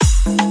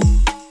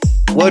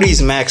What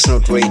is Max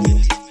Note Radio?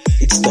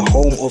 It's the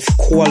home of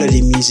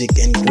quality music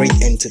and great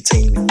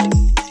entertainment.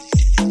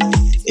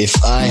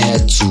 If I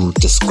had to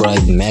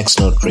describe Max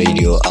Note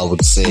Radio, I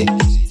would say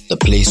the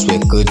place where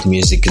good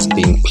music is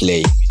being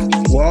played.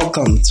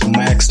 Welcome to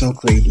Max Note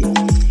Radio.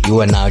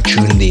 You are now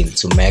tuned in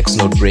to Max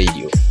Note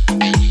Radio.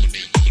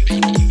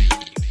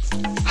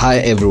 Hi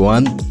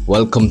everyone,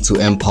 welcome to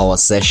Empower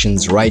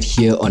Sessions right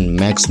here on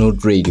Max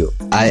Note Radio.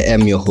 I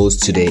am your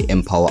host today,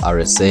 Empower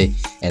RSA,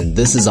 and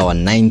this is our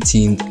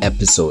 19th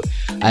episode.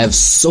 I have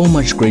so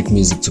much great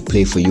music to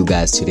play for you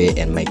guys today,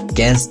 and my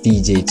guest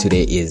DJ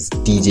today is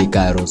DJ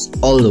Kairos,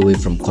 all the way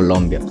from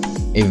Colombia.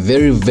 A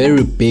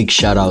very big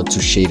shout out to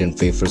Shaden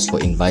Favors for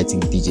inviting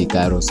DJ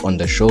Kairos on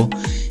the show.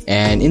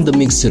 And in the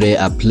mix today,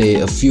 I play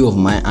a few of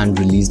my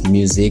unreleased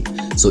music.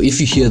 So if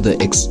you hear the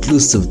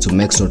exclusive to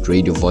Max Note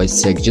Radio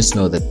voice check, just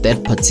know that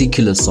that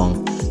particular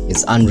song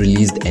is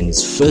unreleased and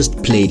is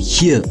first played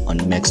here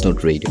on Max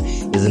Note Radio.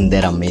 Isn't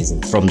that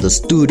amazing? From the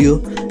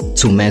studio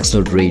to Max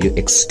Note Radio,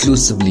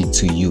 exclusively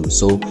to you.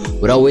 So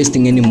without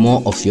wasting any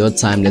more of your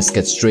time, let's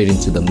get straight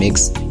into the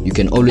mix. You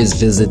can always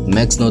visit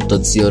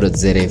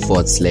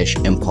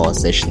maxnote.co.za/Empower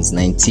Sessions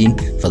 19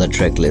 for the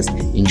track list.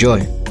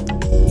 Enjoy.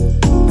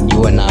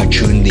 You are now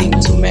tuned in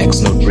to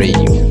Max Note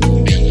Radio.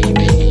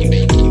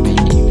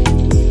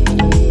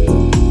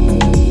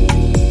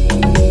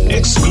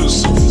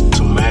 Exclusive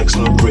to Max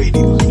Note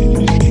Radio.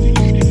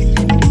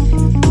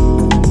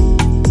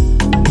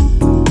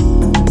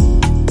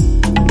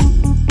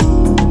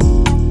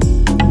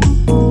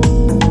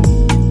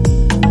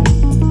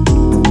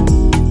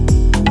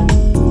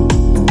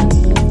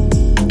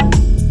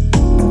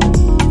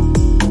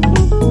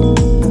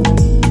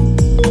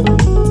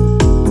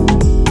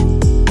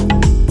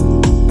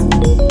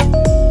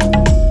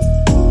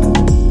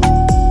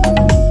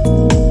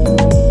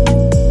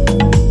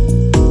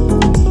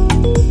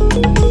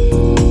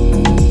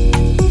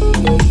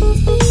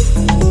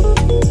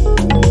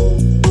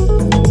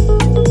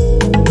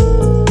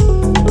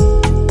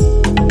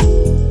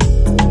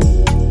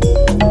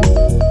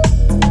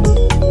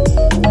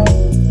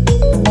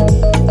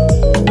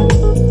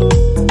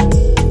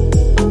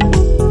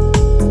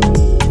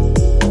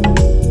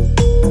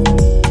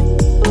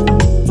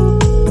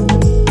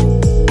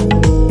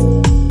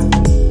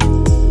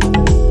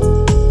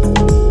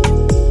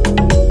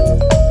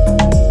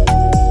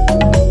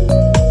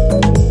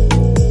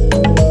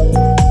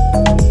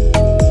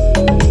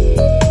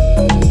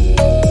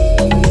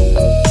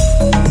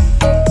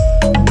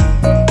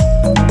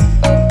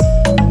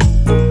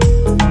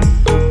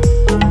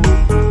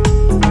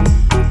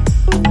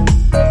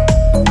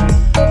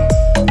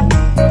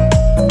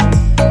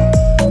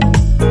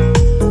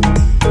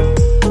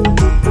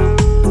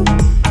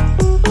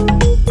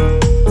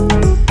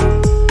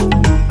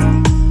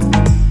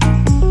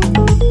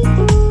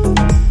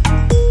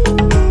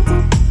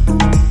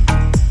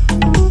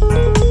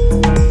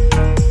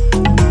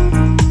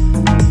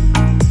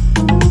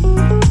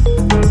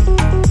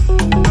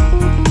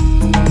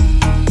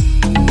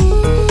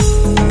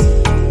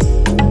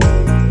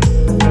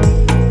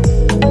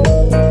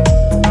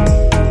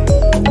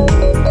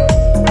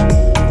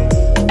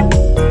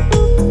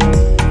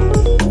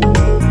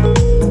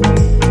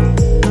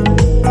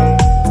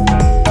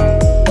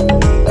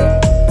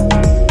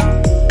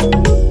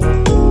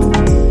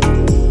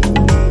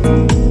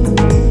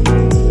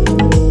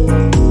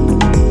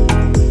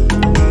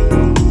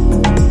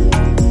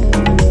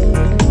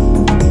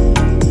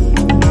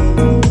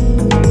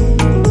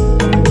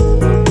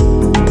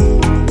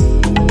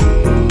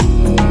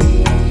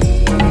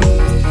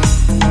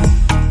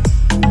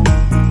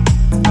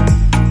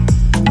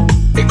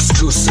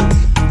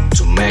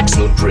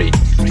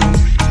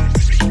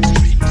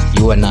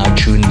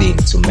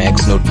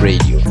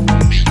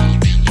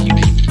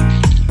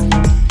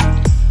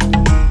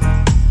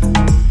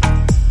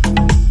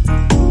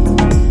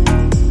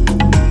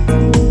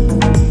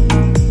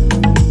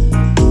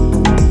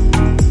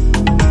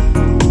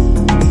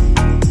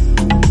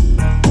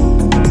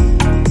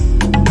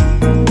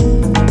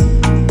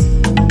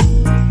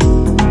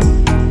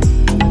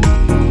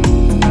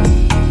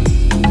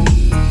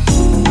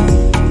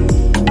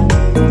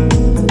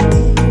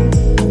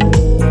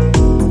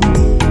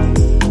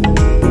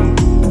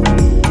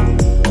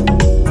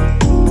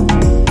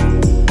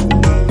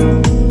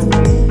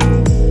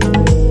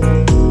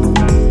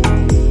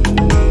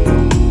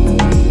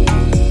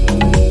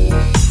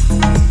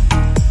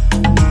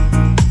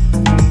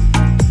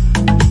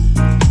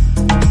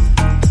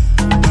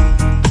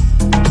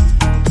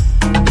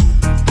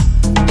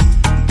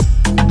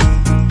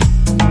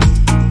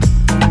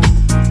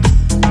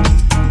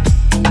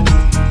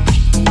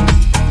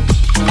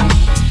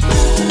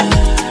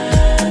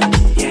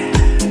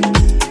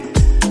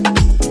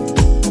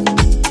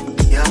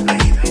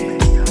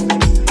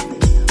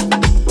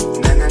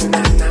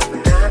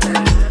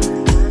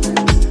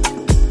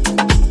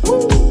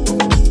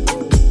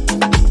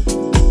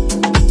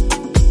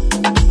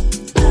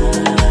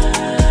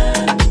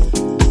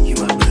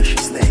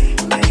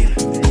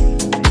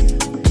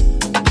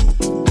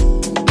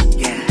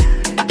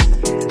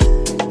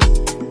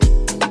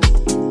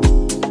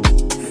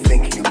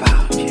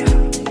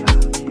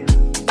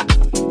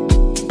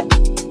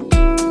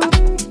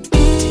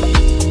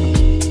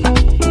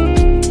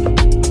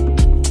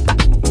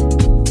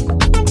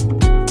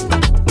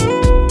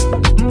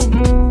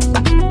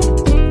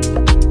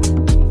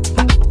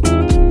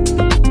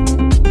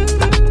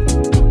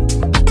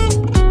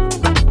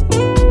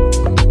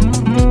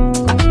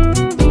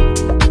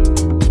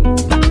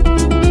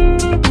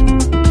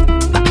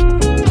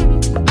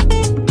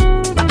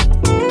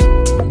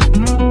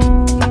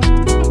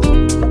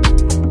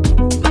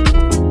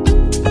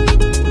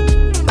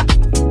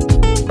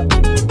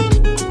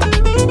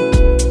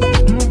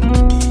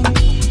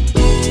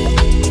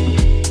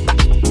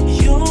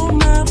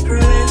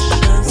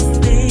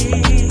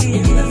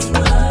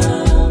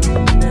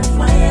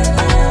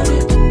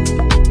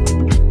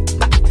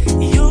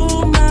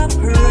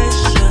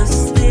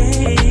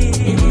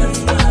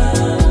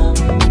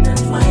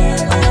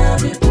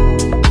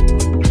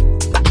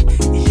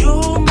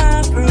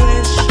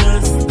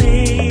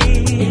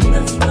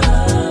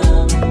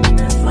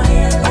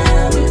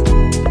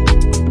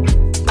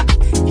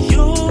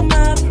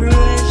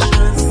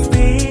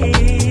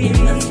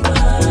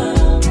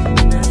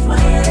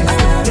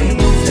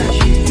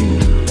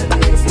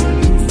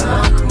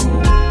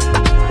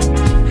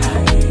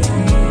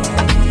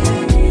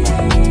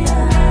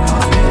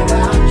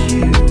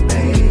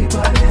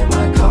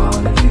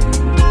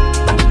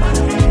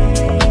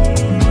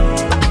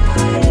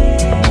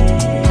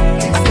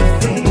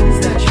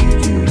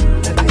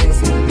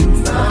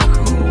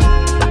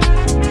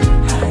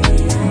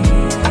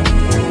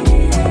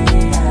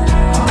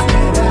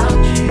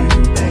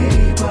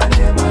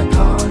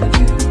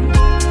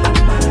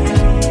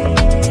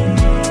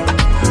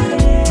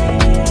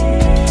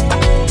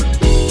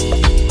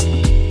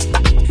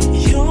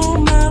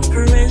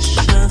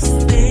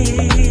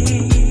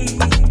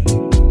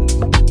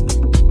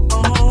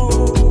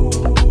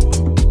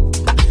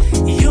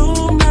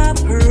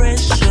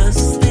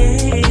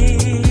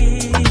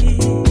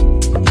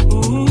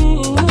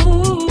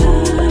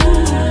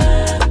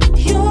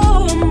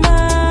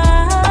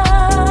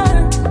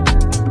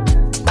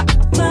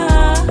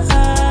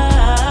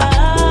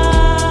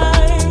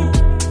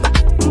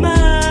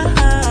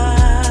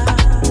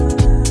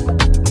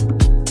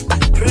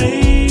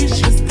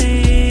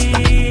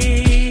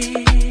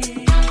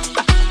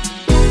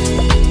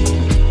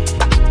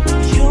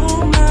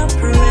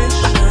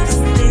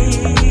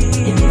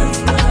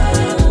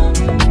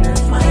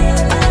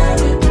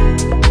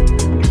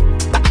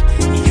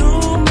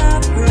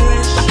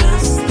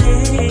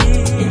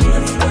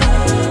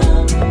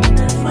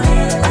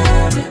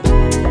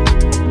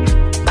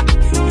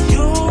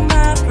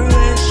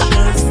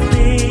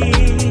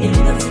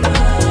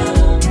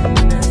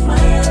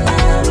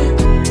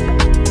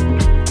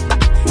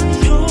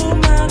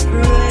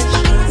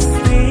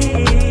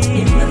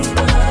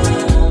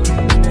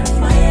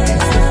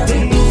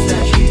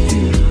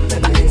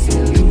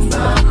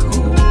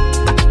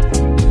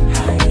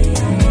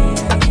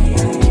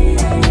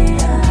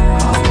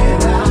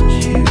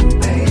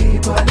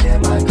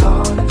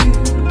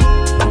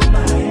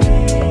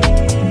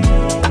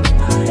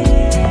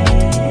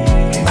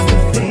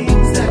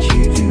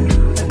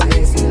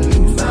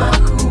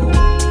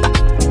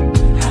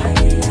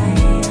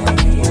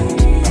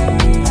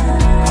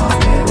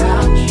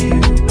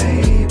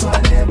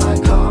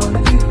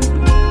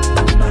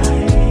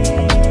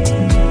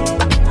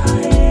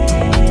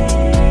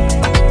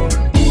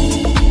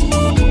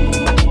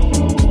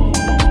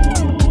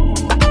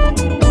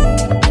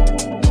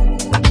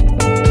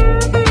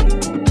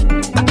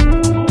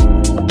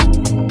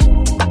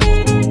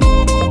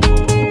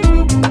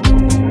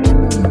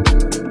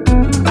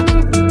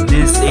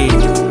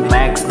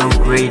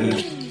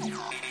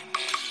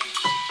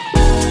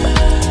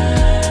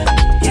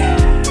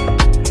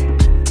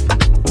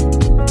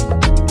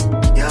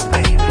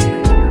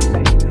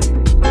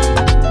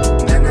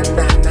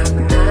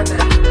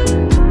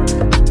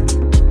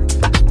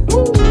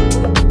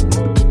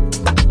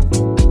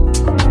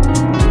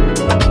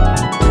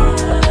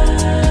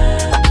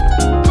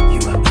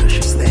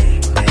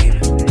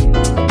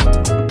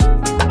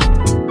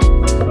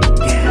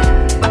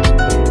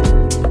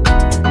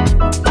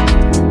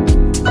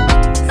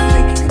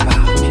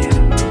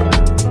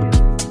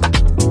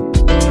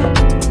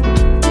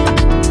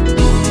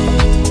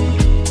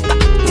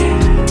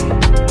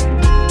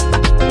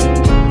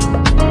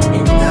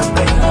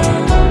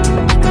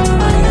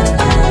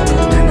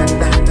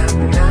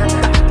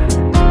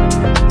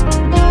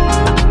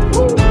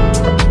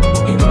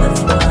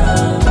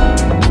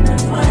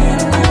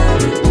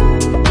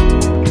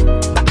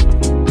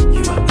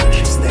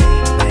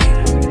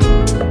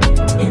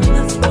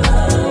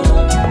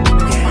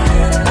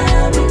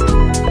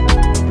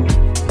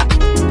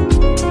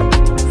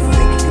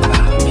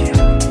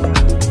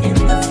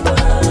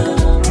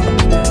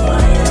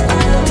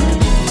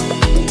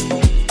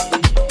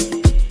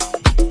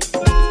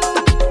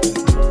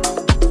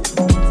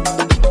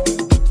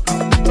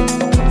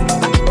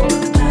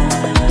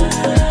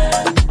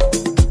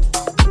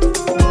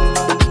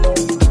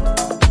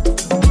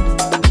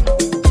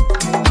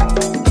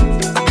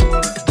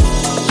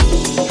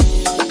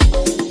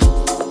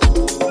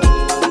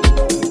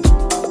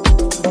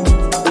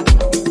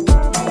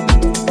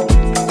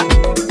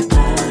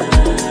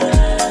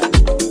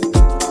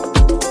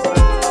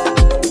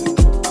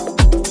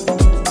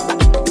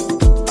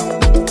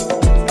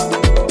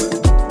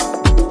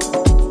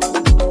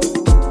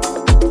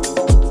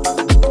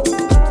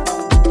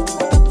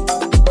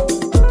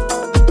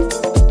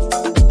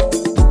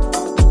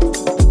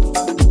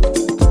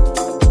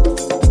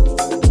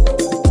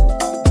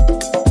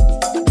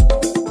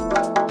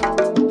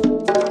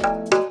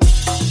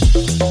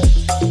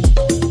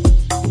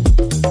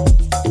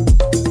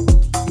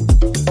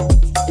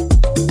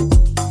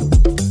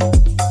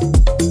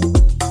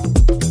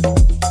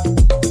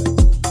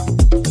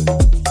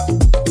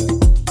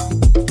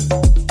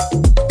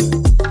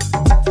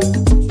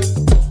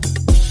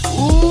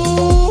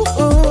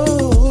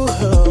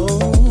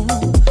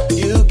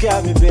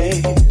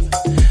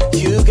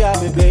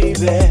 me,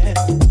 baby.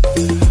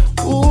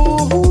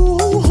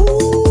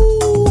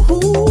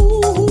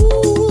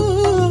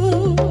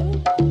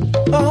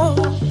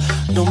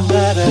 No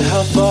matter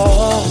how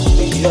far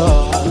we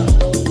are,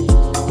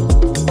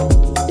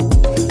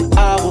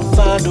 I will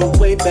find a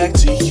way back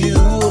to you,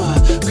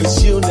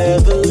 'cause you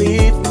never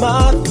leave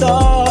my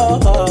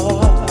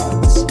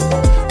thoughts.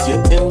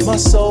 You're in my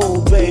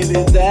soul,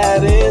 baby,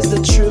 that is the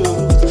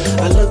truth.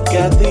 I look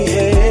at the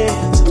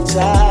hands of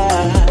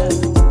time.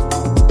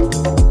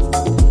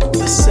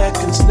 The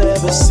seconds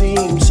never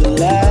seem to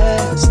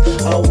last.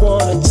 I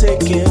wanna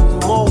take in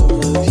more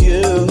of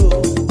you.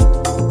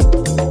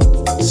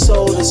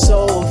 Soul to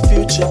soul,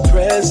 future,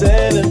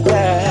 present, and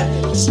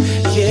past.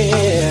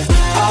 Yeah,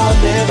 I'll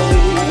never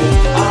leave it.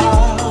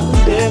 I'll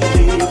never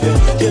leave it.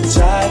 You're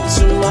tied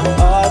to my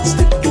heart,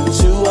 sticking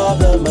to all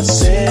of my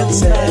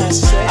senses.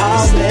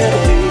 I'll never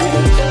leave it.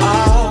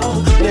 I'll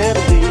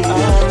never leave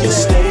it. You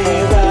stay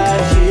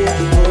right here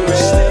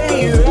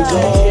forever and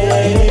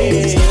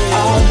always.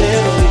 I'll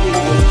never leave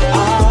it.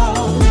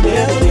 I'll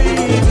never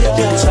leave it.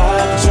 You're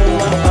tied to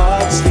my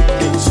heart,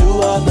 sticking to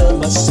all of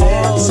my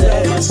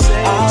senses.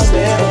 I'll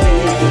never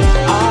leave it.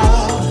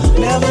 I'll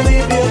never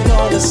leave you.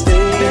 Gonna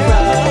stay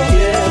right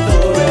here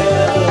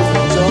forever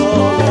and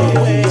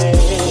always.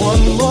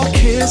 One more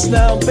kiss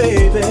now,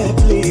 baby,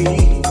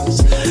 please.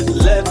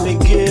 Let me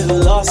get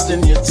lost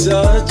in your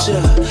touch,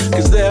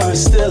 'cause there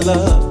is still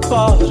a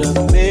part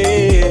of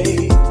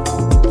me.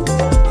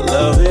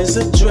 Love is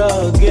a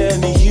drug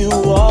and you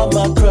are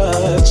my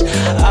crutch.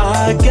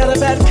 I got a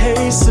bad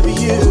case of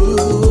you.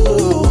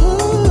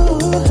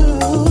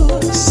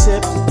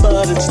 Sip,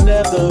 but it's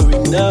never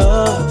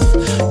enough.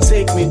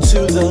 Take me to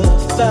the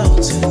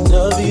fountain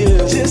of you.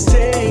 Just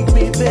take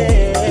me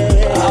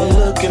there. I'll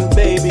look and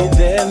baby,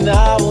 then I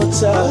will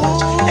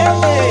touch.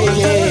 Hey,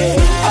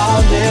 yeah.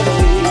 I'll never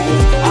leave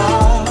it.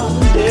 I'll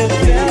never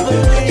leave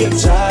it. You're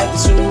tied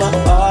to my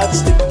heart,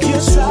 sticking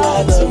to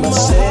all of my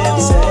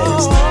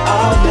senses.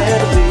 I'll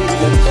never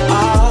leave it.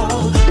 I'll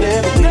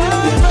never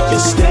leave it. You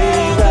stay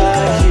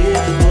right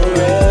here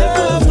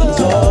forever and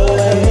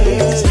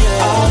always.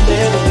 I'll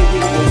never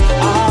leave it.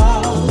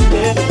 I'll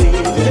never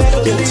leave it.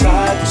 You're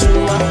tied to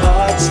my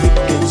heart,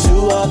 sticking to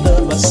all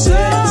of my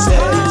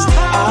senses.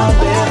 I'll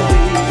never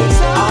leave it.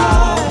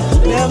 I'll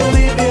never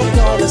leave it.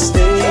 Gonna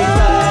stay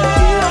right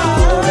here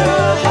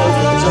forever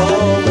and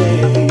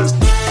always.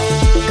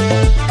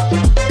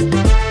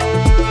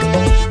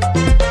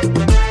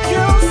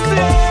 You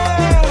stay.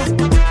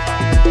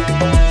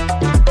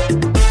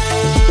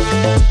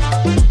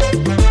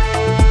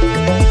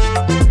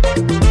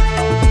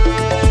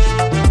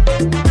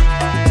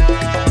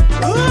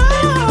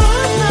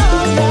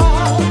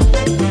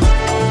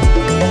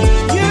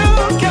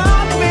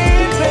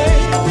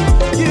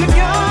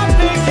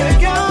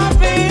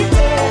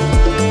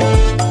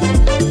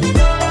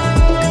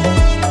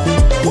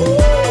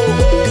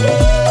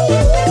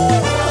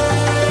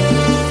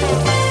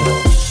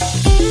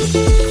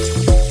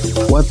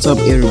 What's up,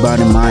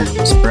 everybody? My name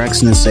is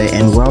Braxton Say,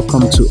 and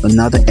welcome to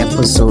another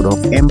episode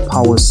of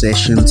Empower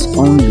Sessions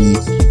only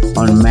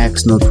on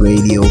Max Note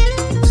Radio.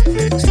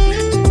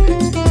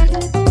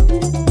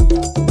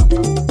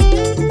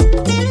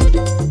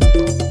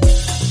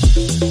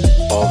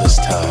 All this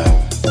time,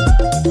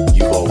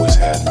 you've always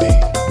had me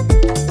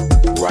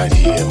right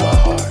here in my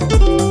heart.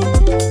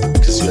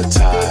 'Cause you're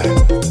tied,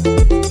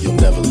 you'll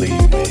never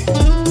leave me.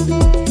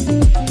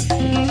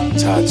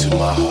 Tied to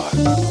my heart.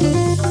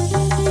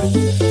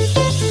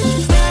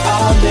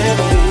 I'll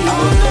never leave it.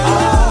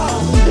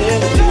 I'll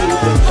never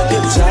leave it.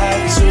 You're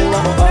tied to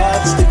my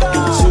heart,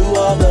 sticking to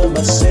all of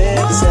my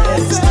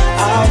senses.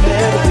 I'll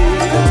never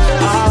leave it.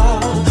 I'll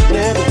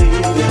never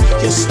leave it.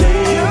 You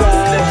stay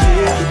right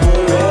here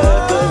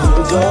forever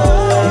and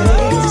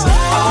always.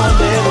 I'll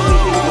never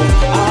leave it.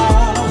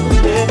 I'll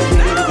never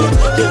leave it.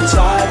 You're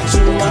tied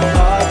to my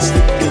heart,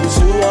 sticking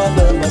to all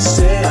of my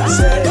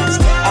senses.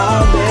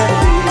 I'll never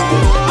leave it.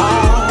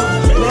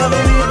 I'll never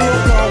leave you.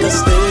 Gonna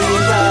stay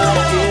right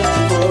here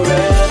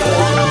forever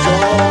and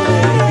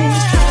always.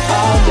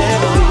 I'll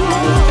never leave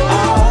it.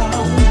 I'll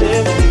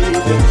never leave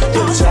it.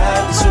 You're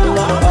tied to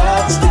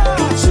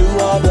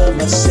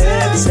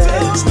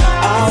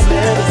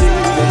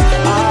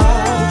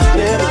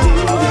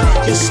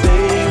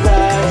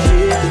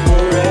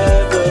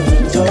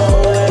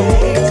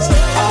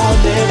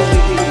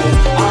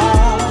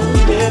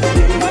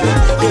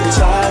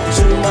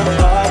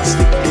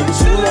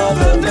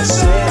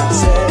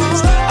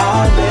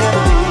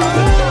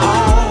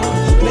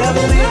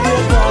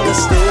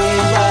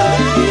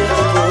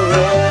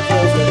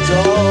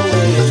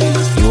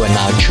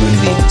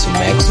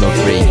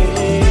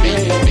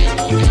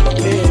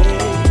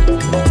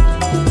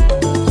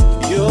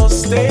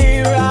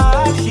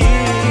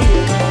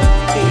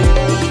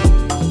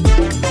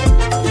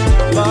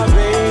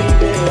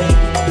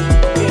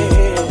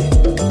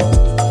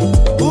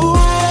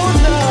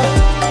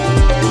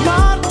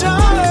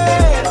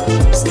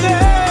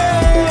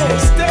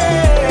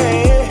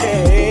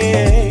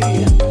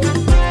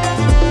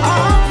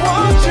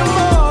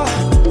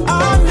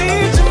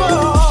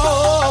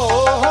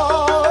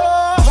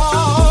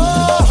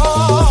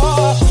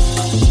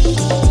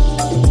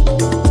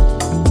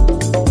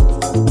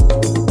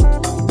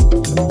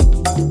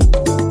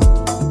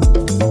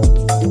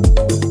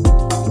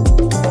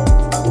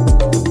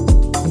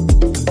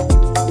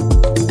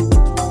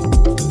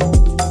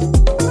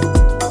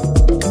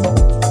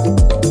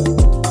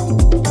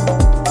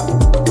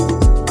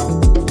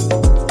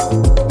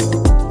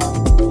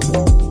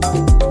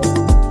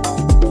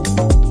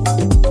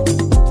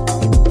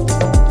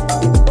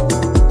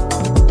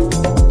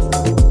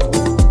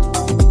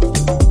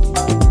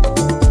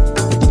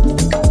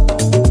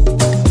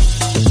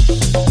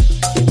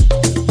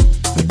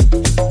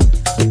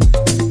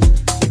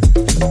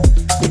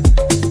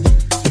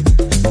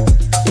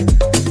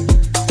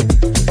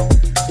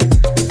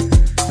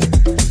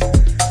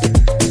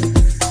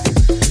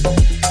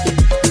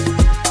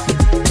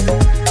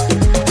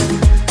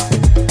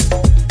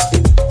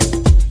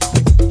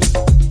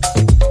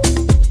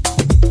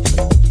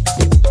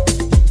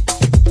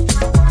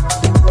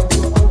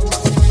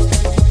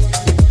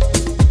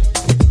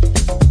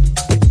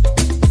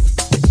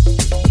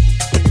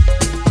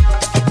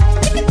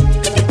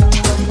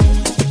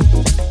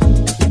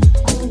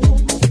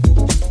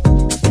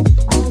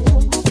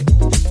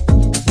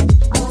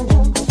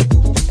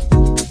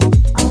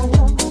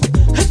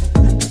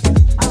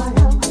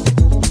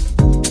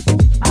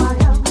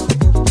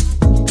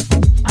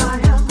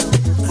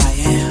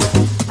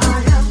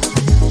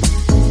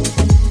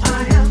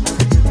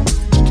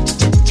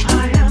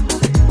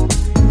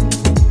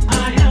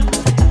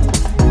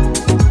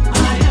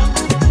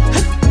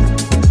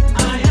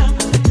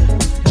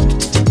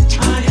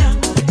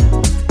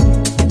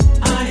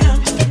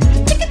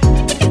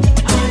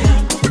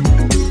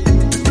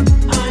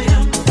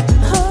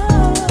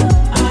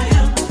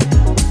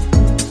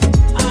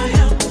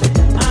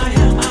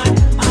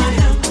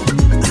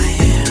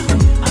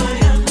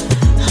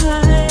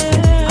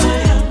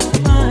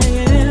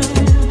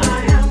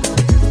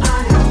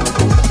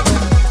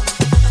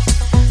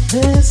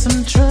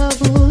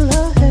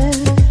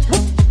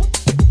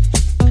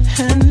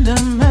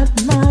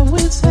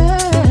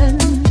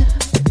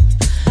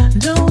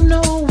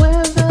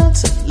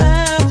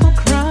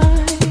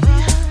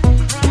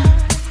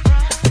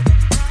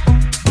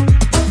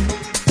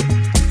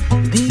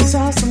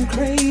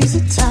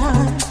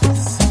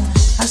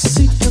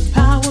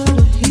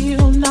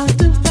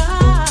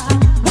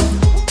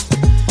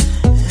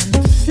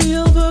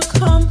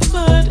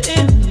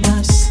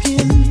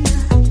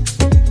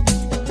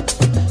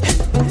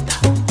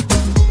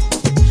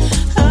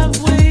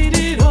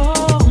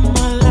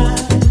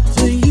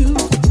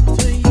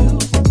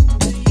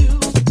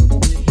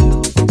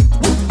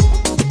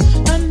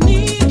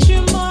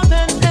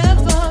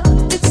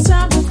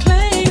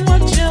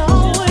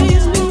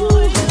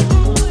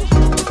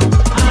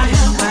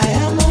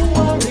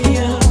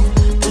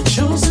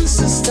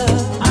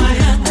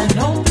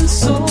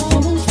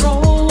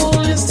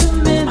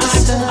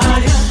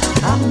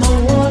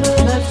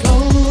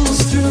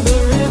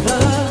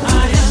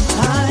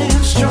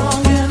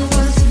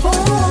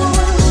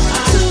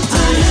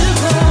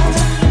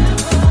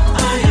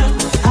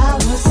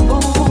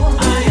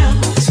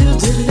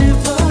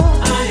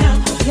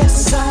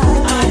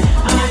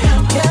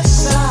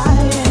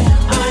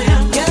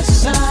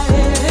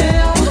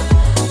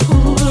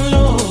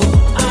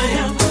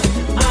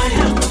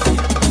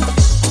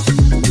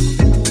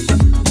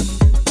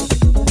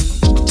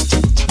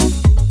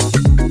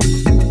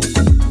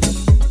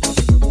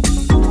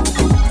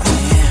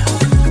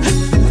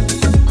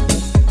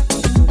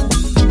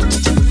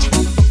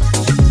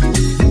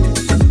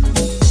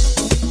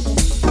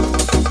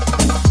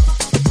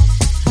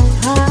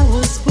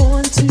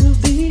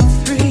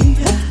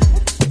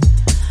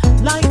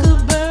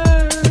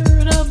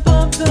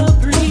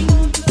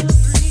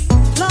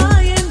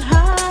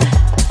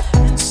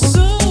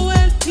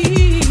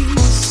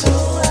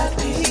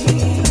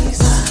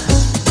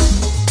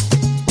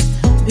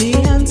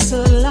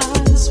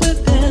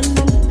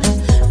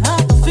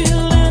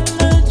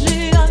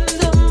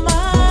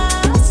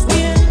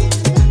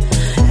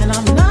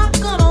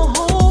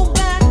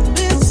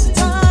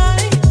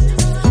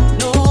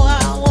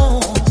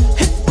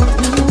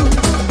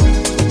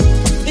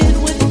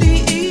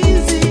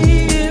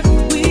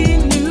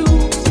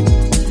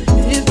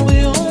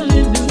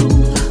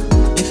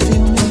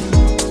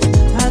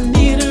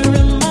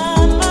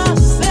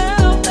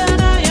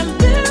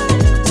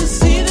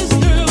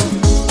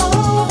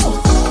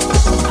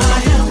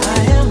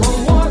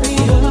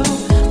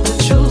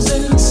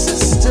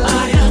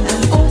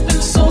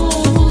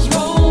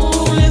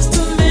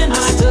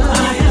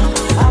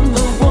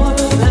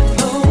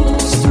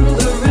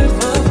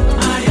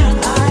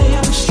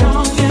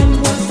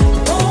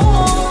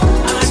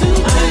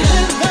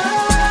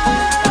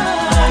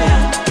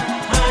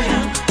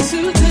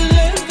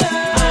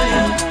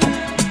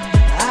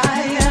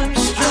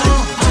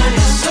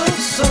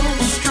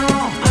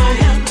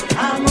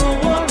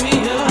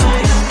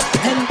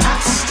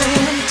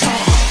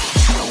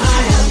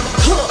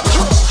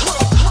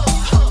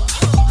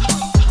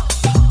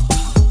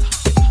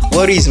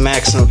What is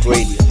Maxnote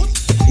Radio?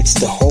 It's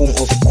the home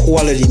of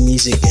quality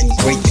music and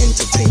great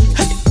entertainment.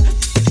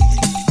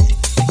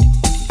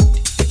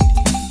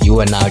 You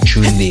are now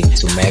tuned in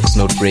to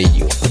Maxnote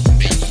Radio.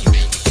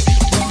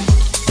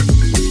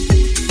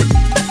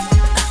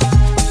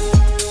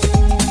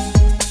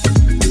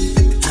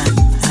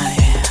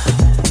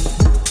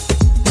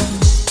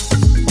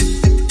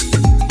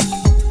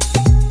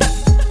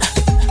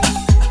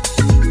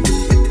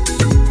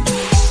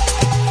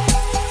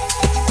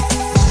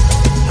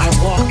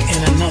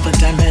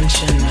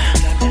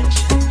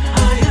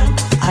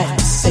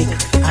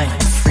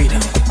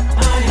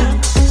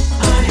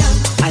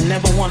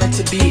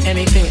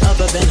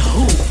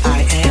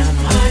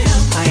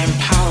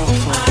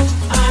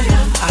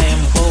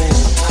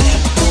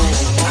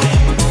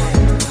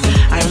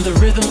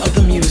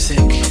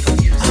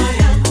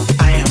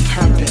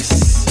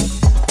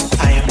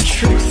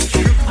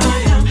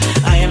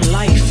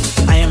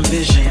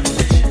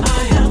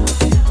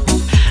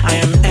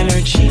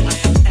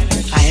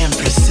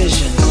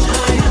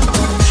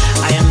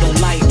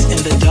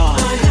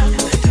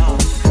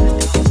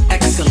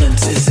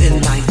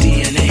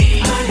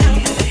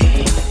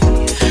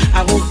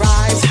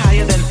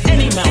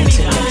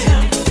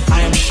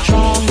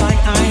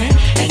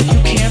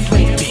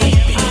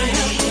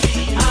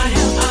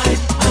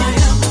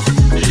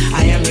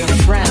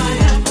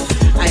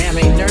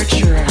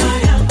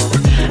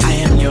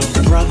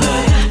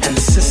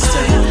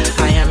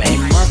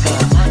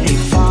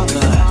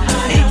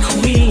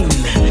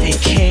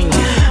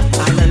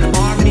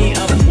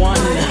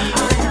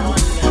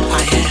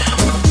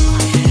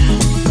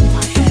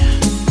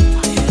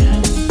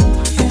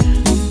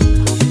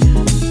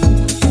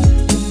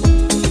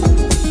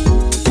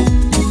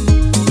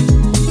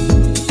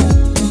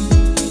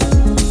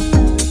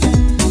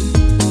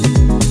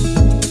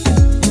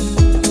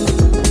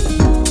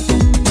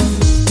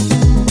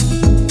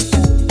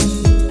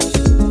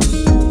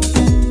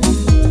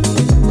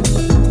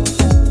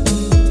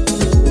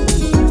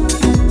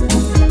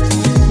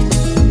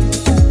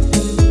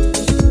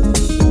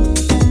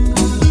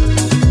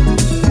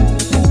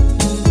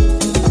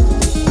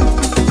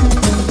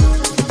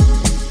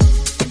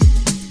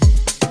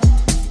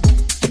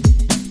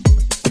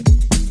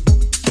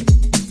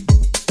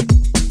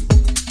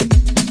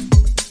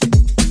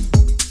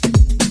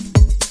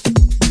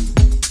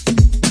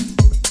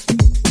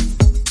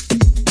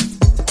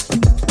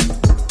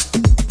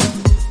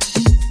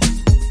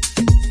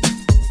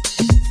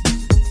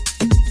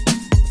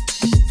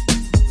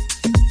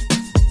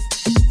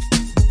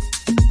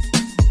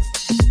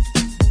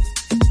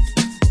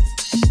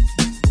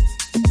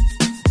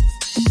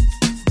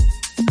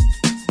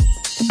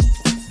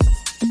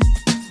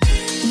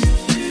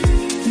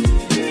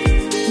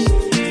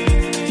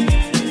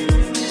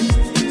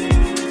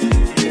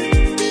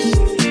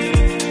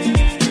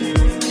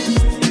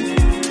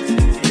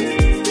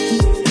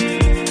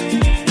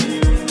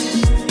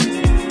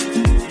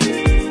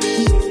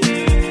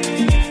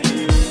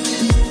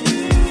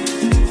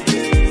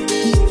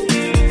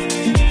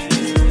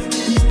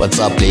 What's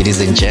up,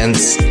 ladies and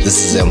gents?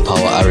 This is Empower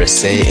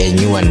RSA, and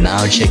you are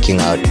now checking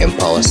out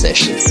Empower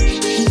Sessions.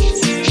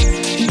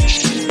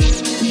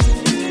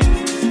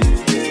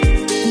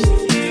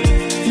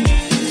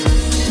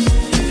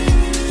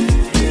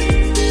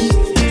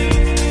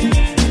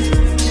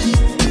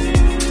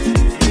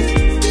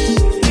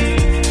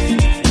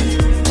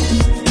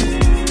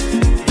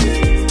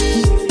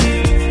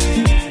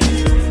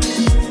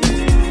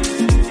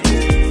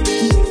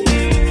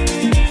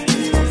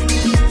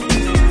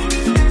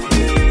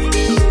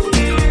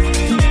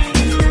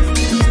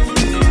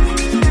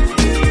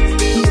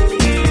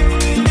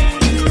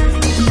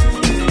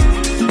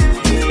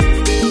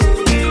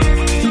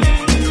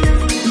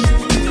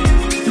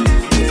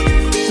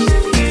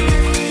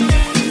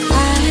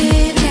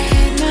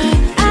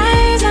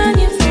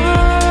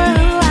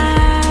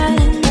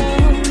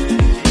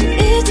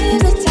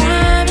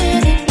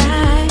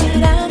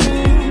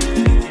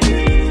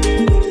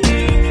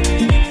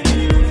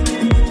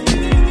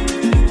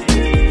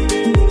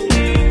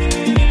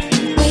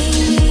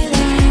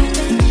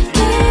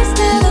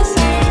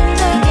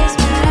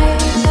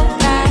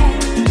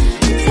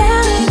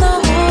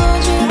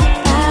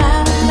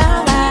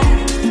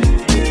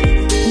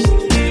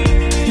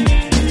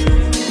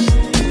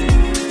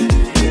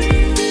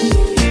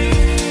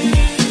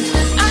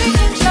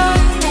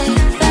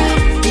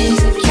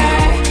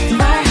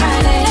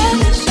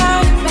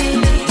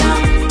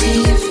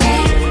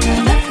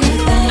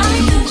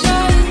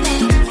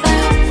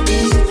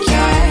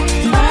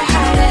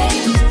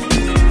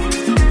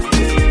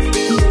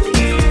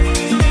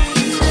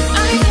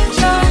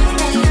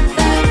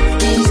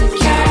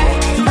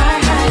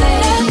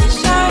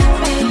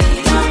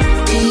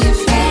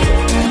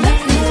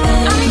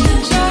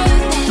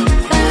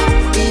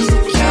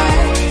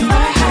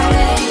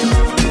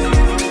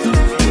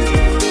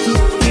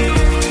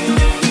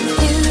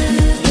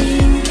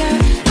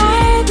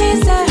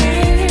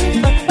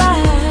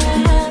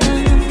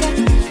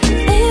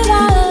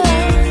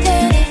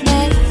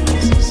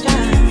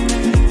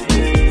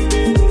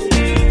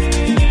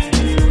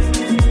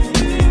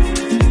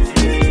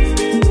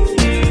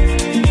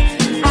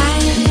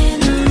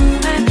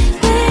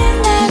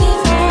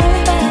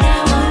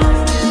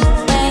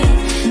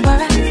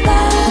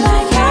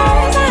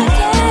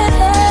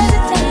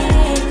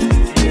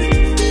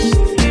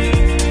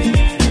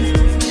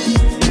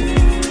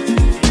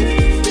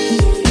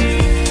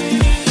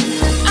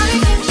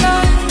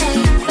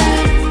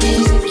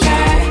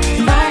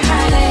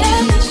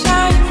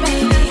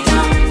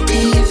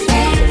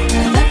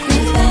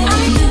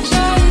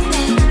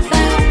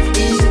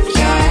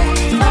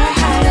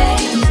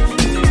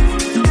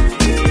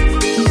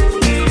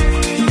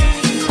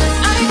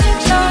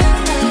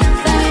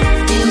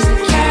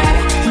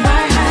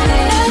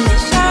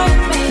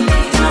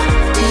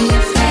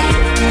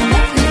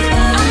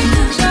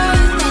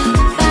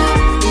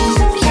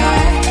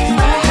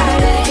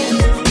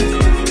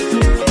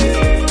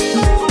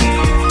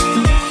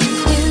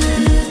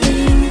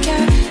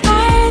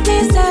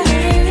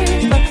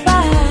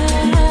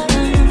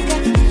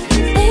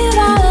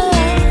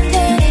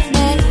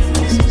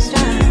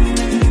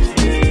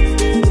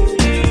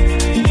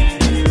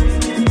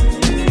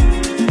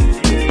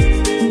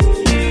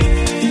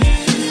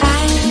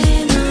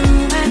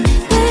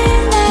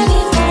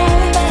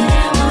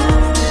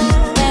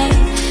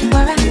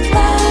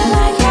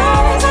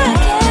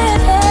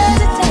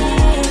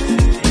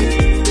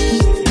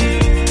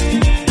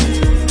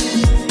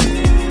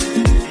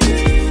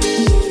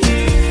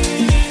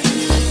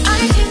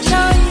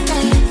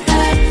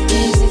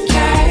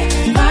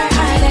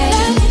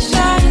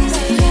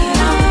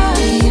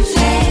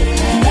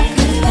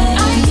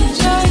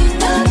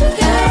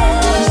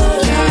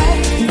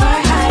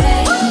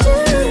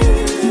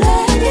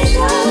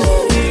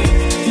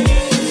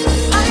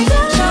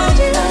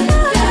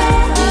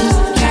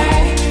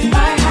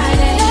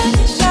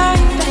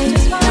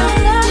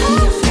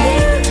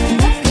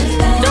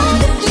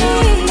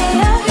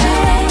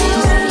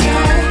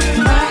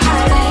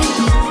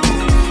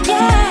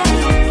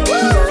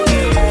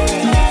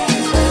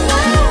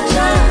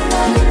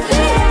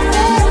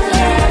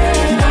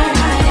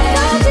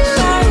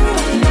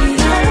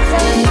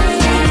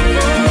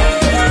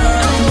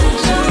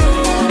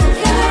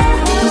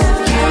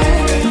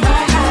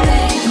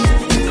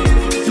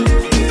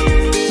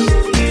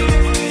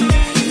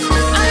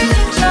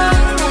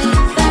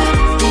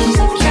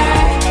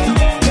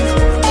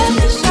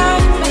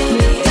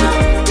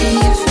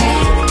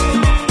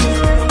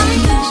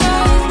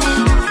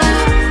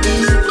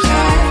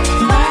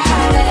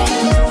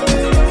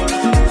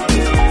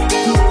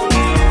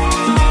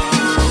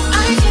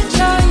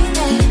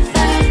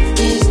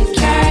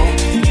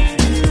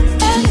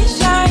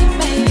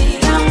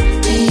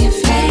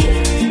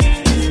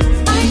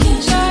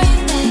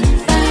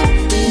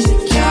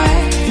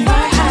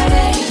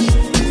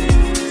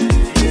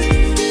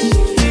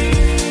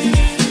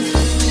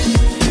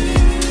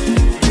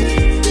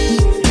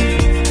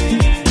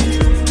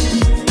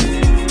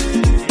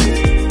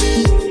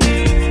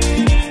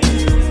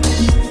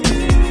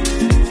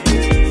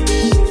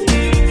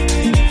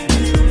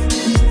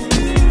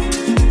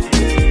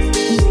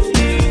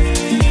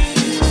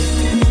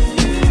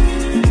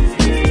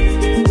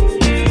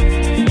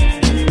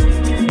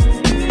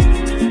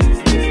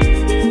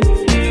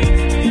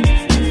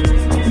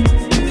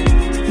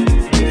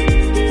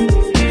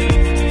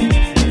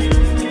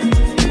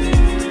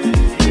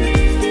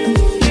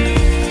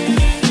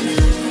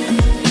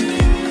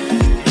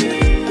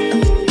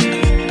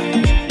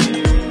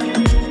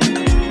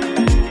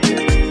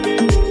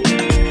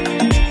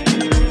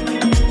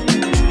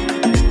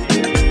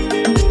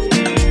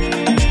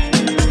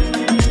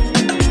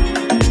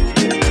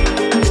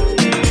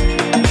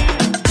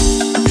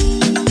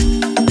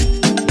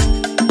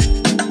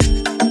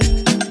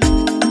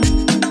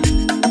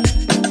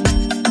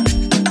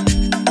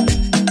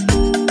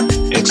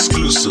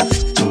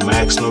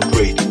 Max Note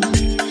Radio.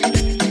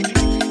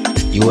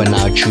 You are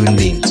now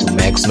tuned in to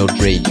Max Note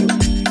Radio.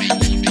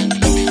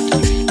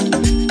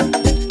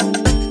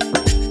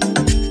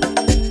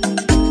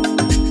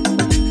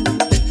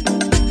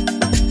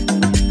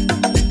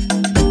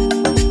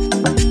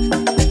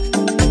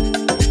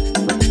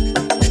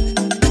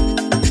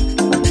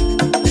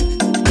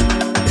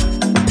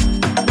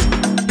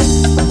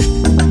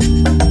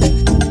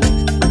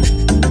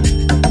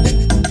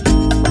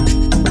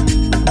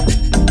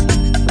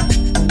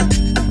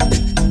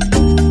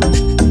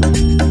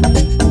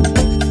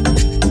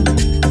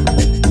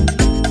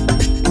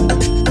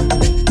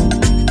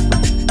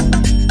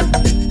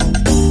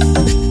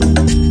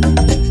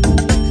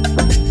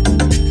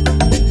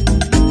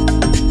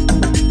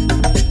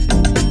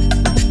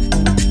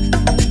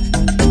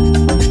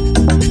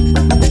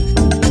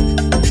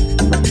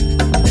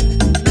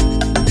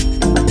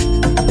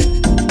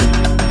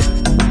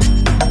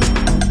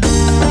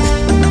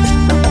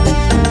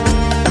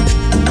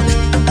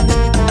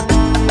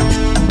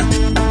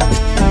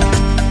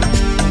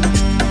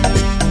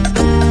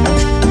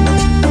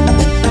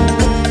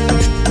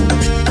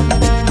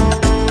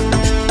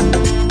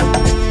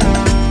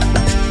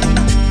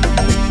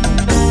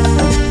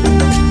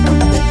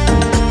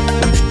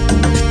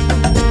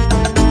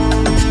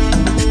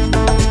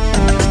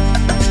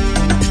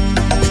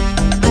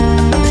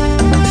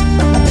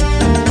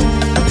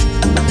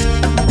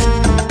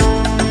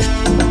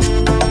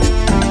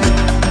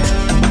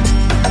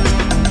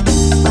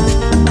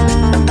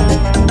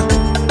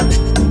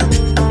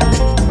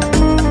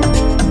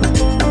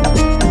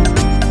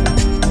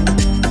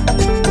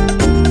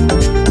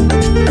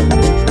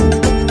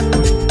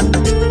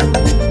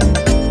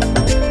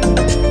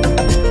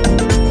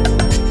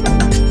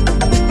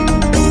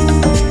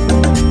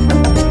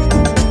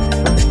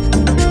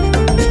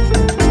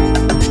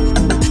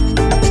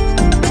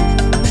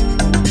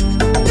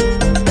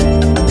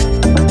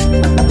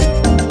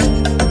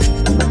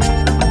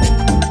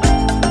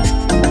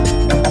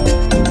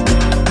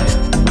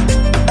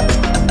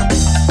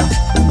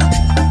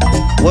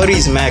 What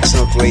is Max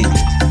Note Radio?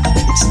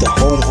 It's the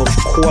home of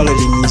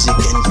quality music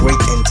and great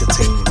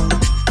entertainment.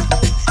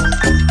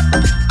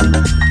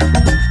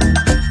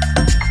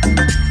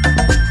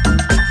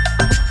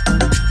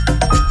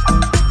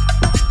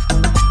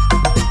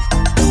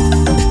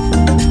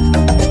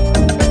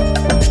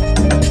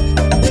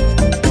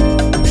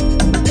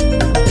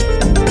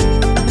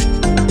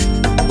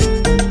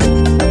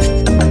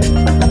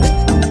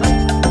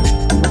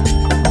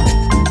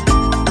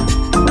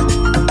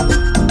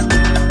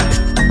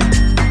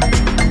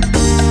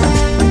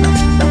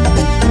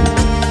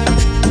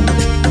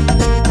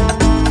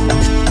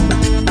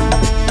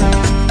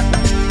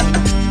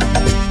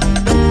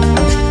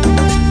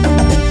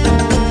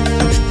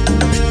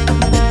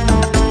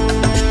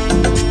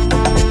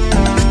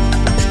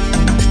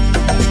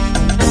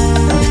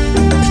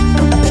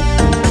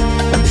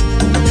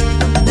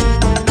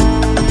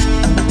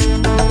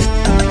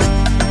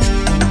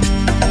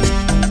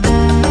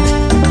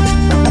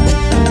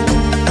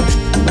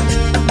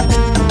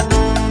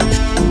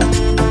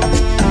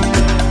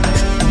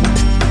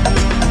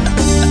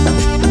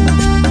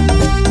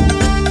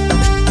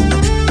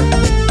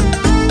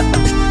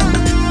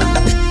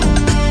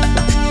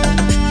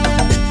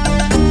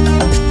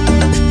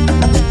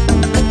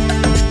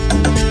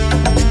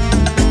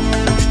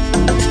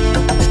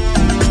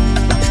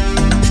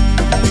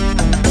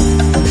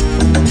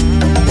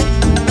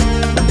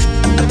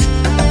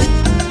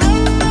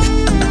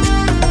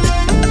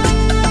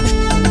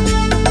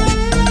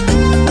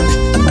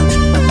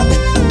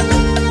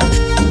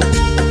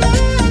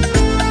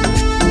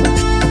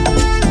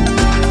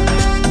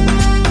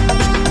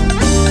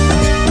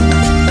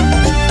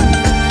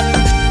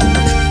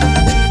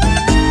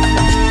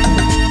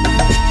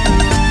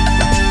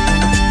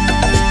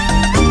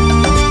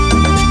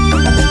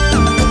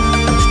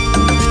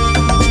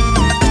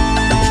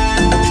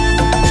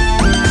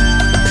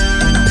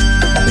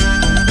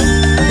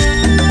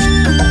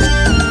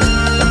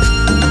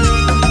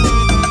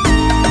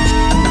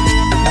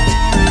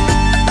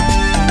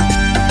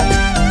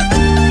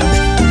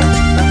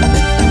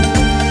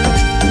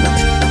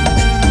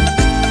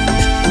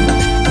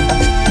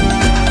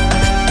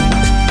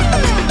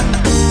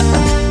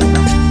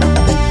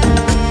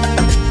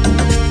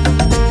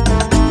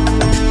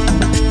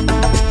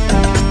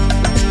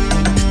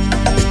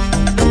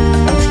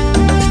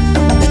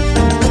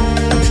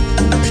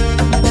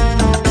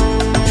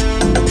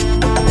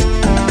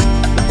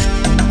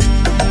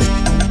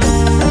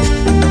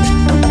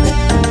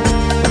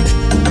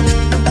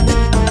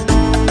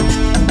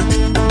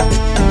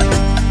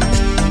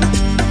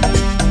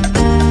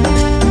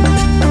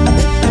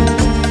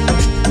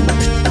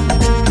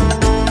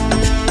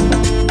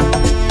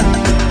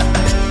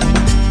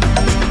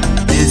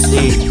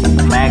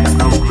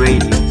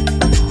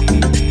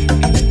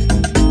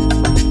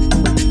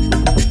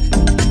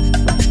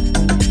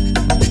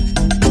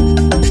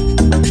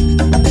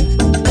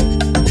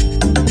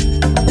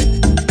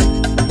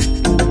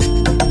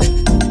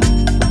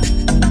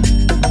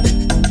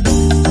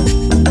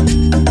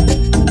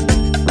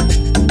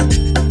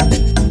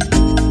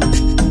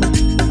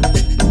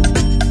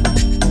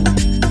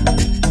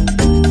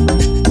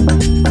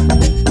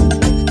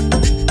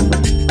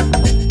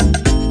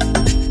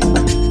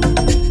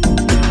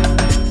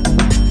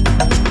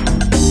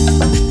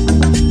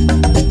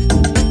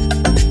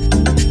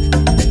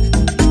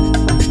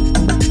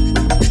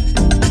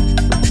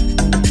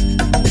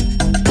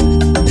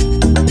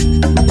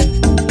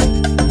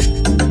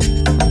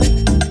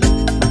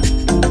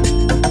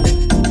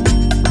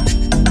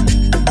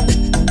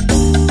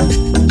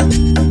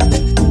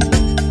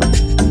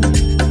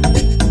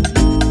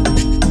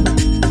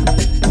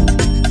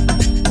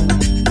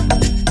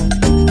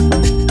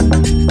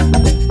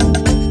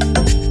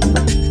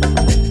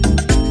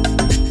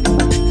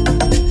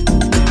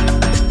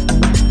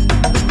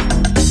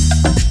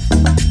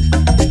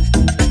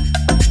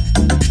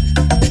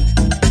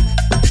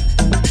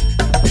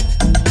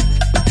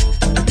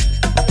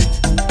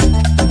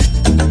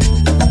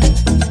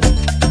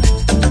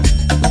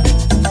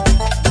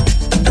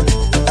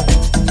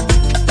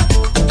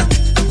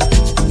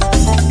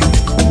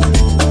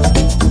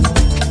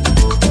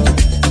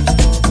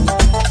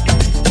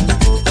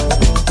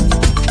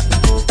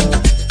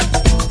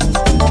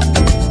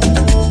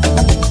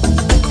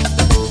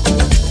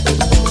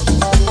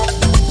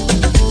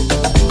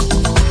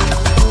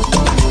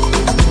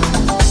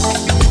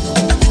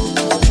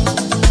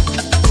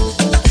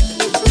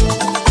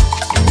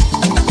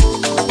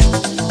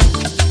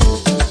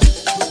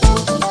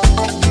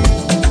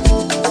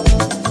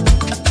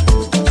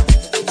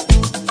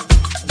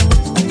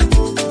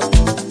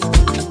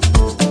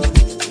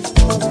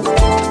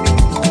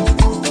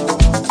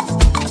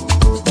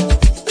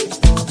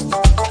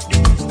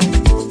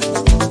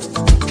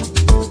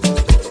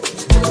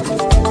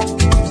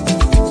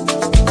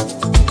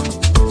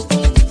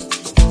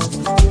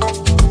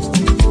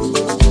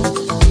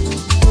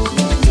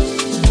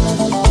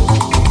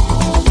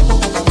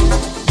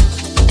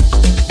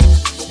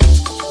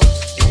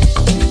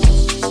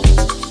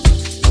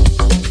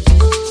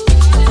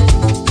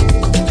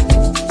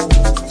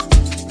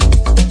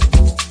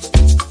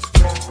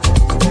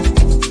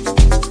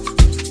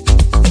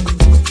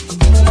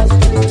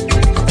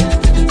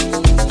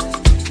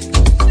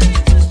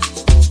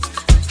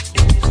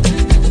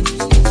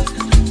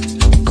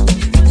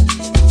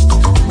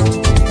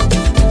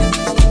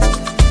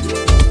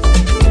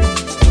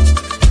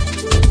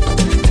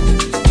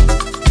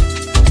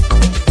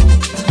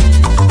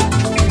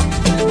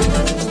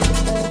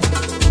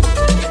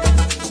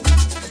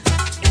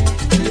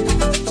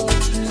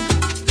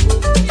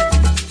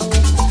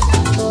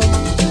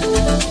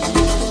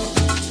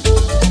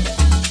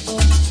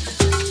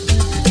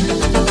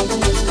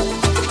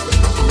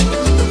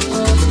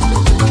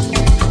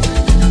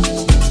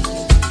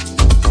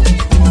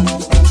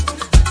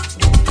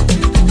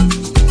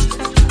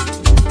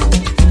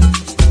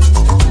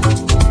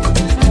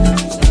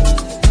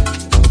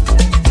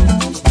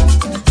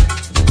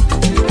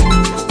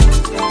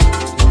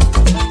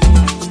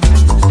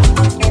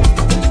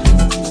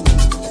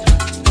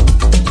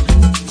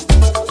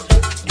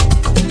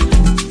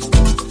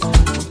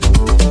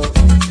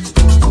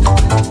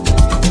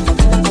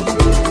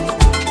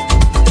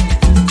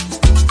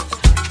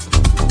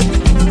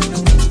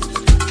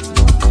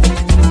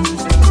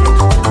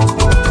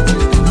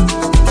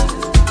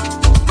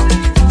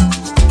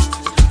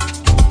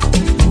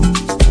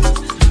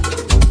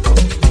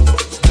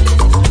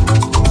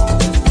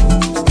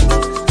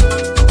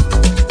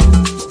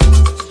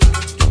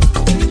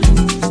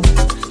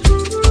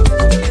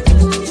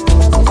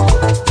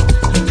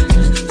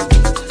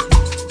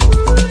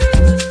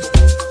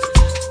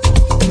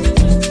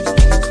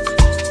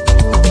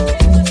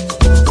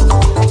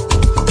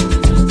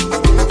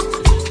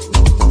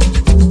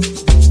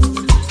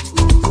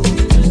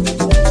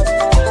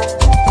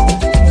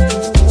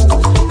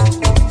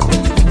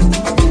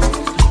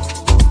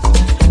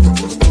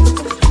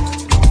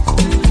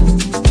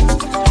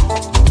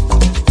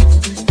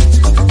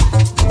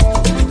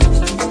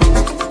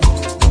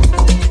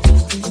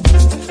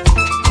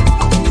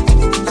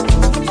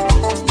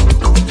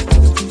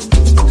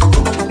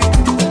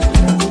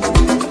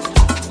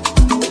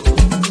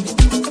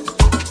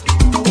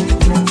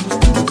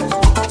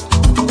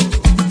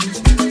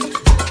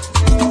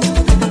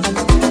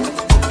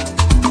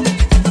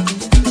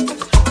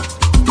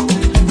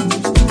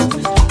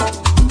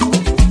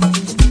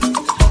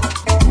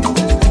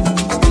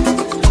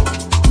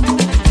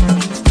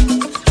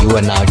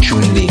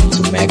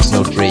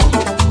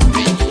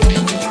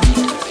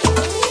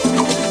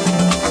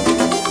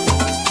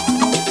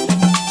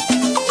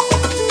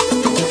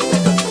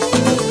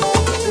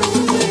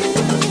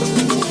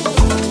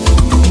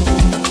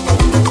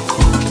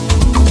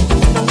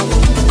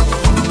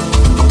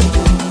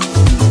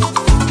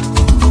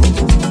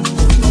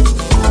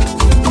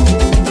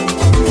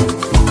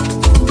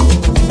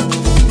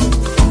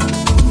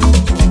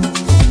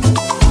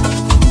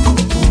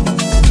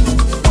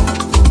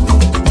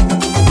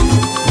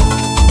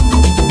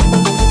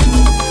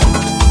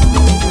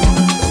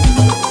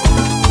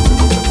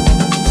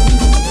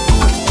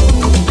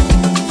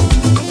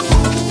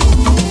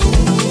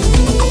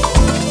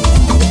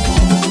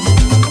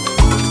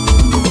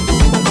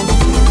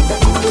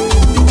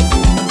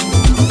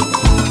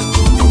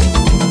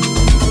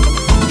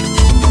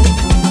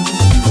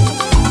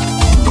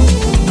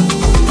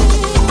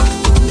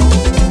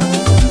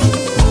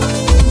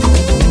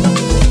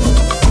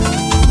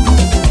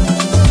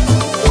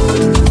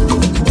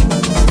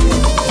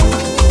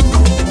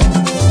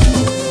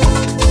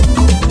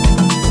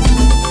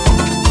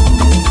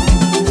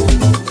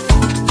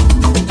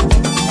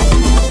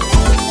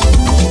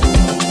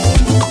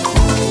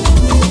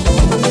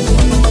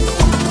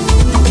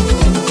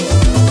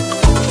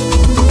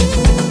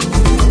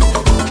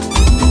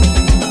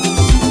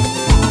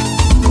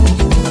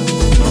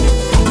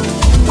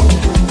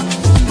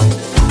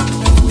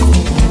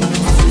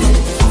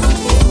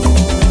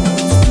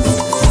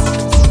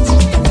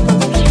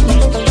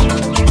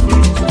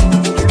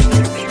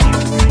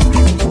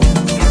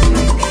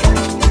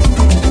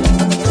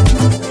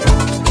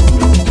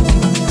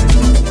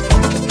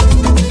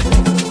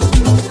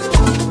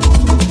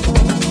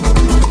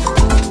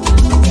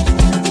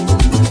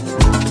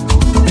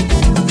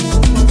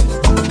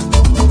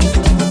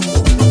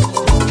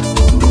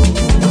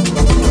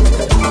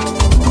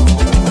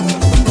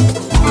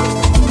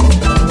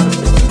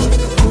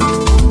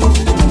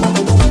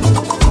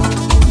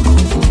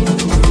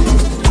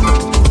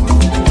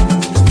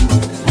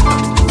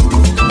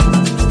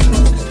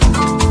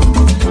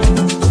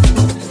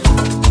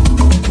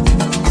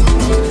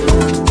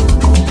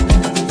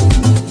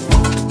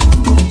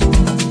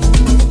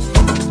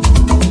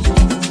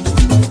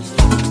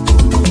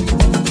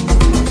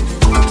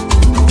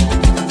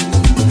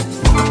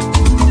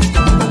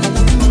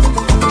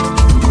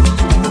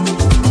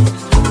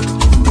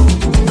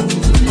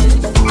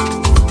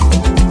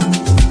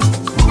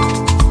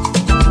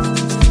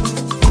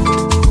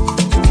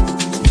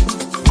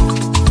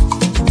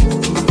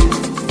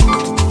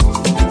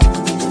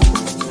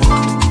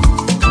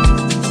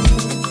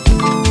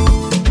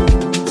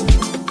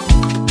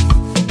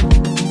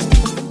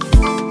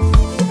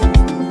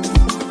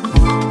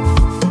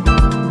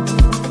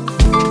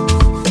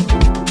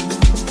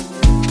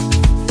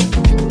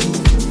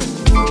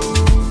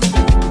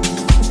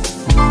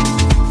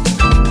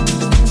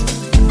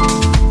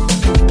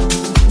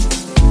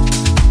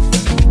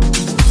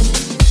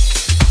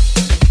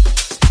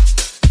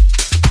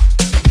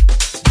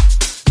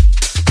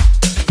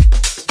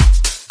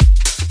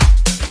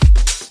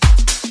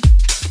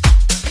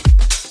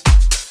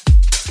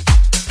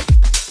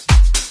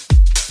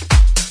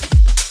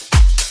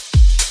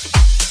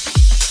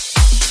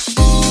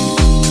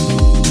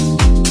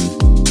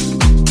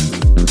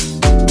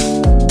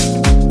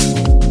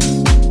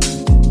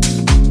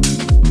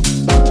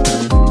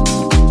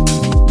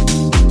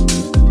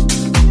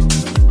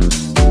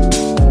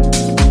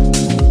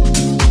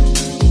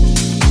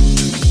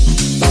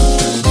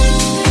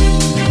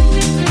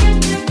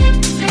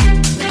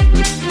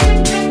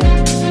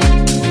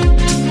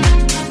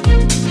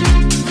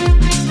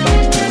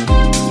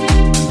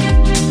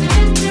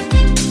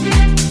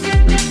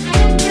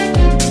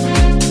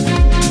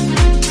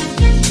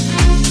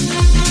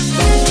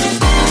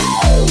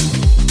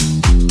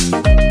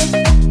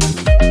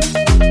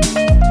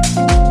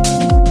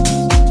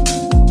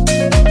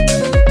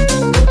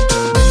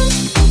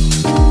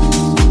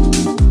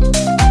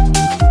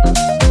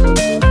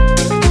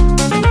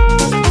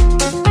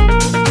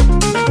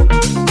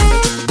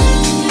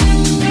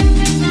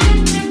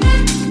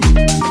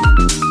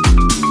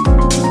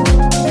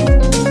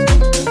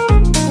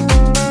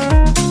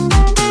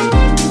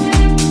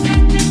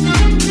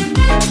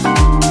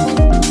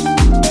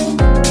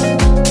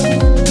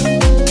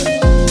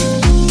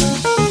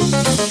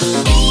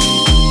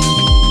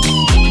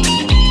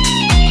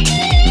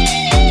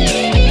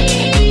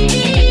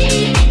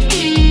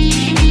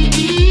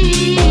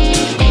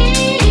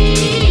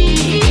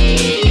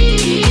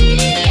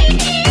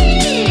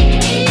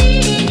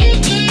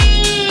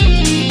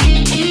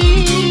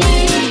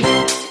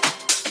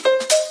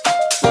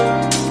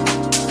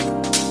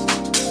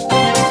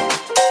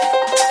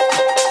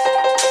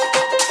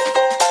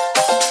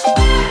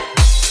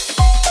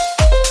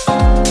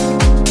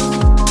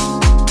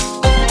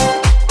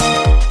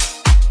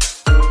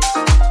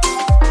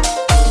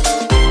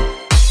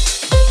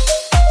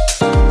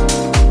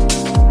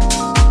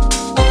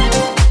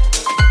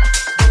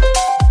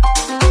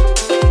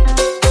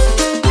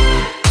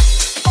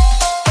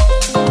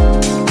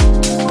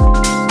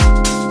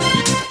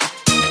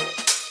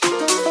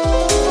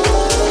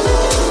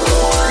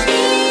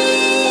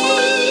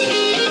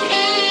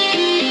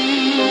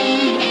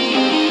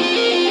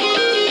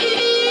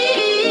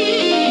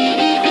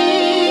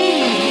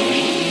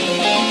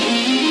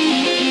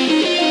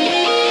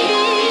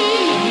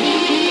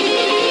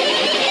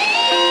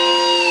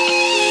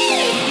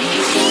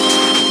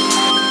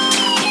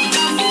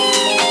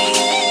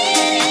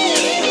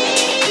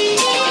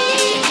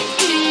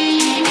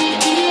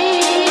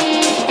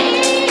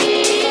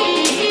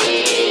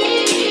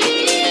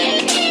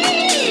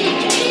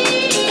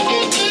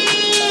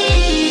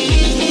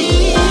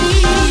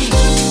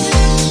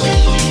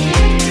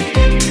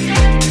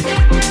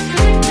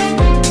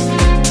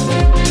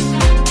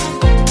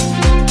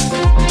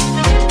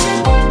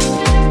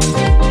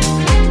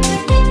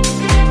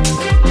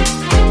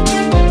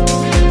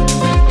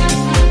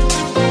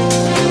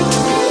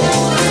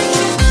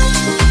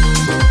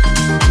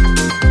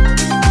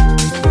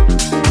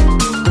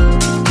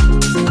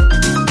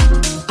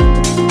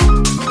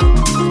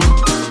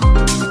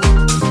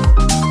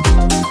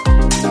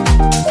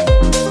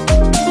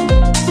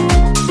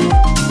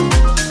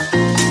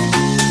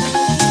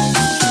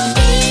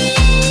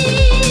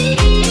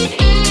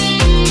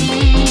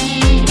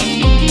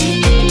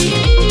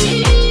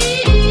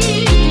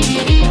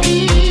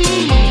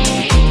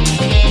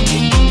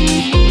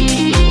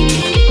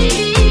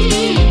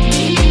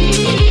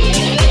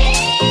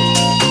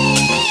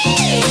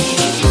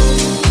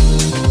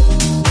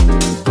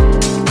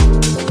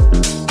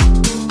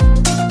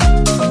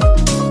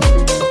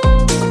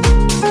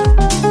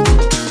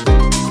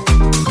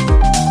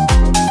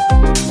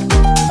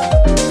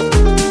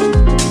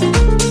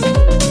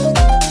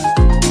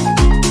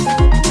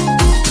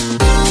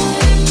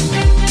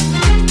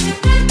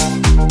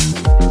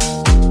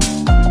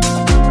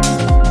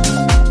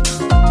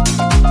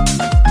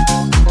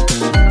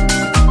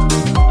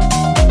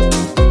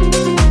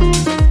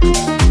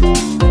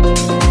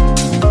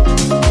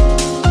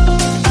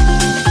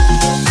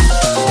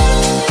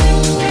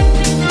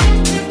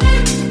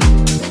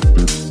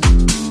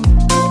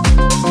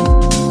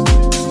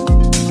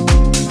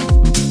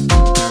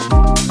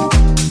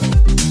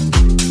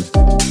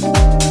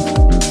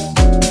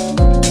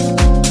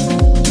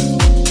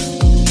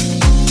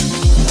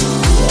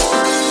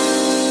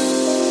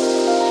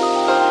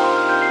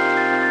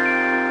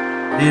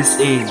 This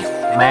is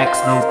Max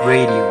Note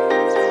Radio.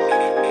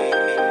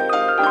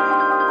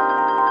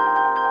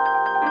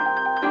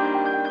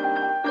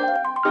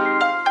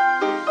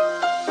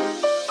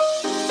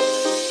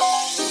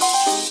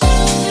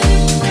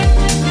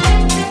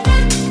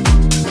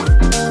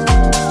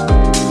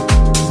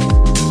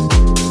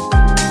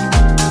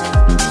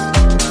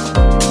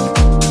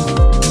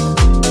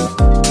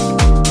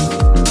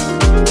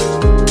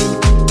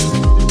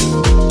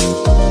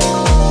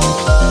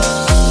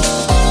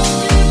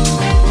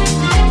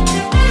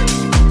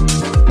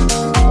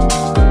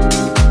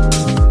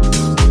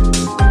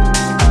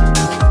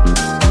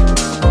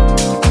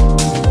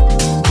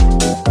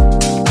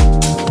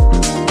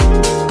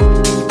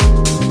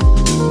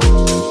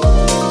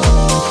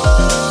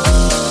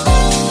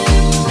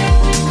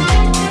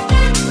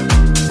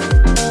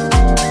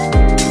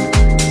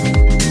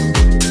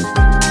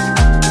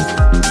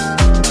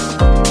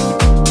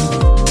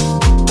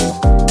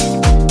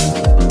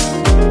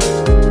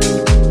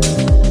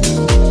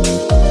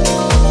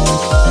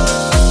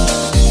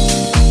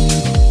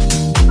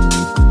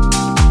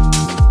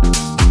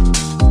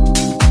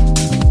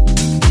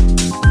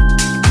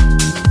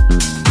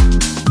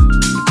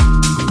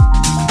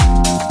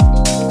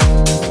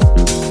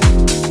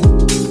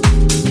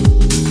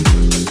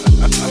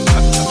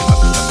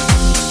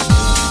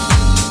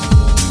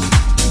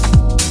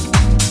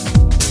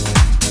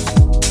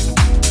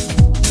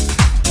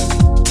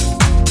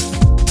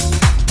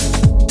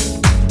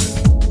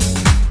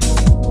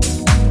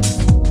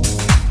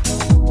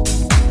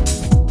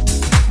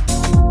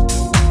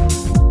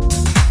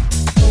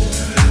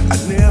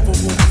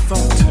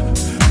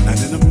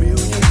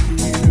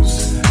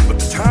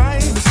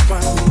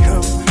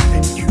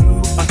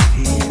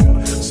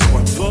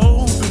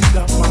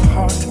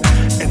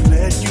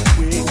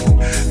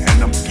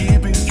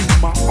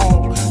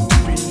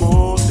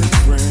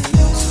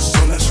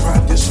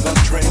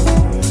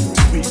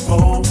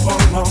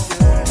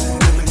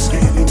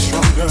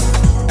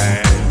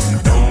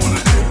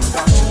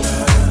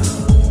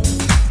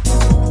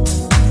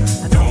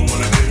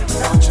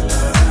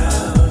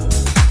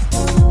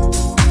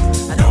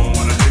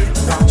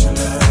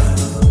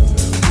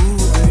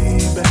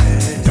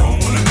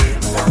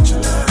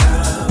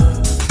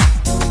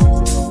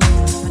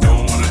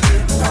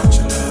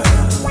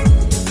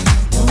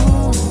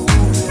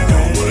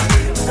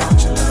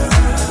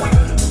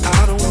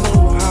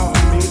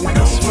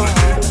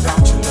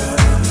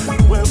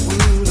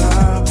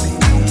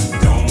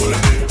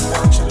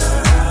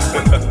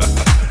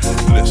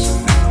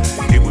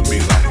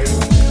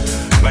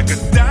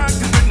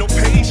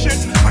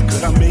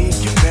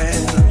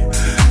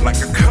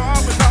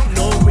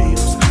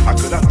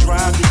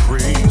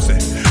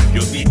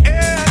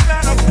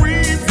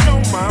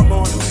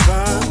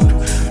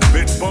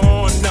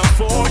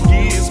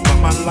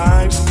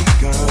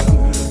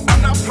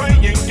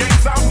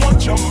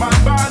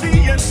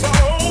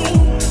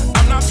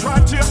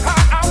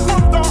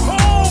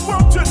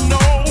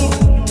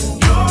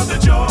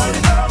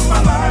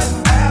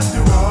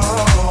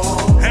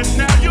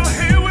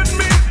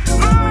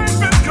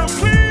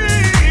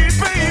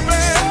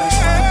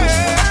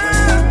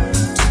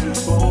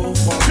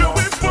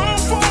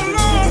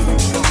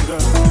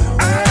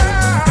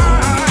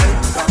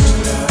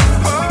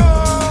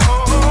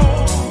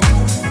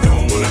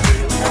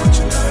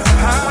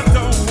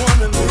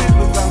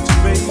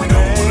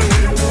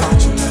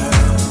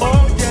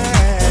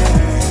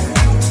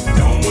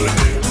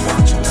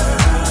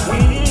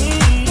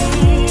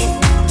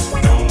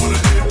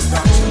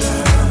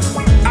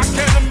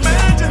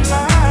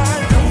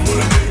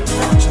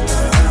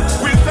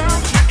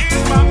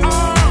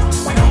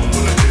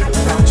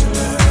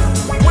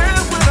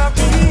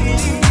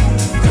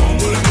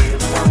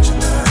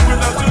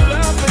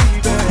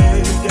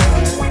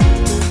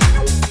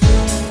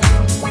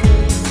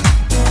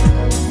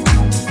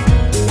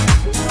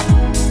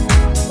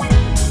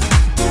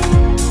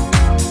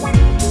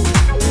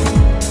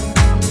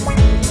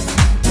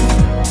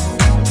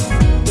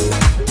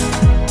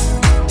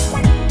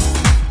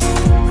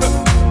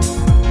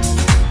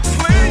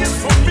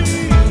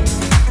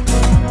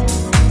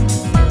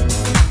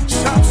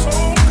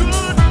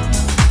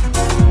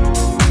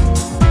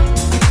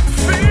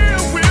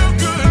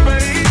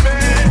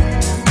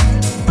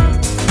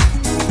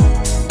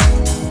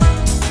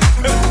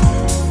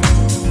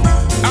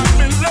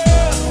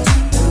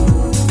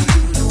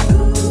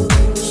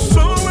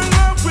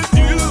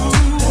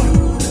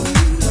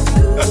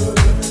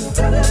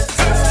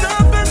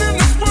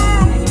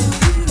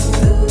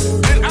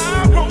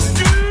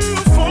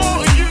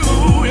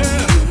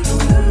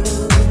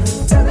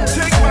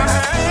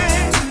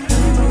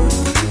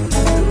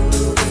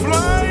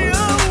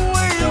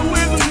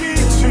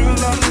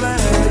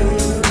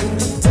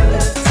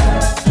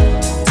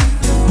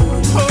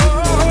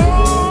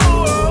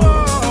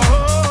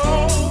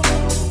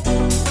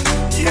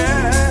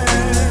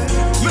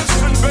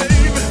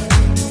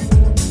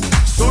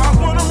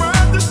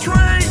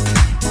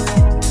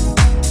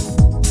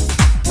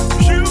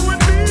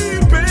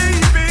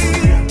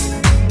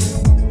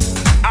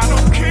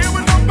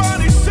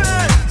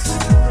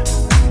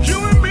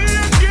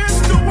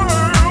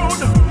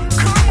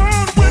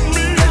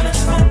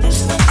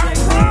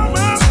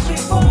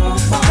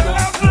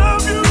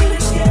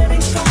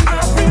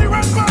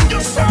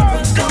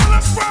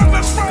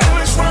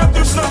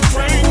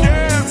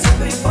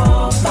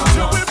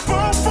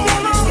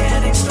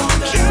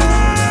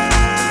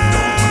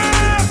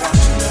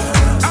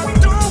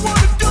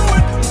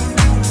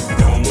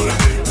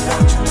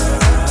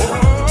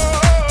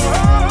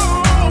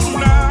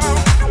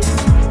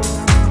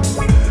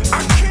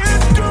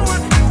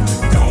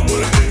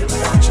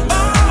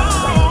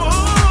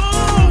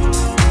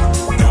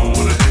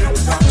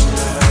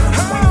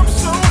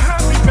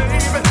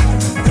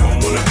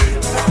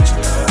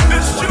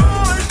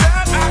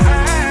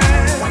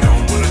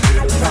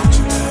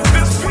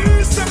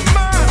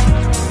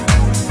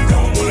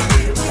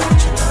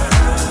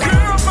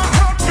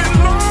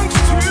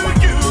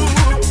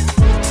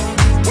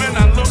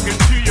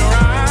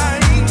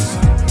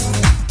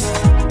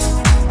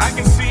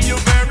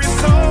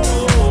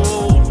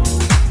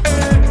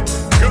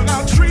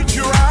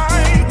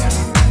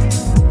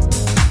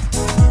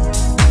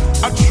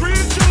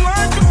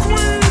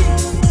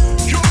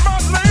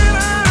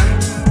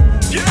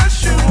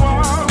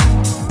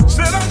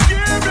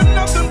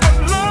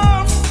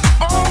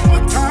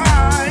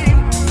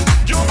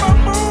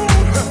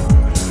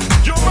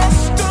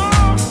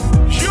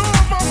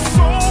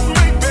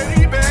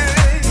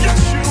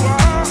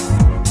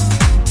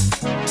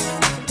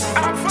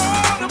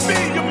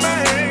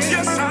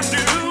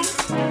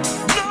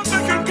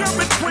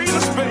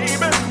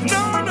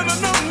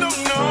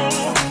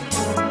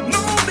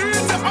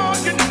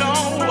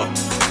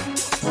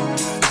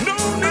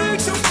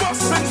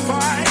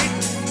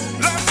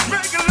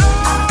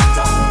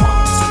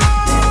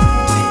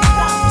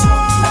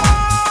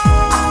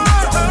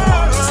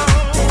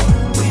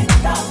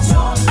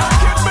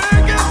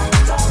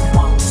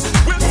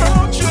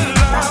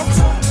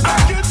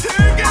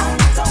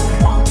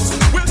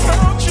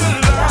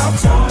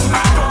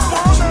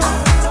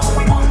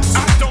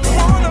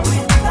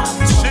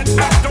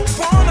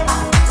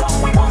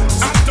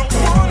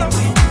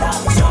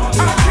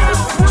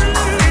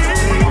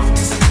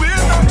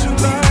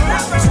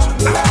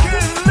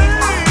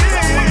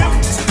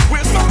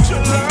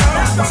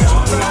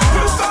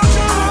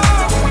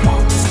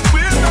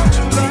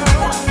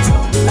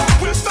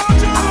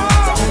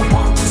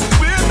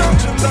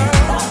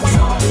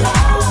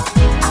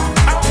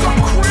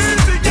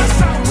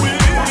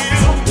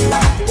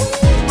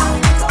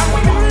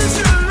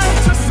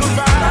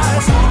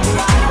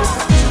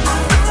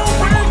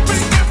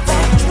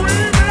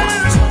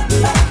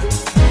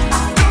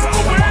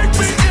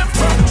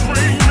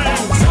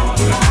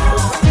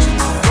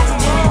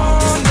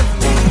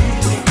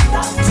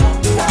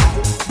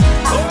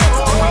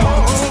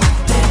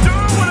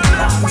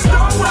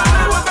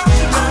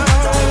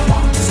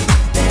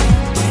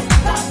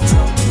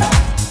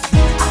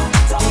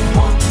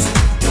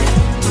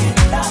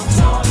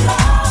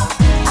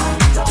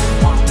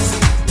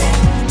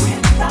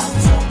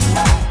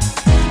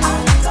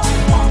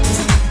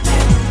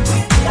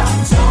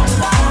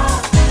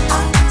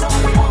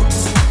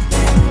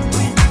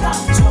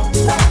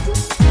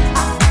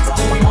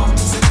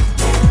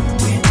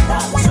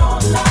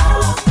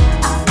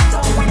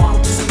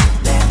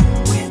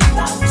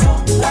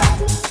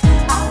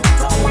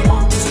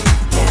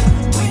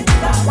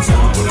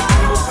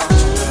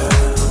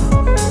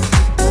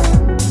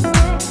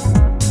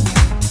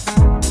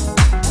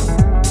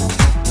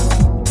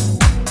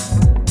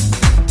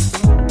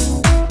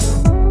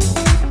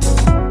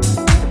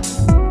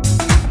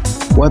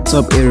 What's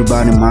up,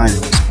 everybody? My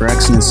name is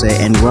Braxton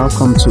Say, and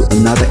welcome to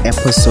another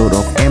episode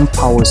of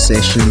Empower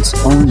Sessions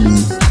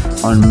only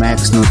on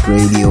Max Note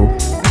Radio.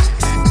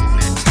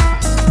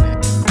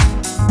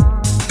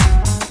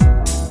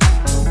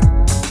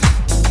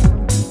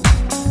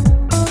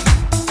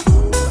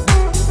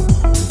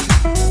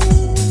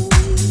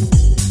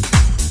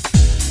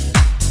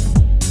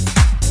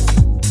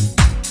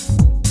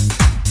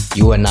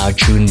 You are now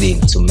tuned in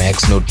to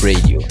Max Note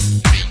Radio.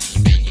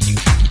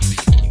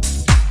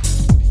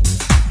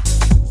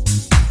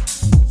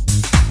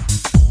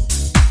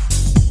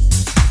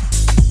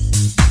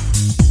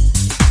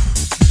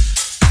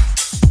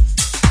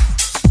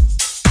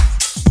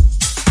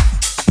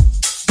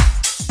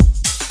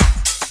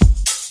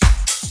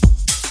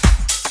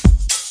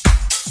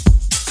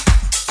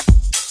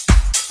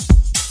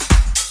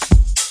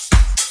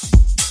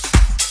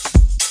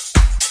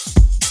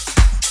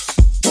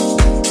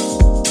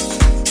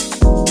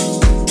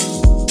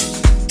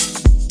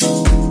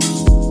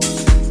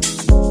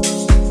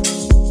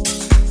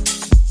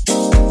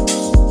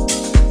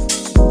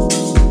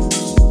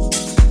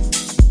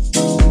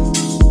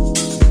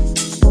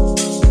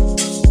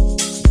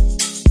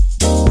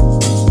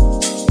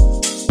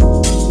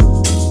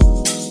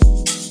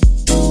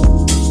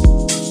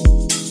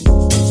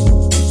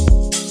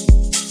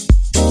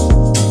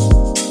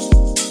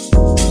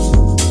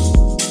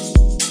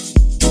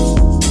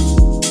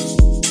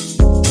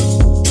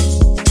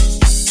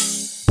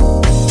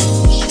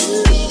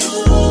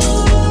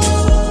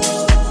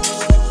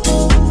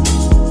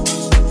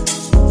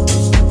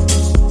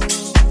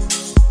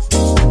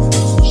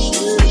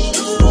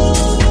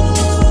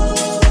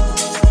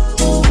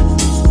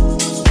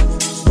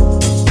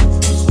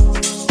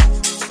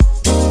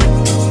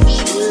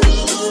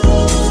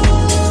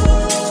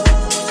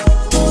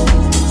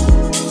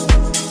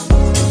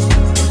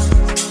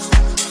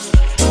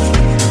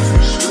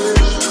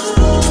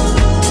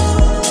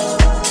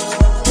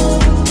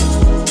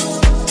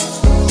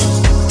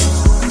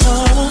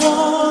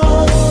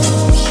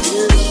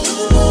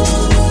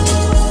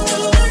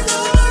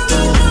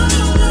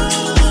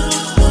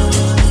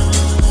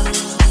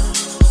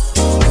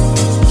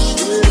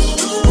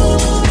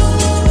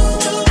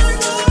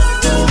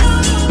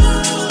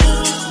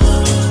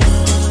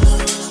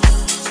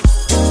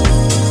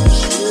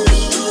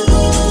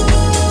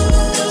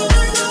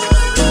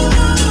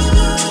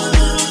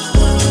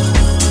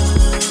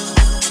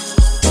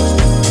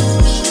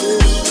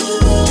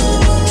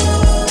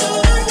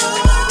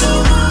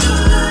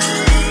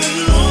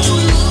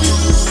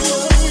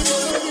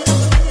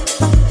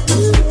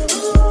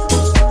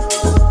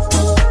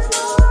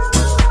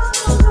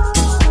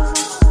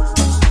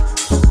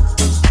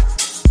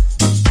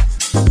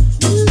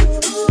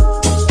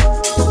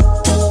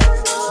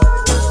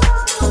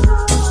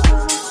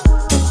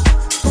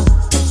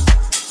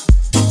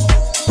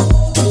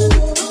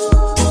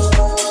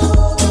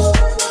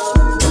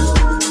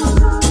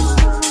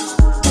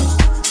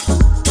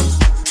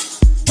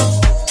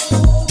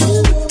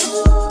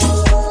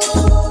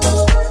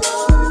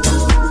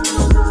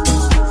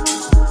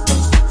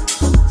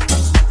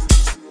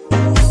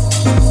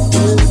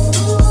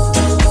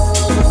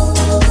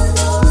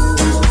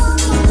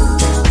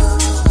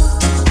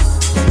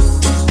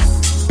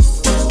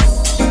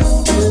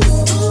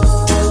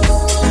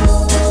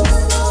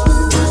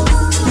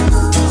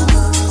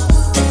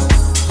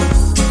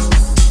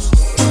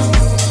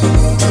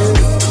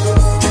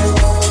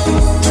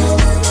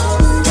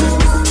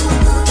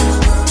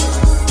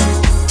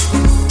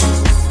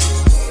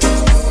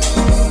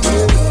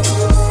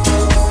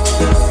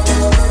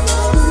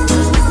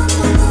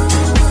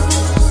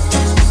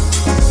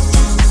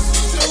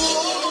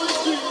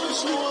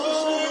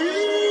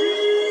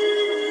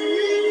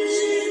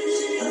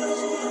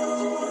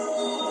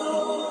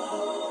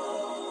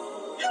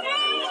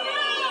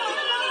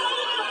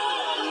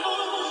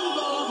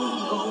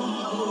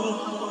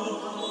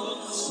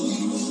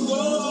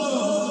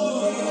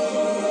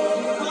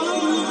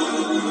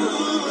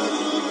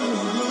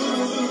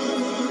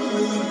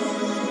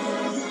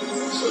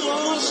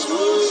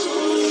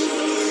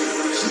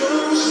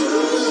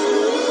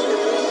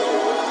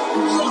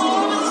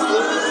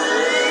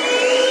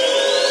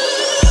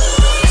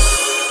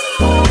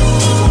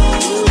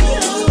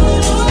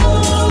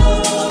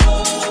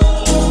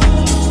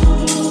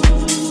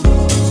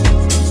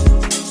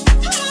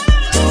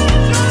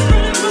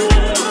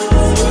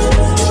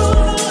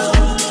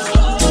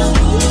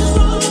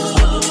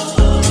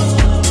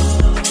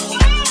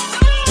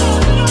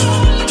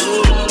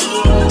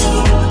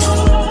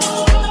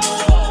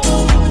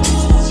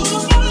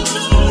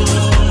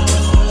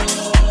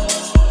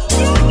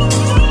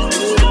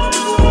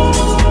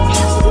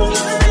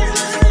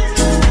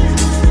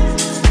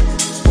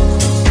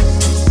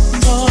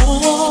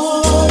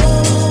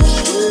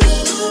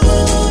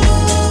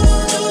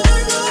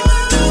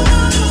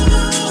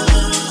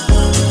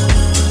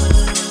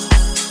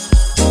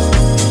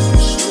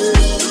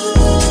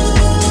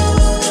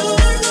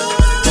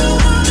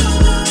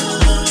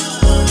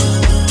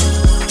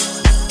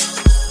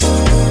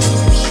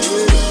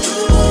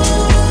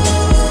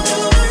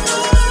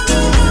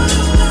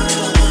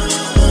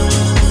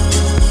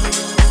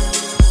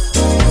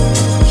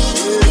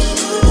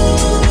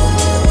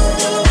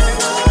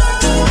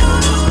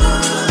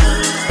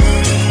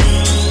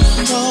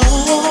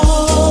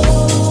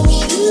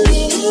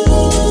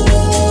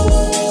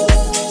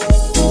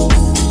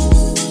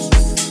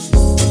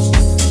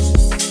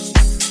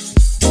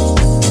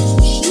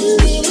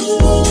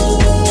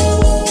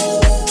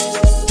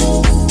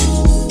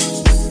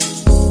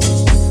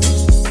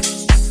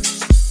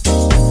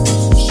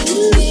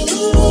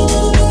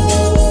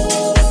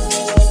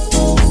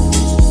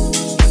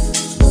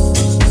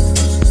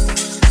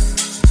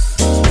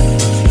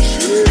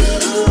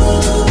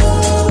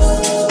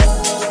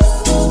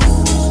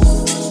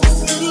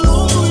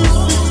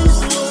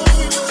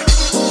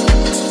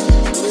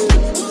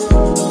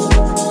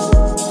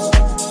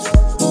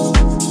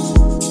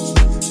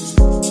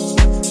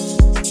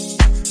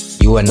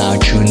 are now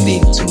tuned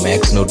in to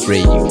Max Note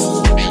Radio.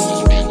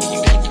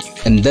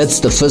 And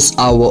that's the first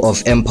hour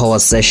of Empower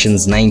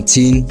Sessions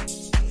 19.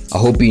 I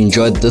hope you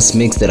enjoyed this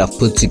mix that I've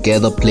put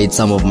together, played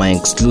some of my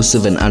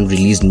exclusive and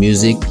unreleased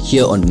music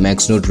here on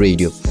Max Note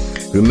Radio.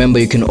 Remember,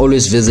 you can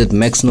always visit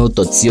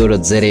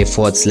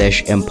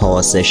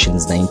maxnote.co.za/Empower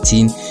Sessions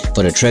 19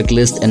 for the track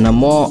list and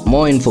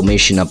more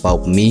information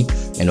about me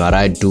and what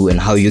I do and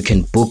how you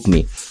can book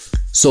me.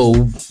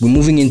 So we're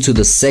moving into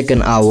the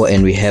second hour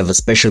and we have a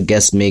special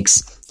guest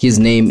mix. His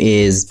name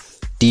is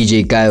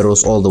DJ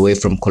Kairos, all the way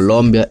from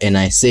Colombia, and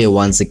I say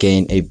once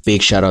again a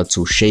big shout out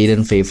to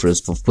Shaden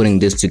Favors for putting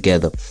this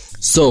together.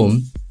 So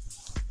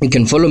you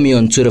can follow me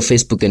on Twitter,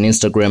 Facebook, and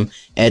Instagram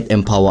at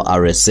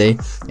EmpowerRSA,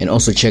 and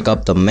also check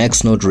out the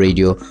Max Note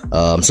Radio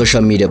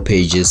social media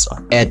pages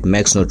at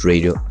Max Note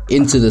Radio.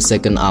 Into the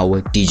second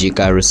hour, DJ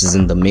Kairos is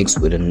in the mix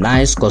with a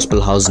nice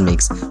gospel house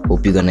mix.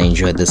 Hope you're gonna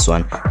enjoy this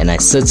one, and I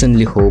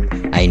certainly hope,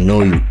 I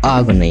know you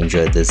are gonna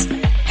enjoy this.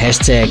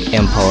 Hashtag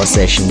Empower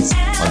Sessions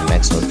on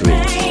Max Note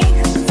Radio.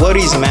 What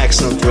is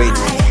Max Note Radio?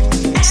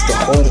 It's the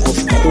home of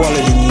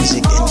quality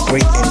music and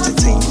great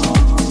entertainment.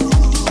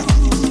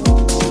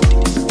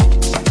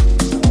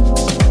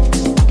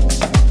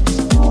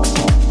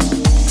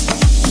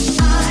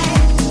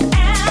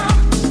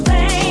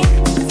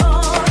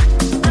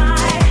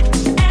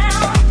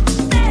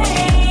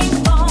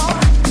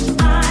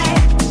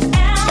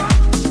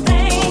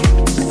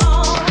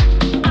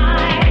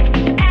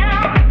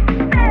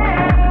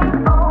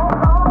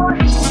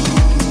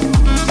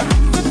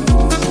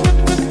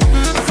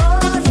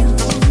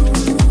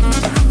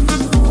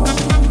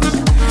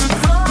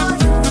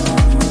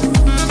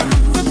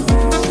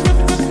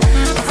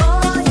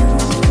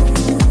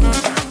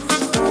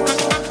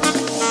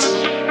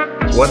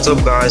 What's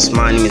up, guys?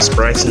 My name is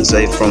Braxton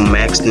Zay from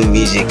Max New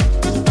Music.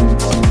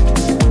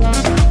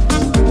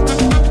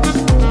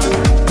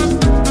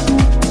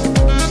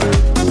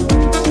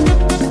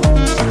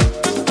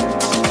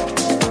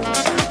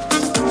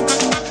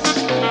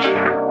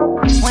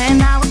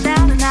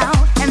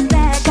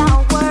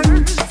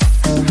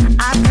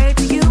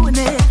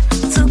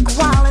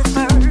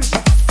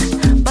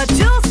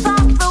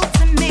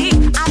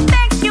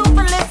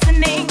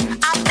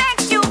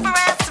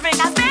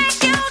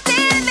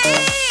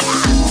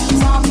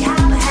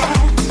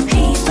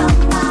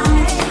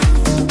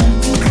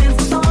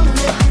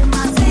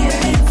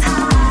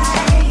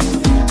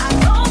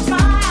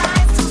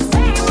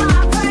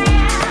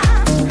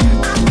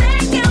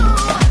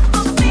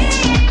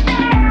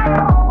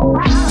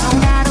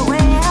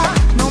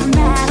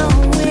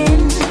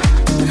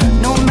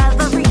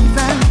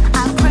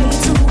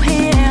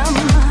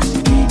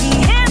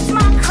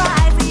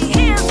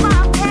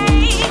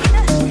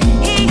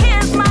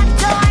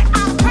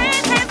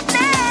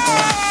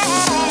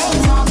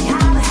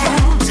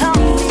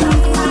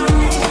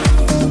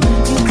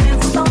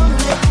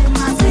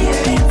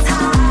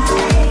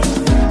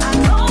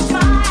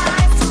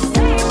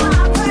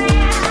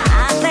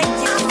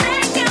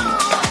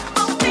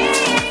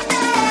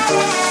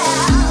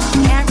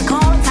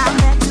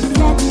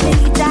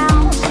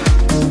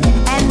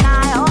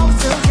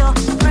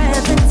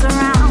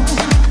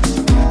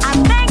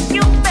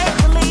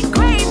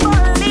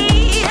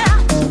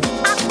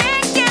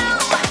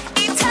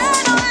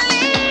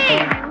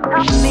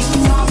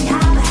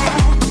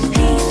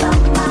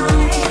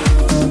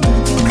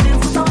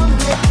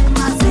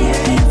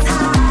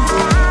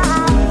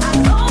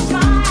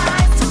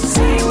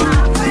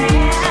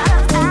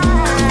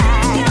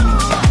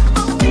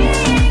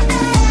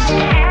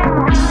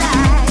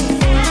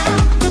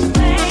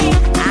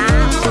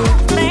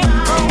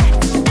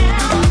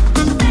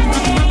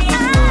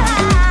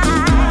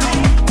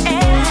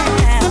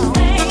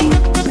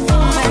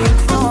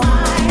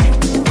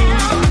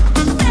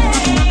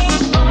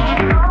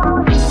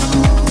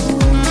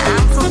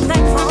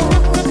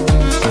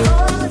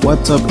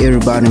 What's up,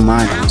 everybody?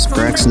 My name is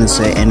Braxton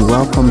Say, and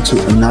welcome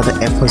to another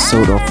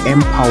episode of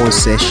Empower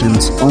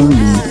Sessions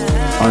only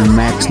on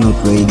Max Note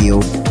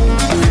Radio.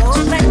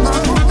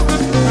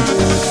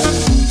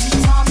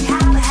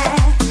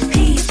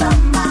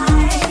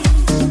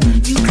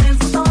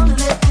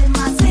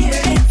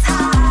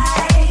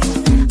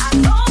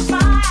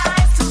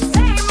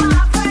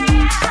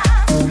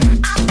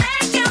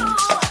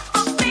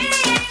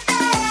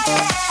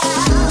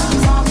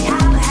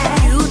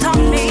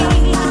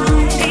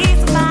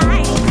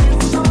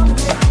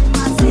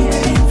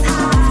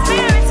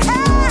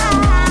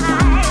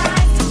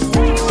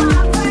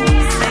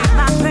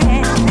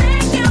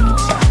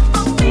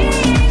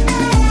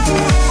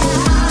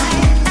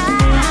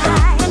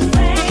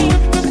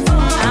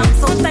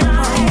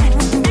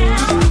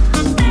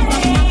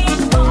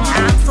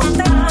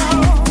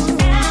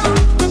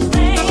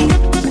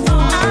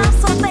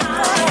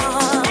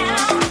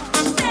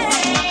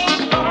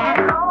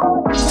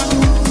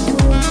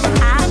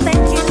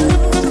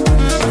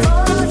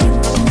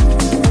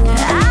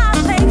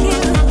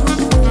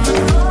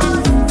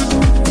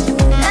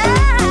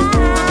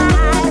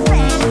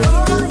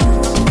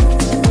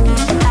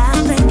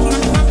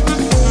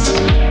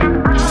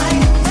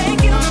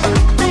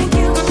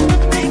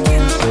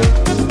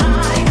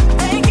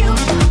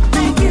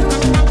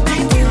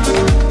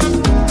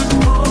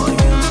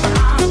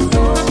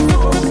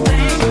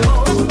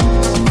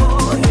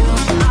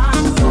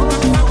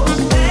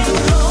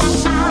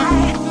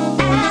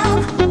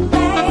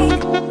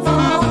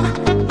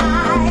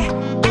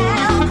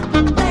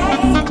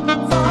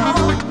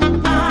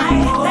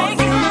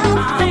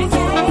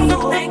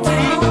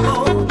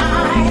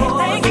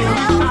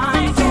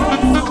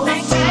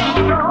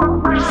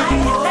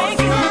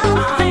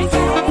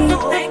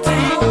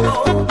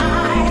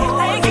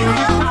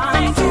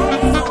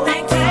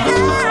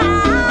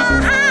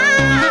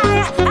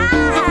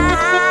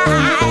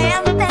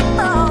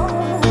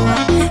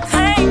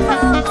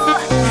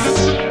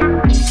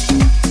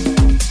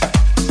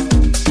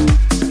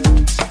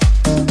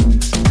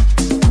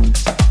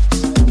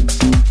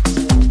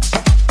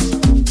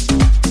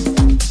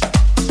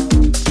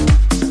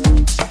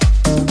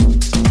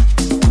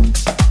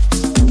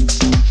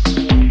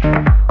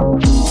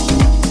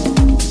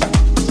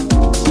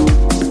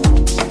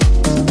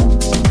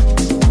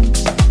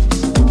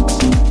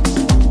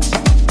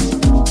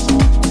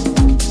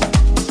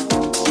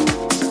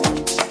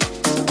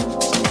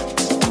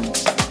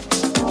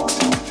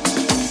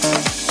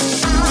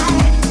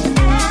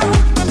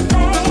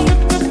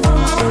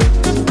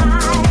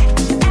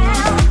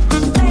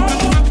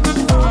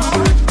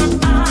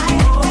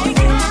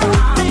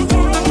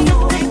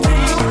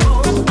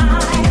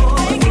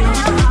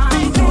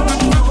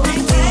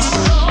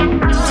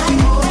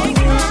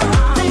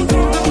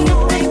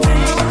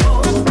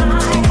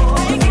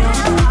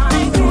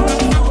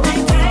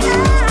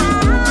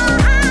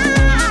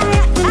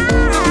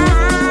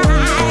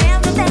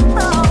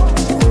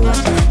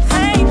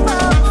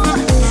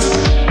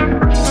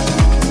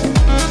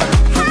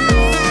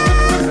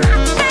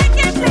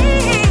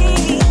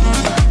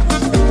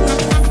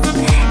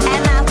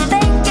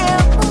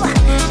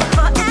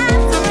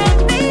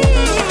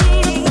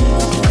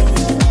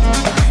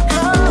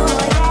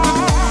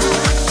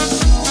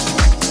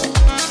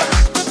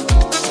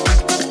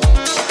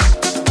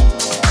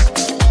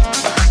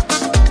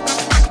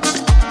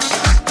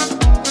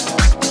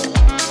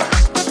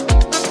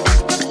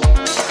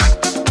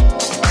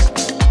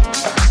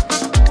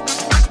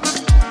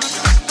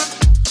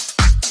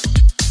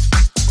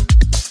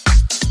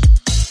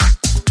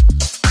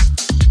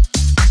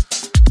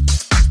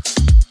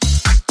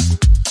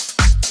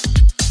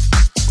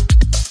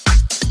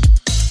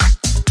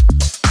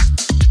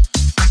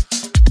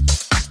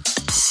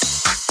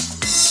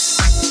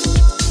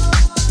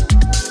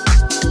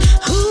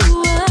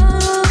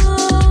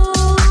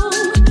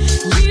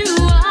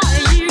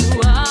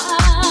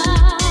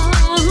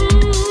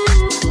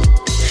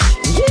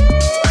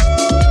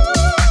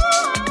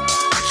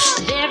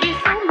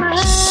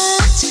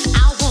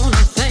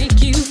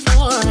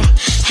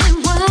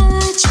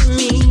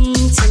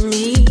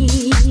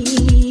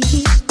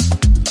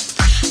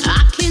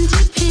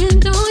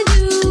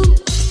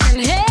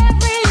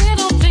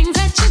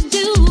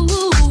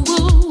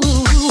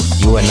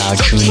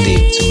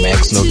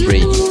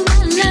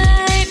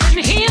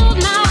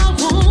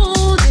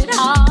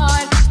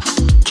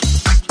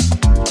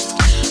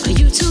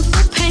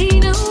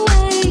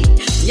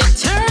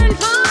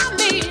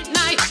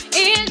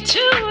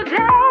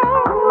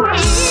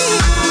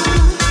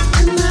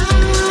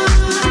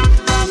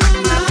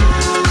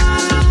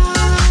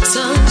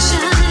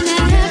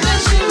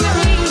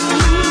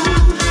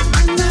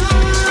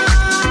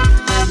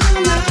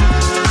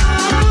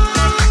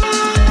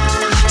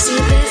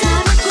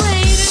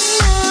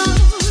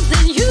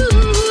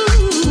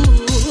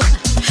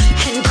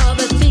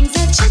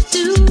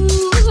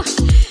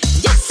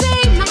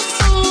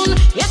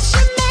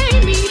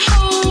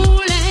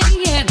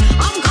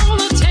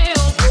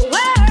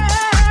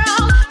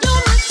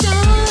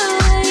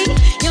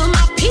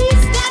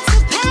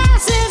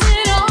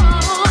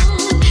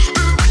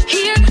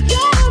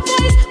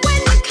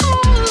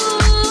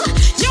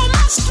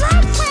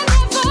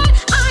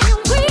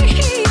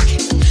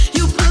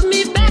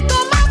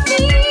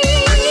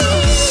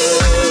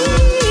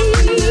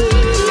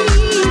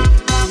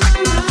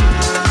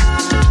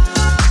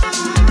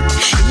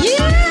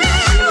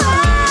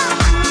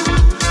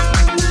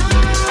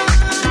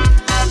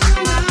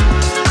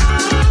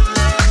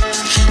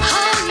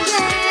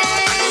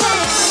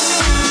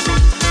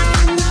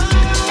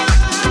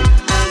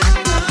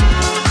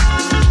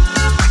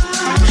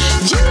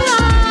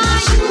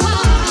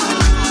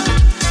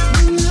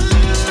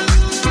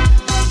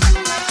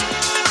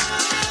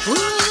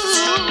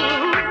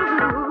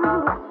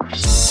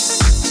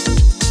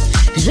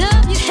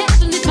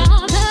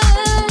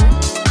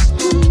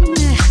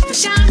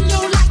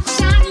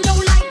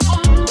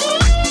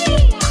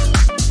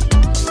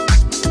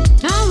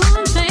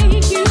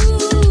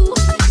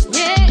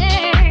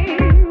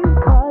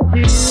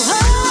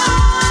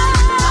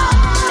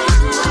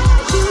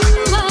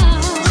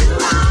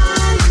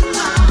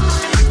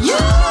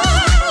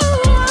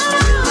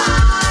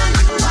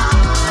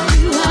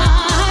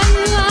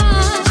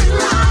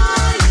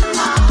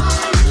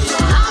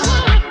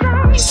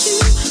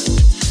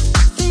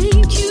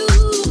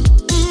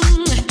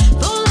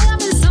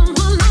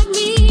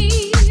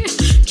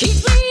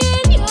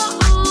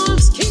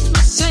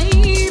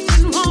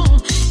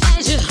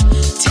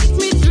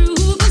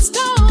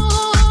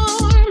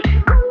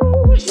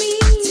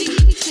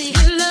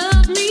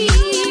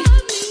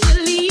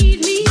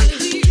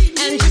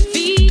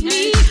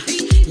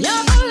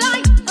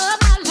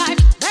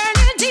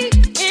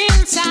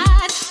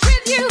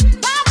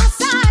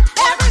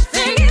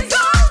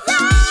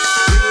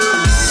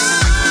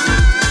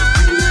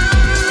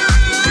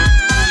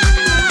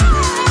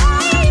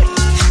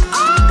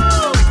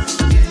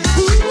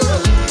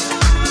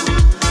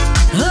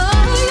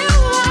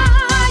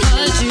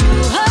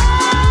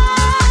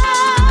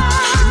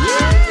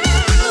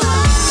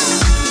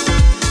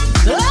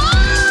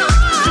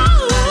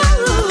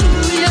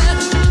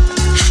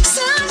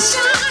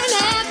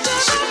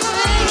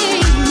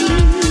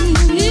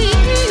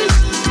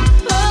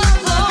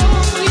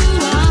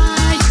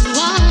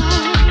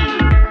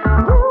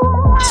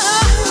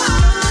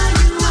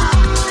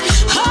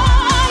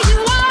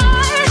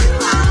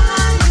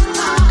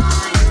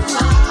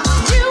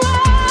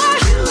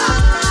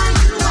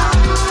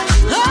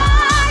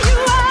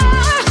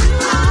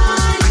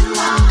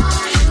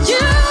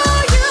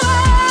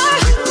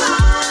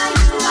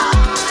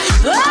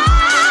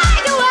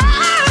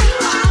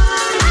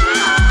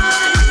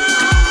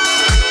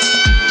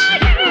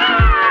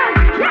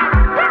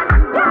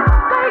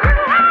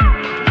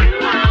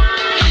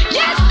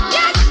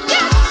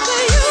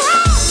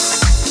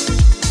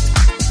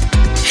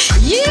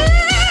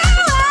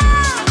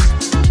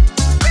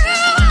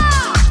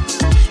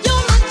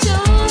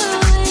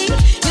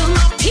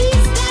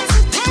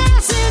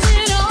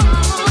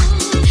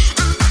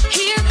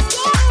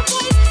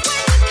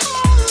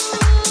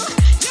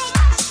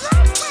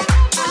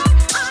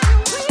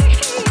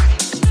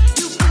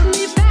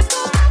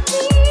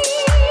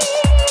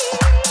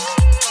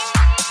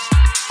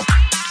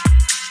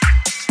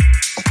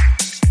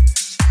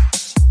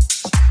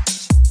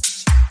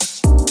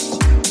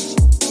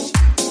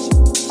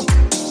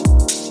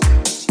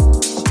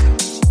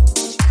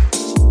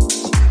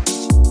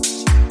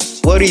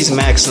 What is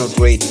Max Note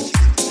Radio?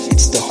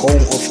 It's the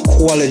home of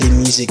quality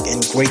music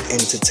and great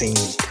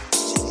entertainment.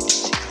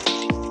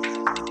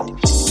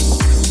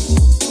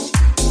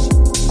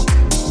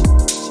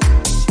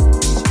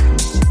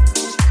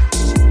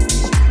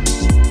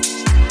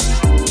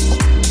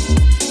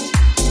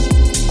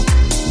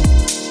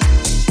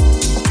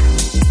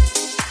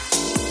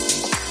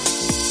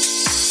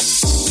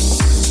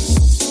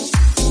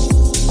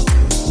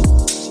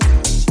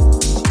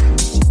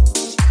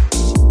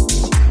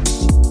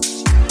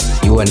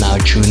 You are now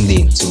tuned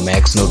in to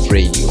Max Note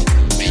Radio.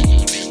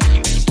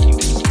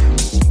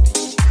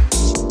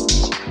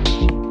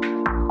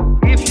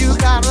 If you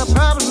got a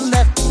problem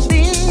that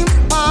seems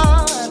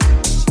hard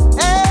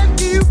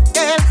and you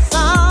can't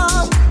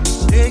solve,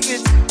 take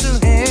it to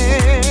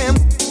him.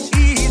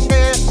 He's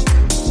there,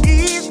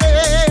 he's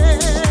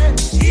there,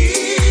 he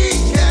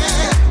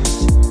can.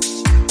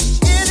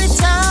 Any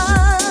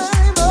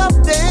time of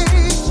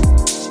day,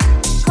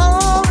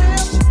 call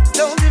him,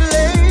 don't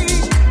delay.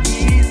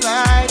 He's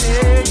right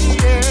there,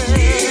 yeah.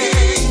 He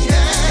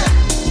can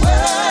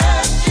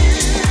work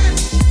it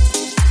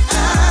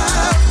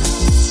out.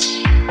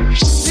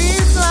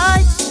 Seems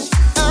like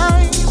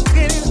time's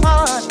getting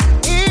hard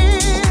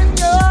in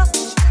your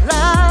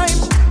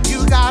life. You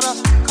gotta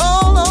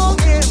call on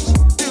him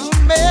to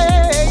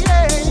make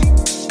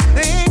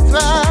things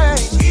right.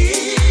 He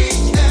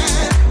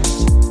can.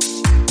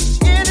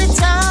 Any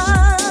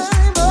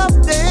time of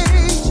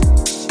day,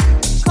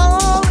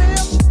 call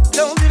him,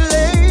 don't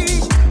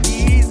delay.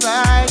 He's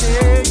right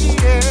there,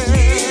 yeah.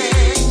 He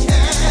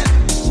can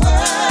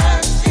work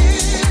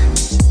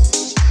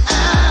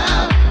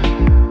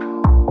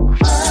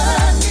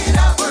it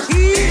out.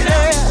 He's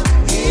there.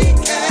 He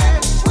can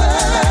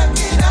work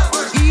it out.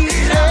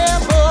 He's there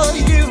for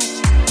you.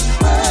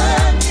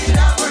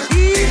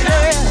 He's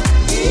there.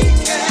 He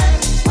can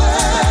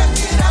work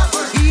it out.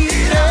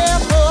 He's there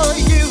for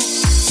you.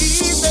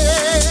 He's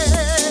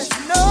there.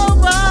 No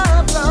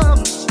problem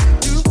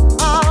too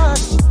hard.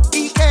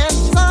 He can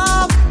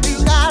solve. You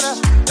gotta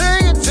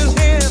bring it to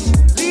him.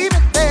 Leave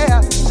it there.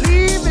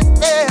 Leave it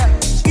there.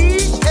 He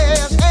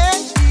can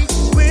and he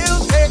will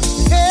take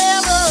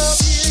care of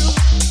you.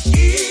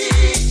 He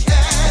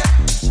can.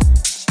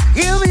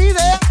 He'll be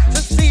there to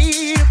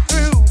see you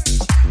through,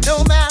 no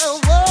matter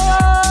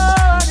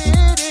what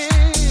it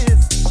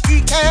is. He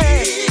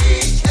can.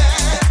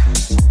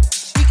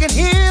 He can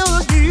heal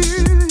you.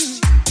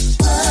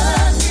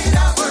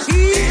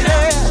 He's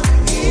there.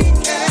 He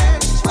can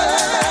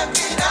work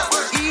it out.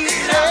 He's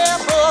there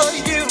for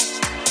you.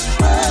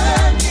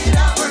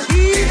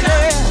 He's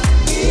there.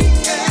 He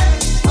can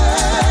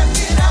work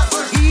it out.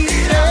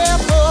 He's there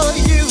for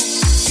you.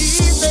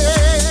 He's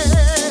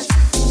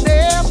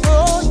there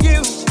for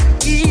you.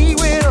 He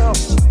will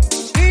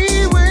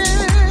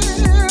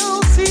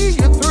see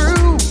you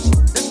through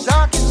the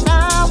darkest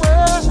hour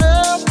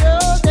of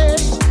your day.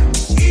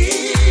 He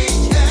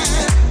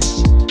can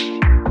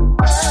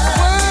work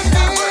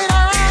it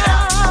out.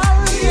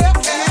 Yes,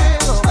 he will.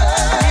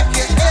 If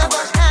you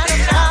ever had a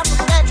problem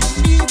that you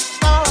need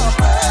solved,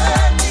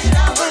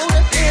 pull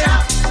it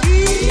out.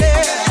 He's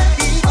there.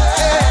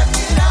 He's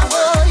there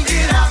for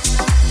you.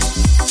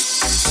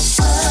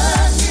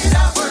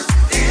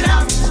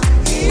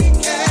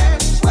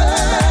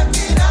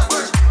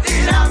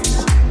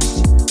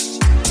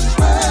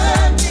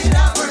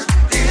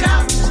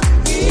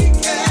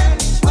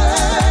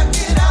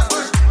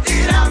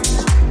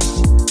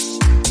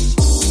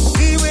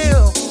 He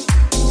will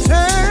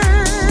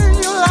turn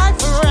your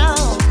life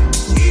around.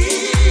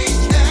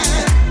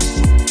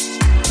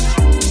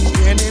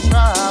 Any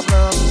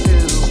problem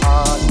too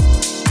hard,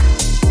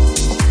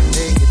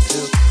 take it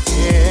to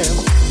him.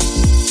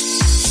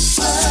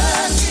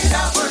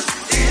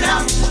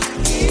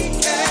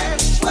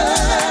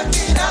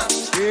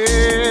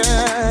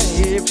 Yeah,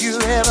 if you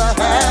ever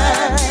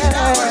had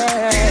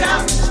a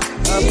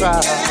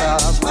problem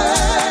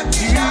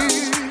you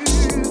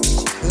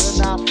could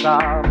not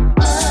solve,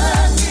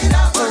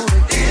 hold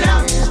it to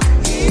him.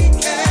 He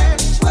can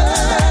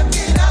work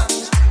it out.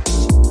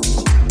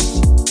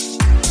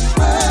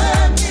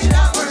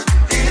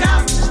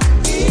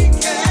 He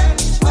can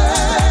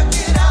work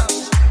it out.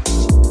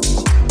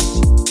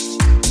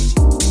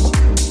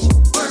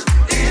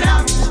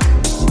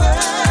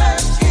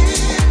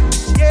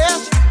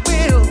 Yes, he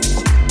will.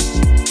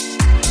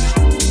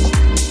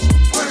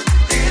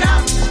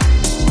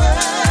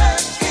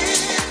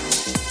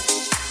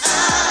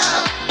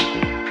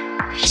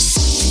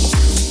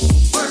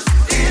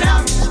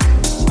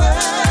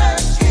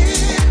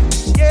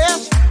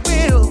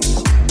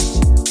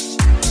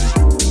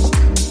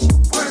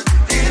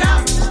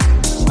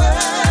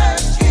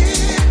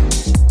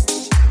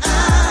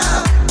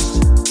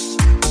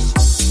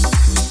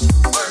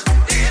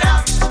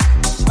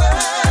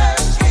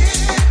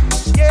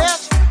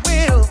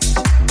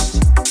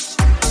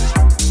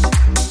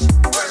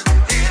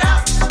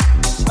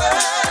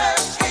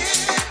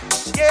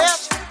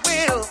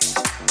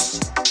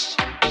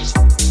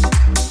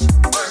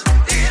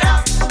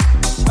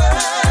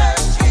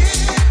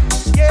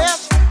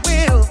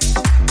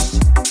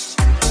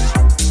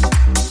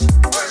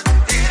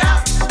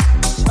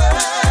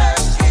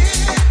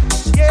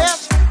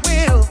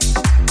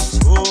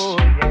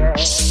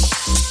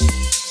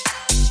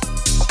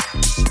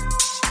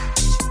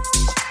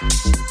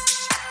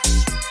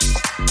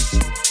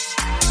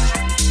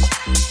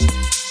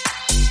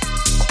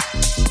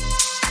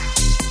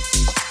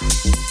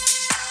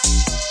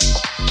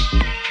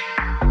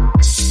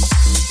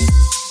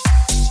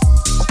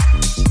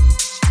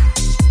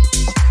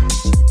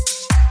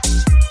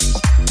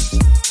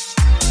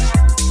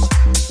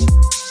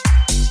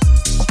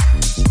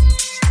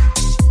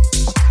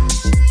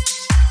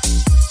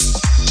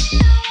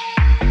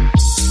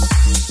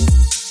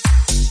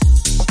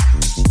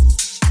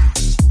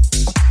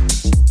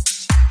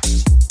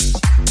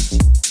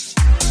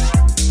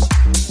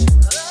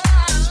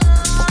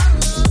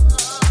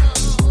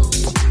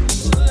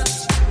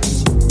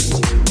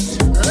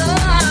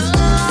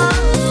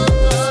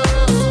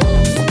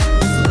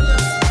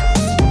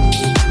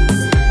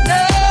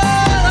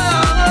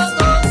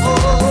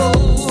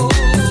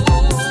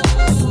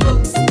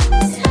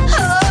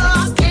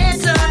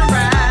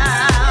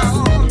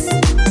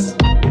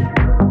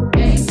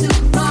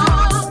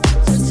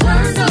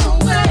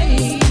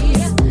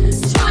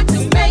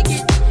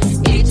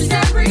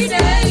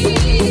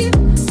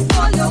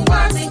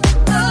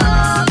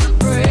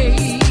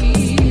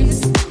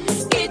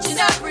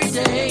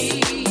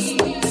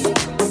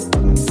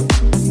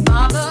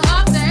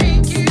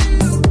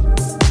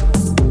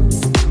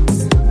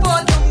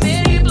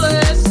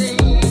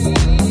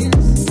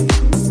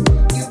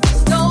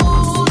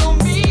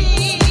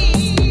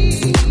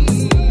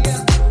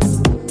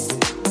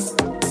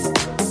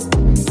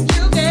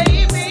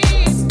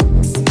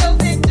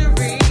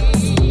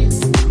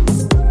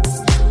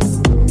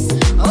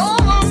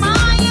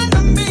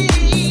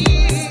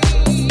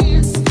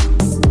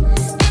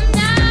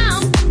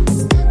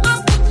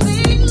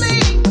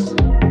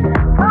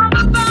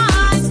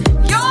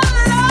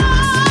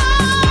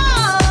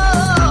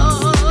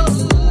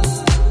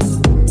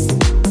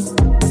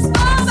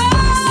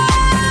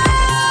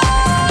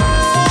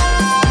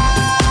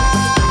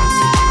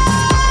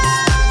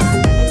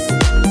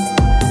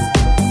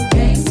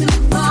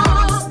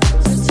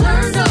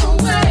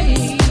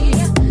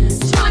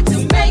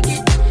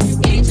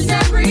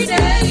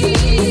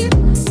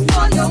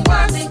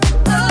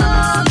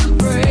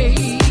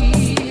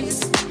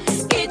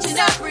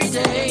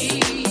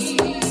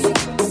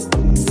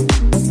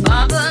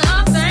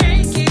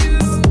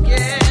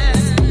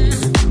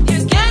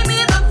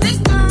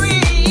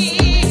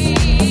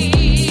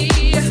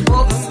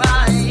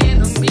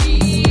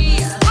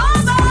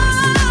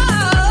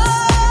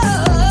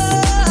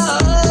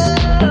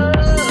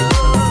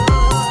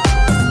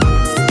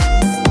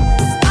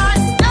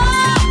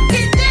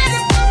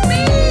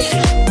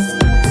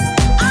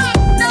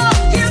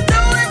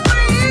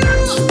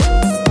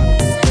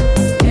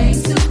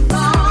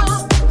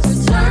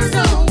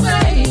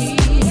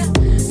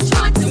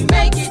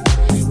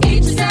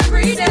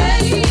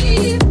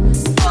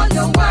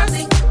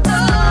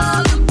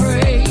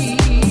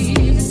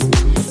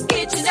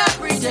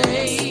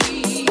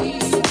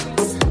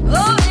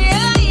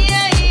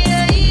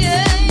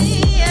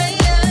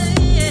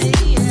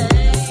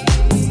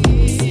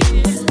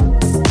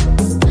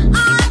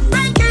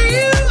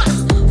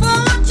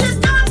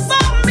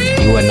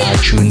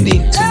 tuned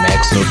in to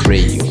Max Note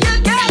Radio.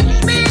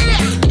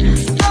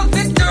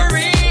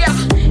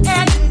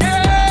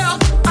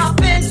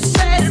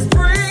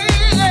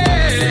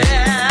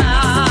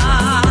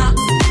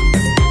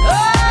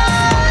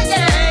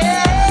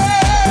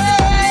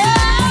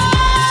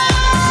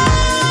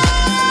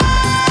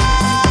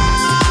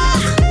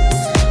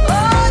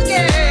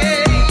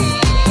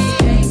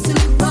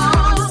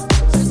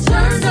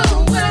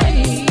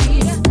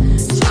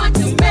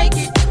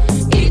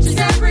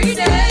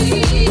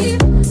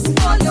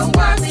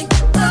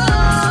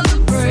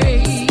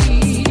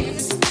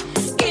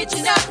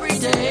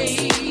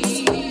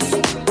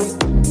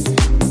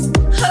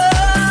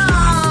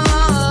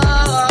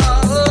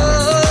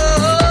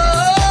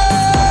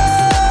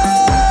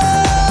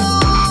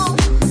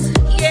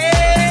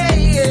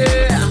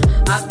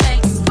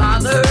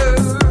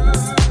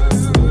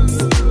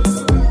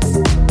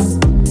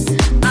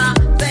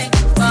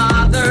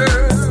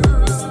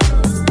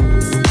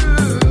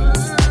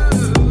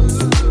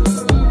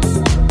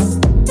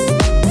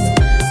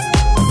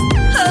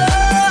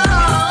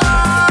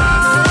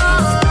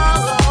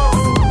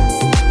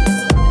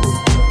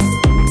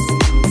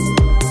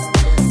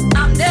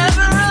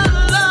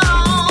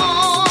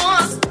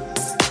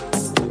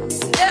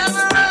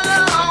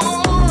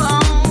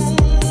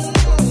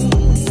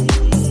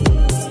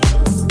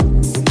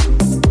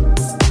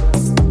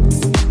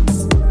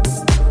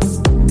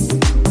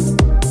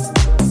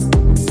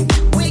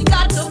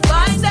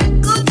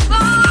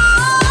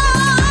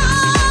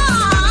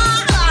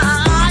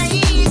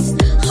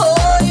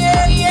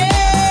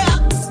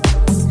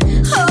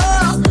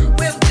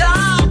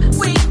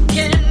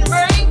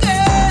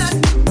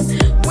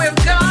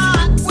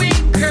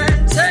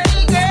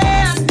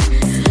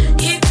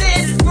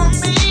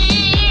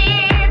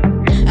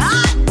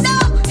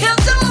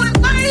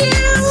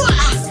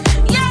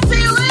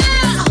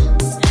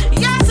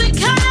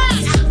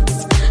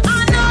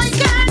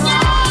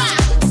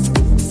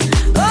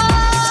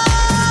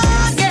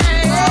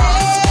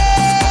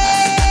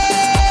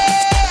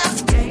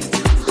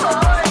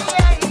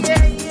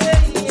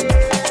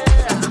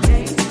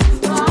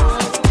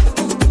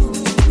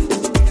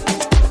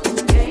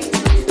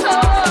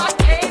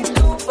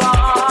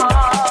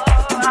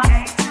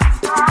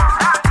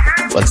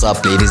 What's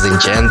up, ladies and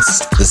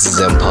gents? This is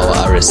Empower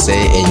RSA,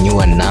 and you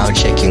are now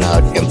checking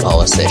out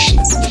Empower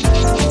Sessions.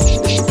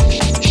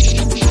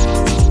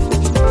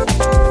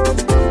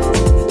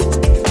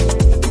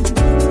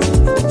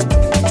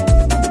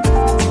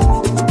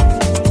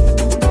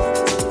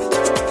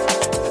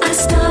 I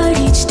start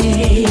each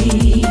day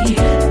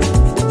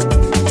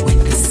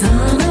with the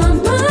sun on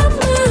my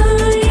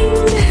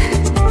mind,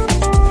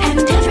 and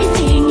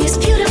everything is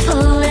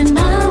beautiful in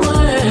my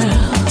world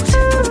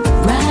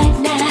right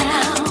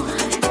now.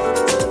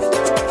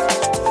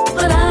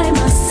 But I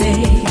must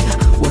say,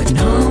 wasn't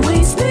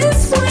always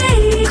this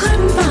way.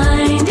 Couldn't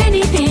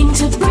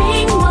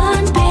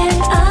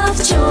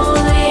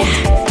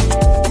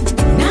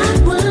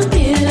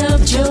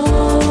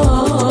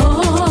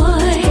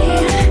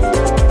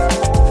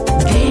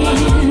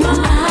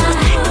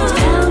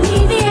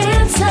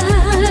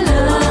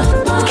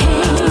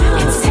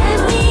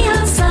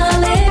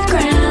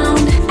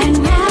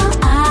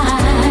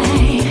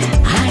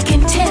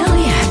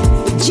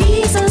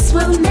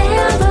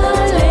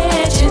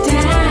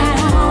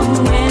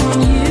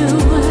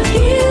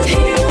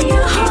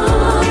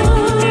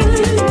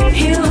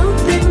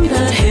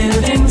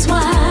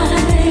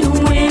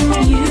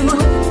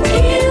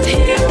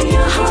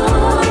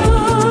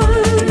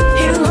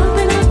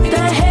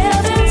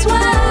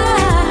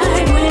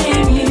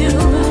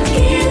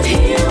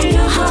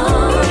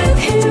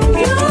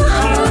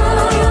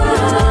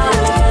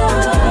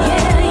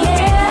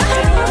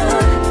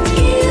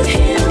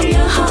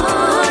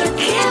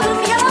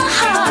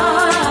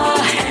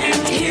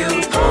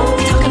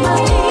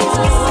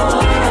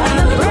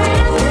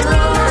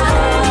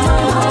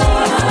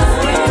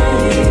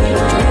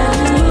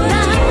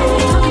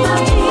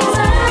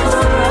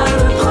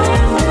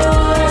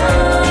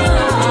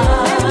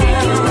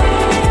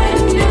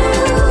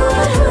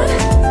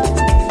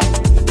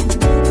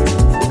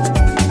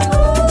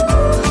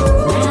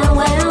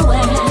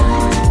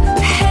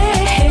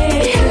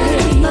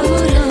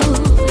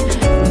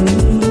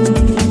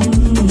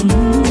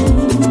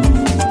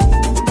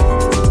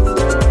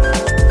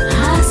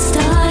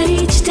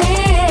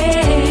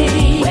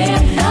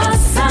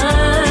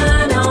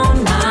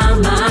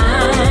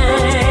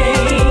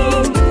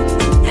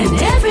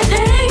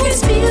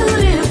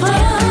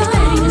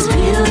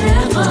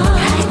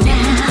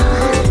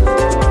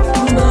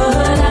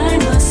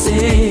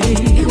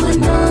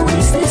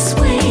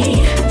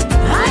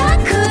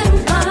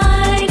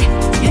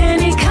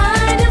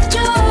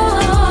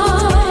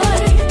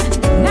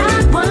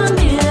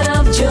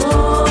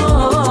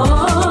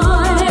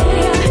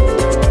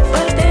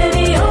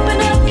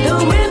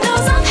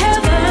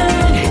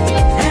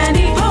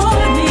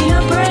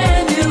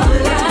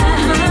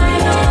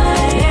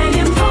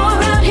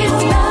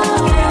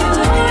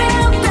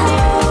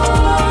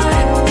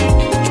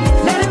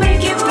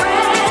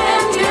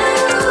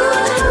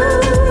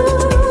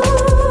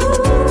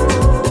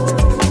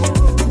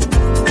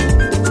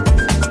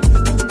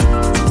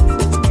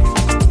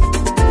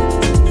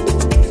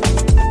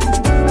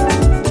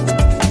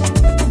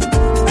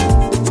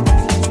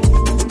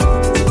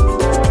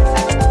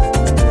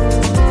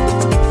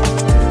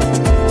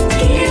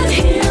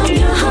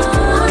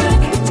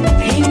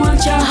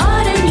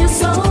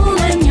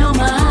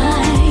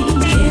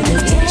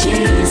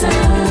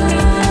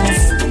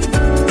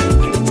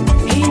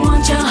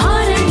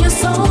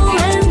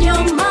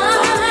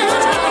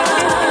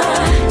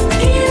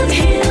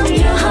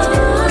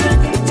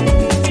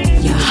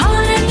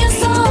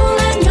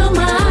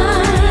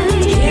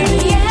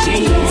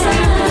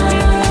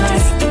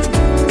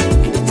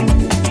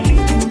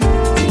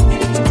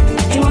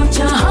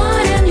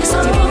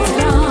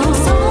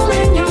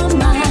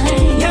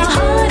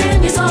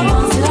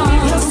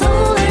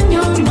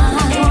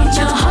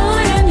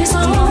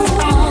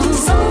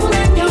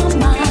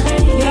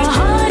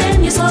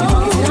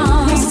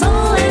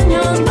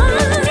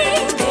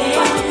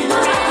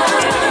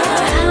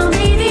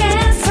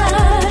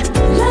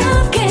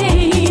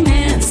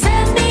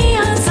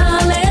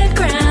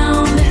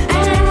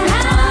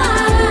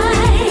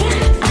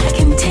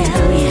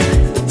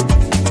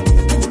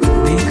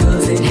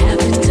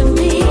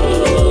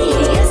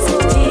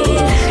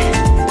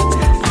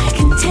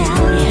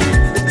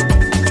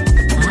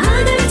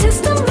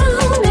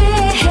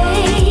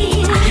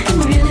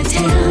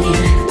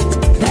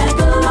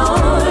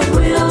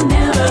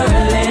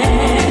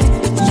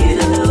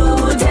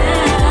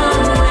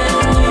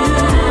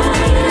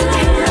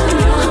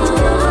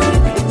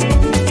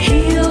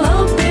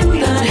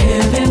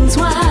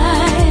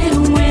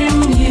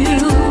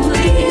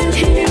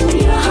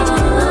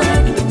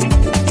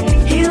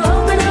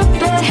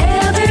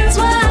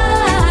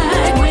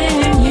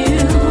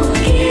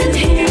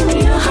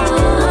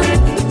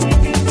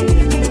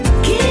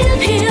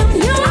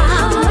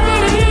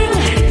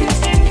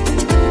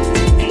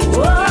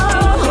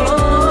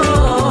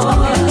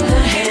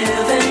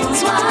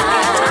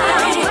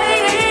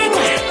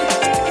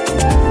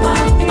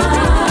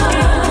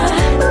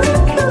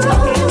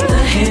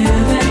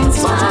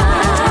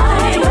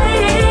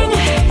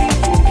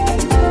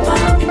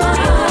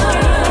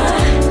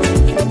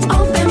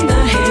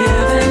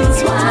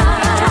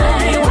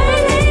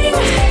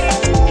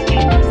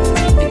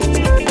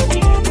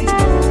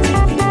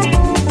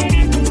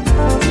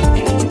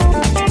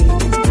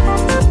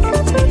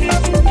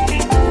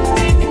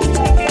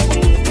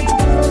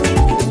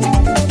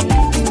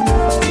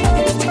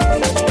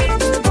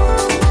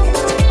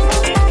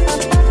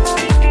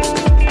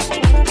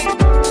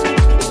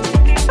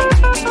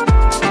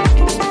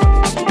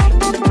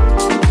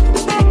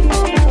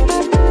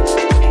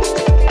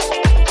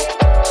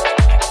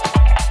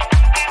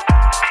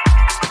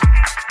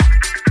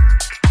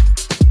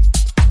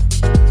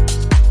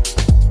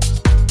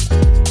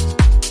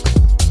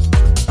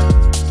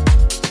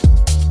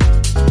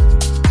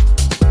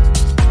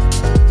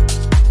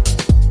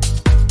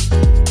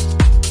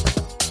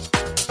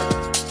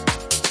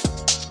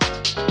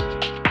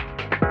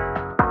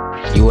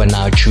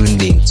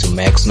tuned in to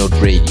Max Note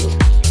Radio.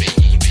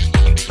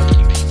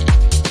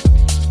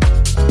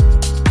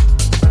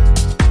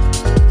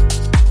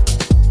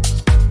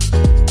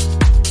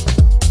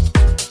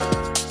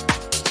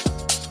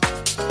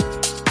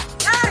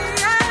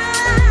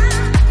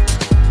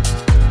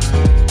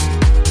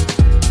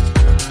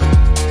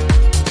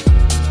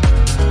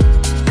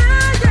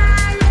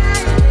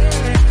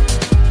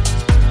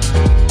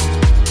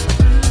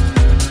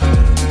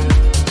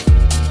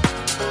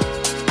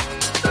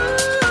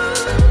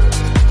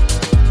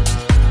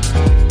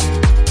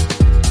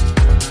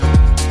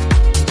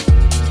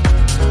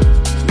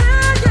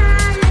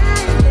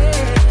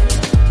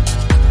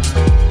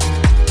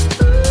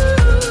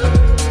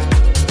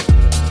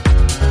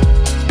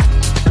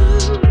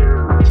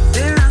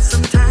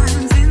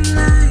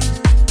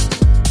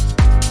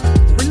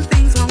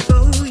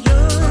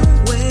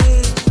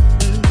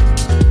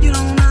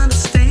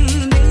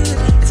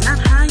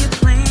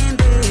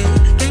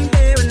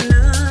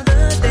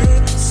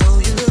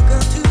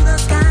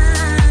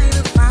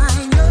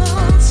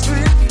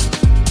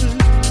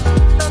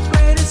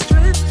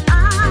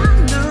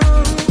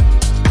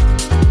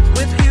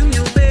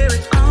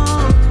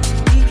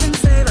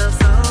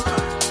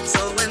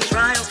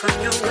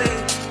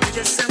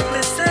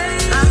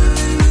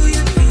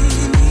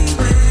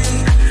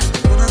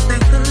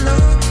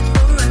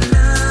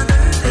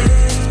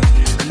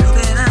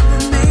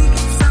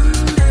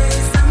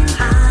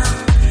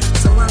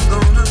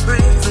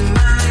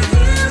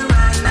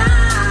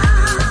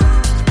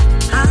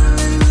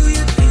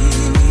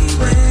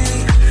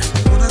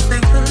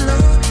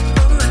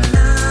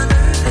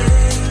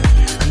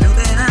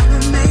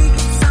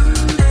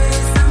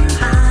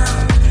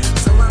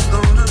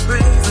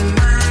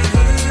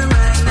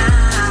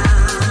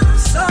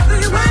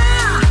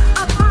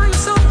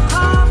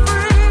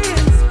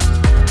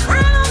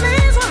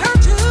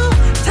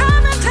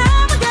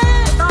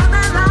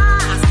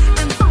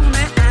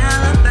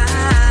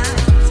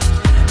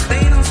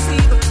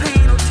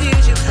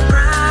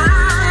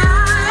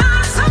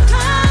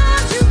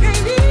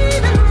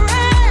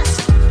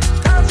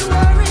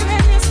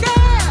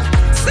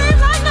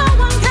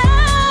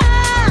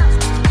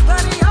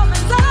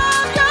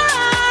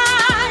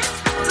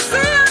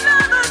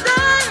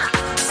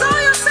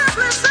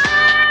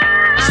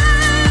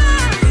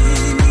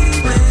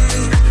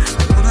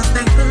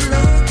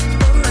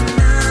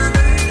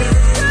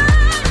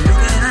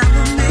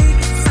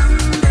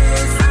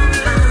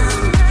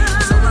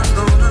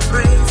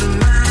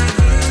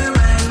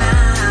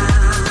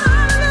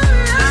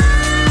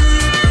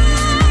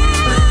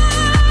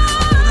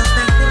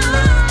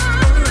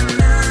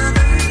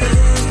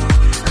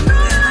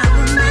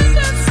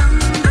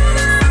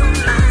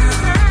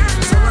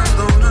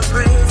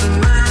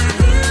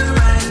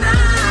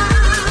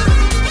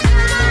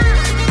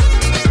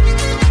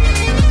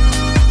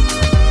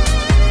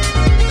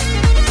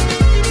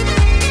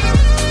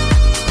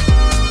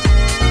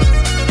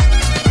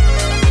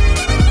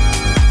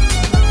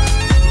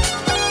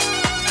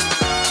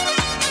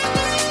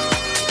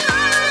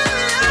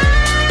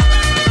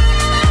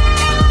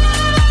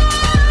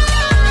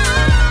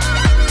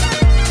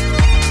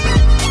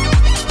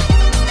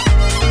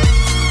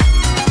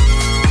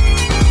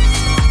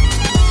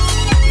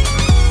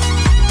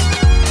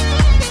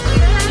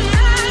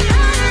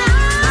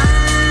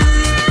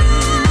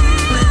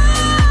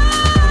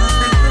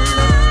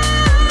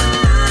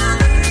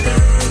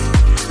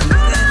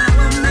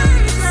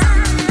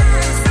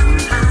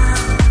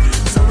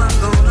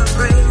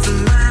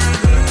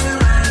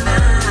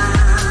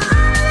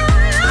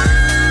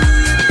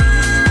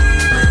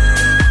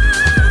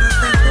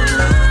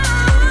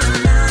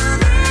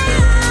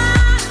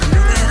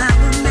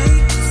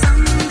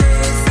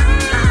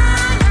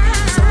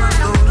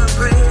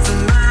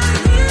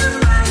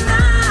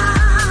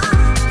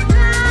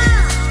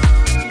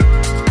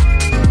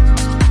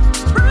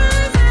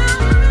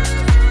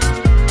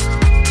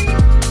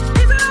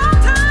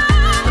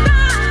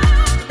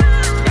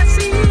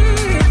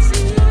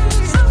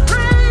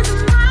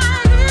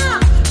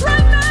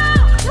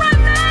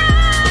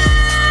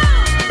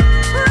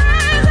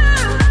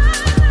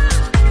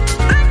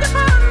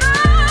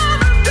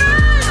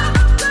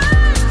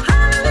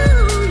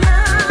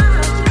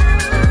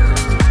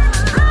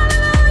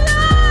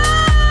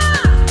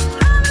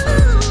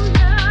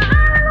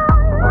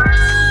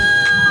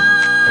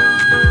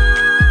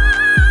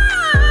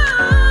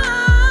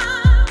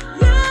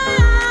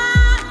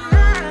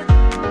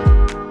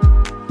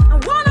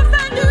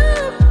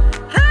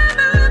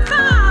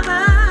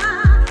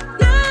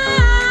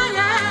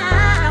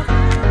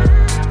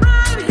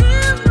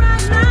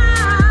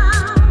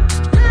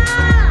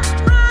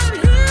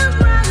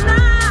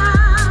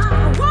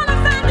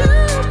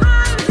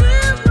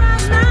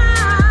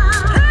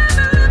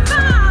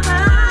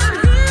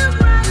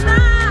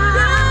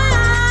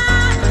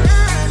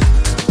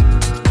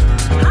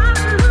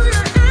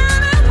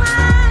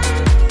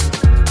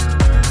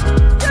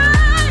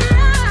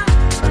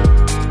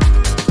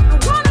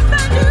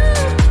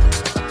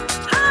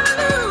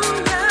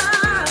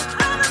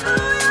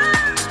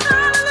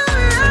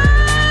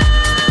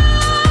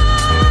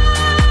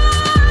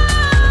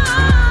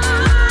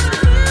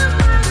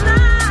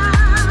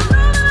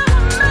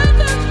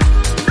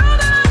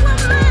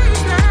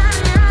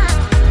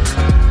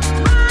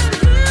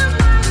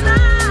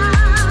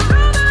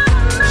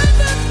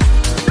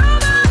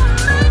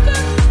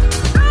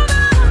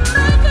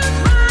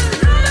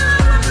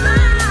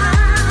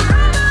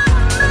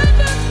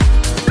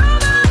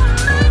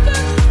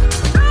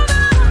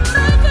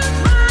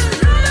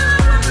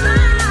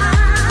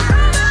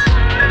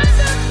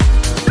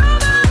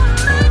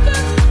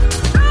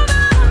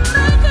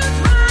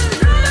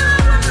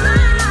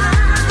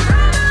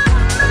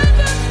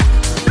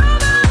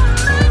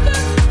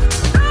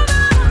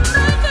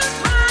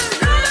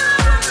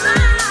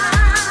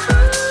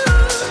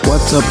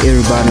 What's up,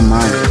 everybody?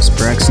 My name is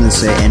Braxton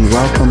Say, and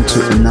welcome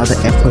to another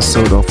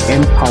episode of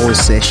Empower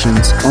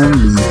Sessions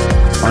only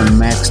on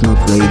Max Note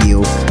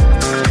Radio.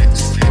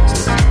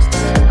 Jesus,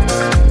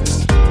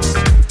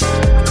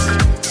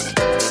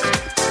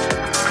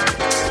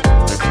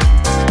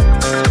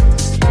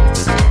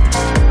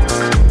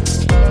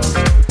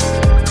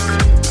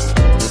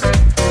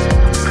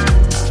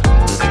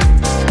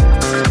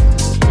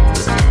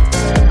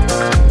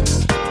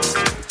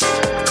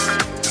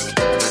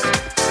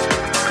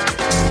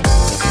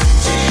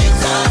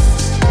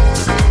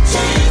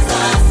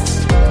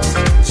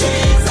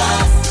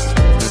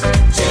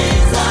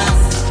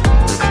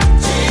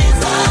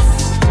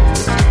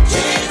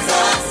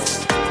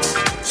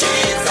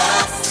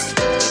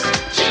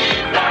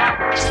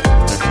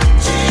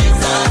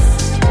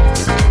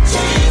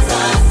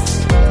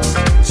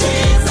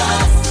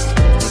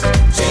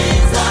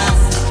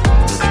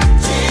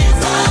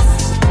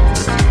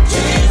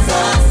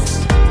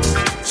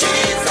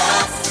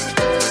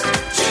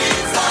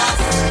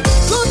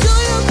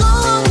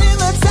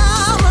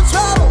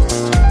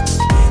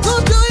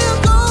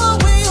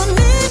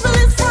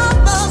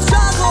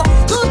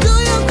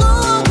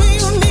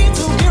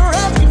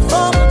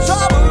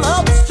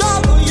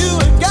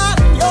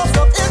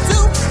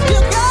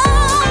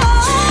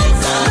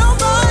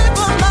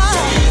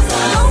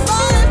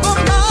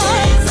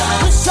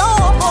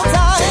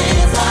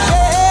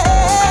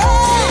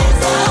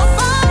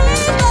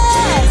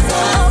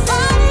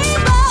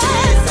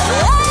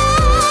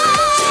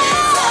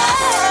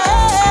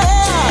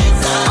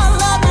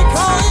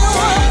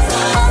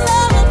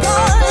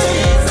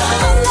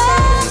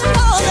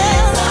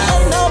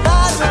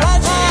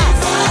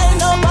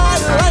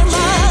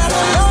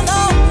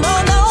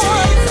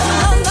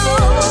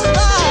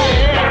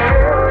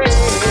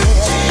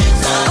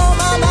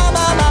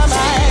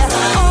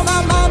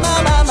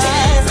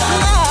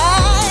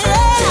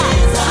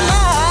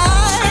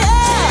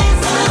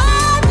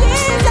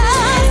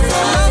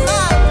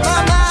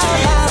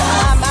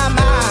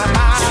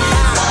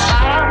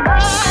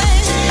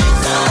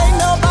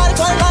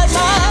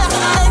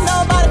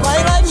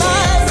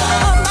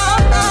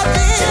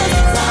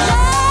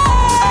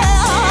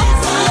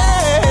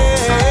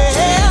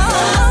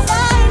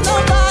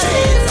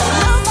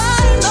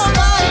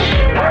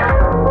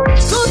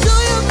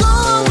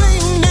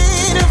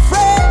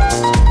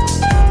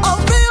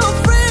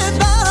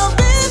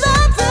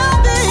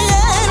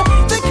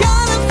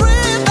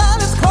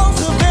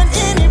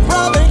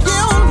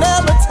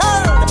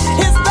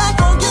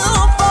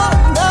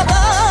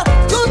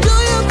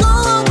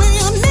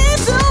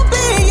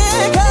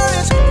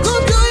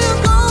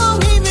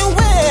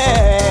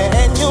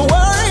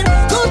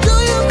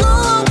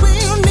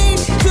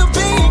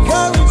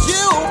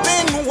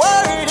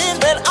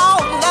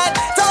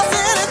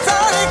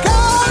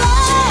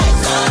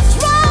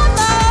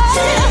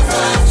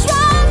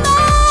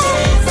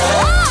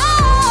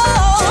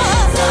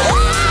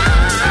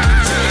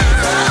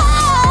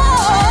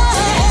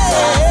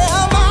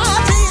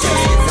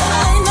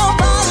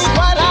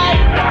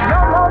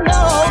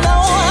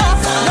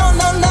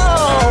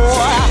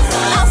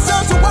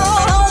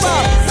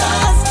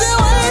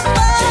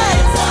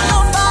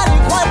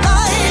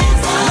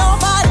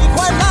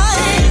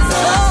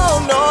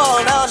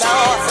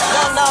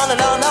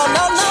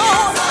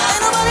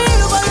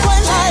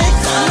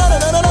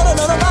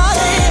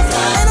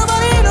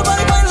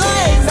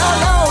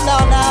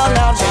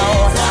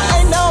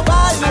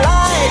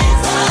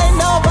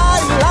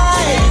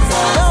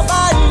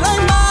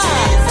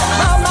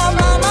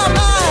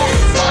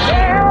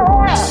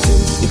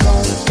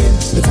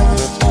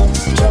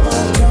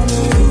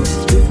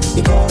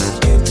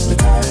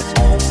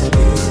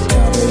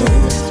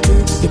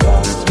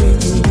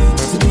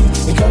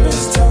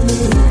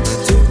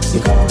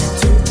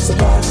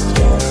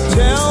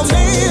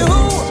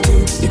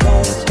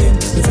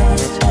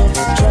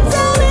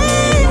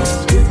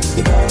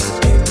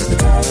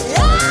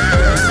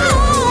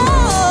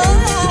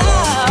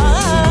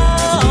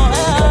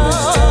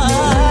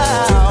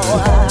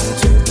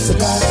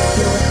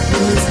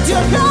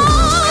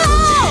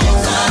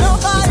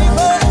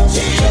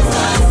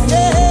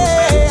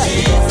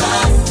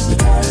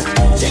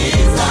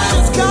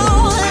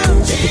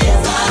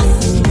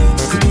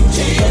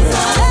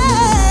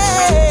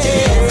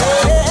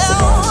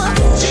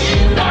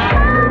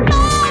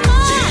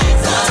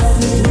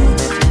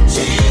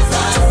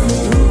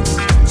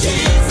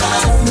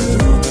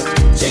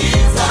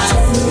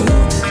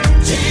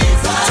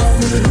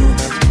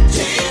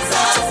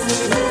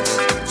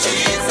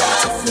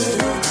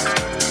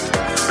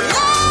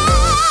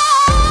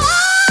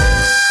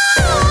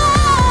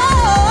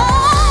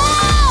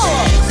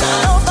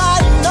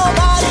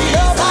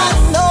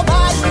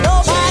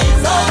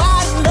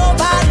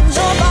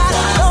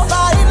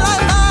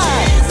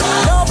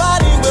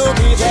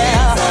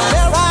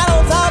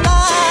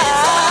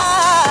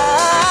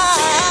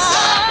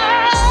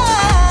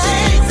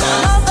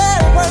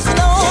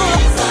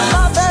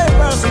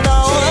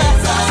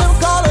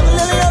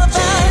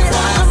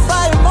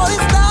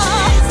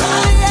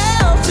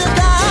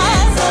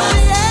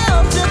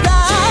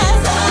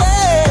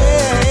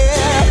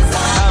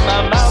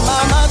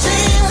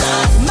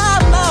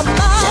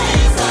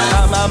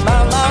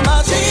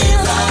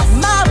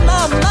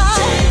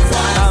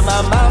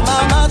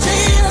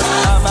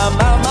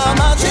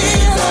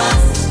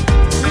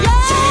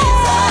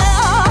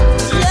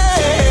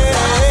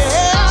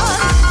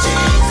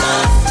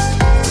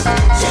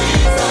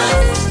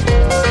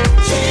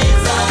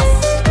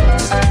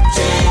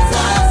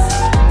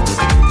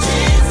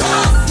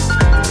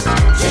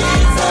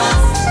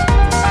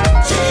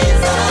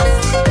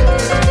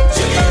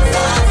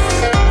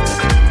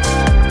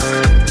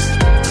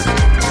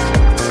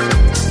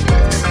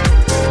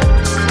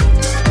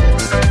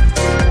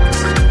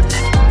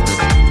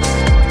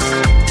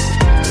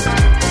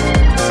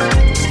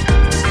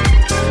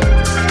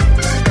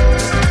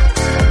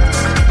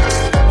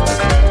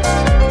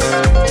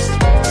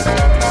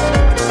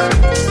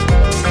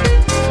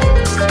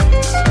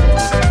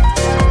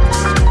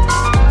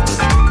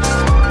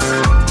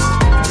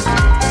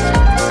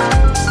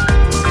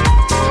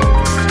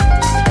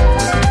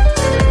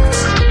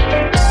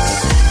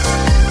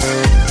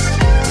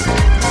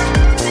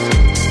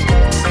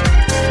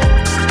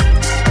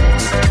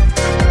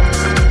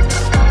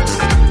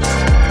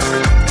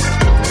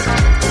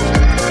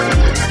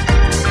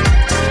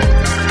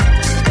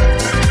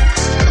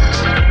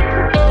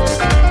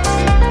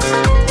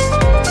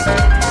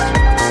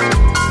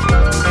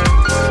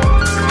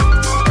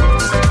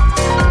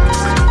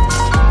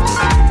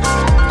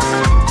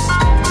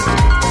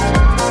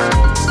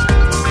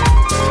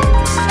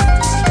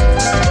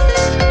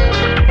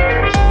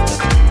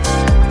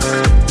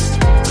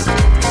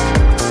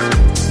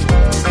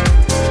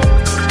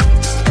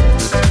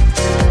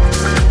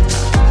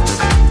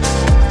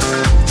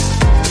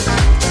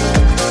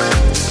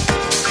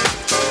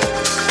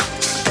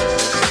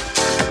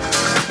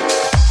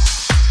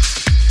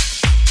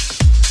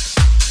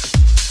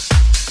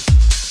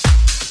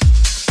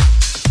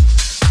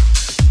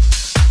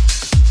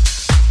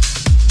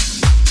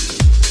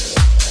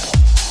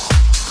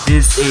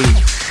 This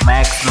is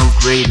Max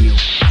Note Radio.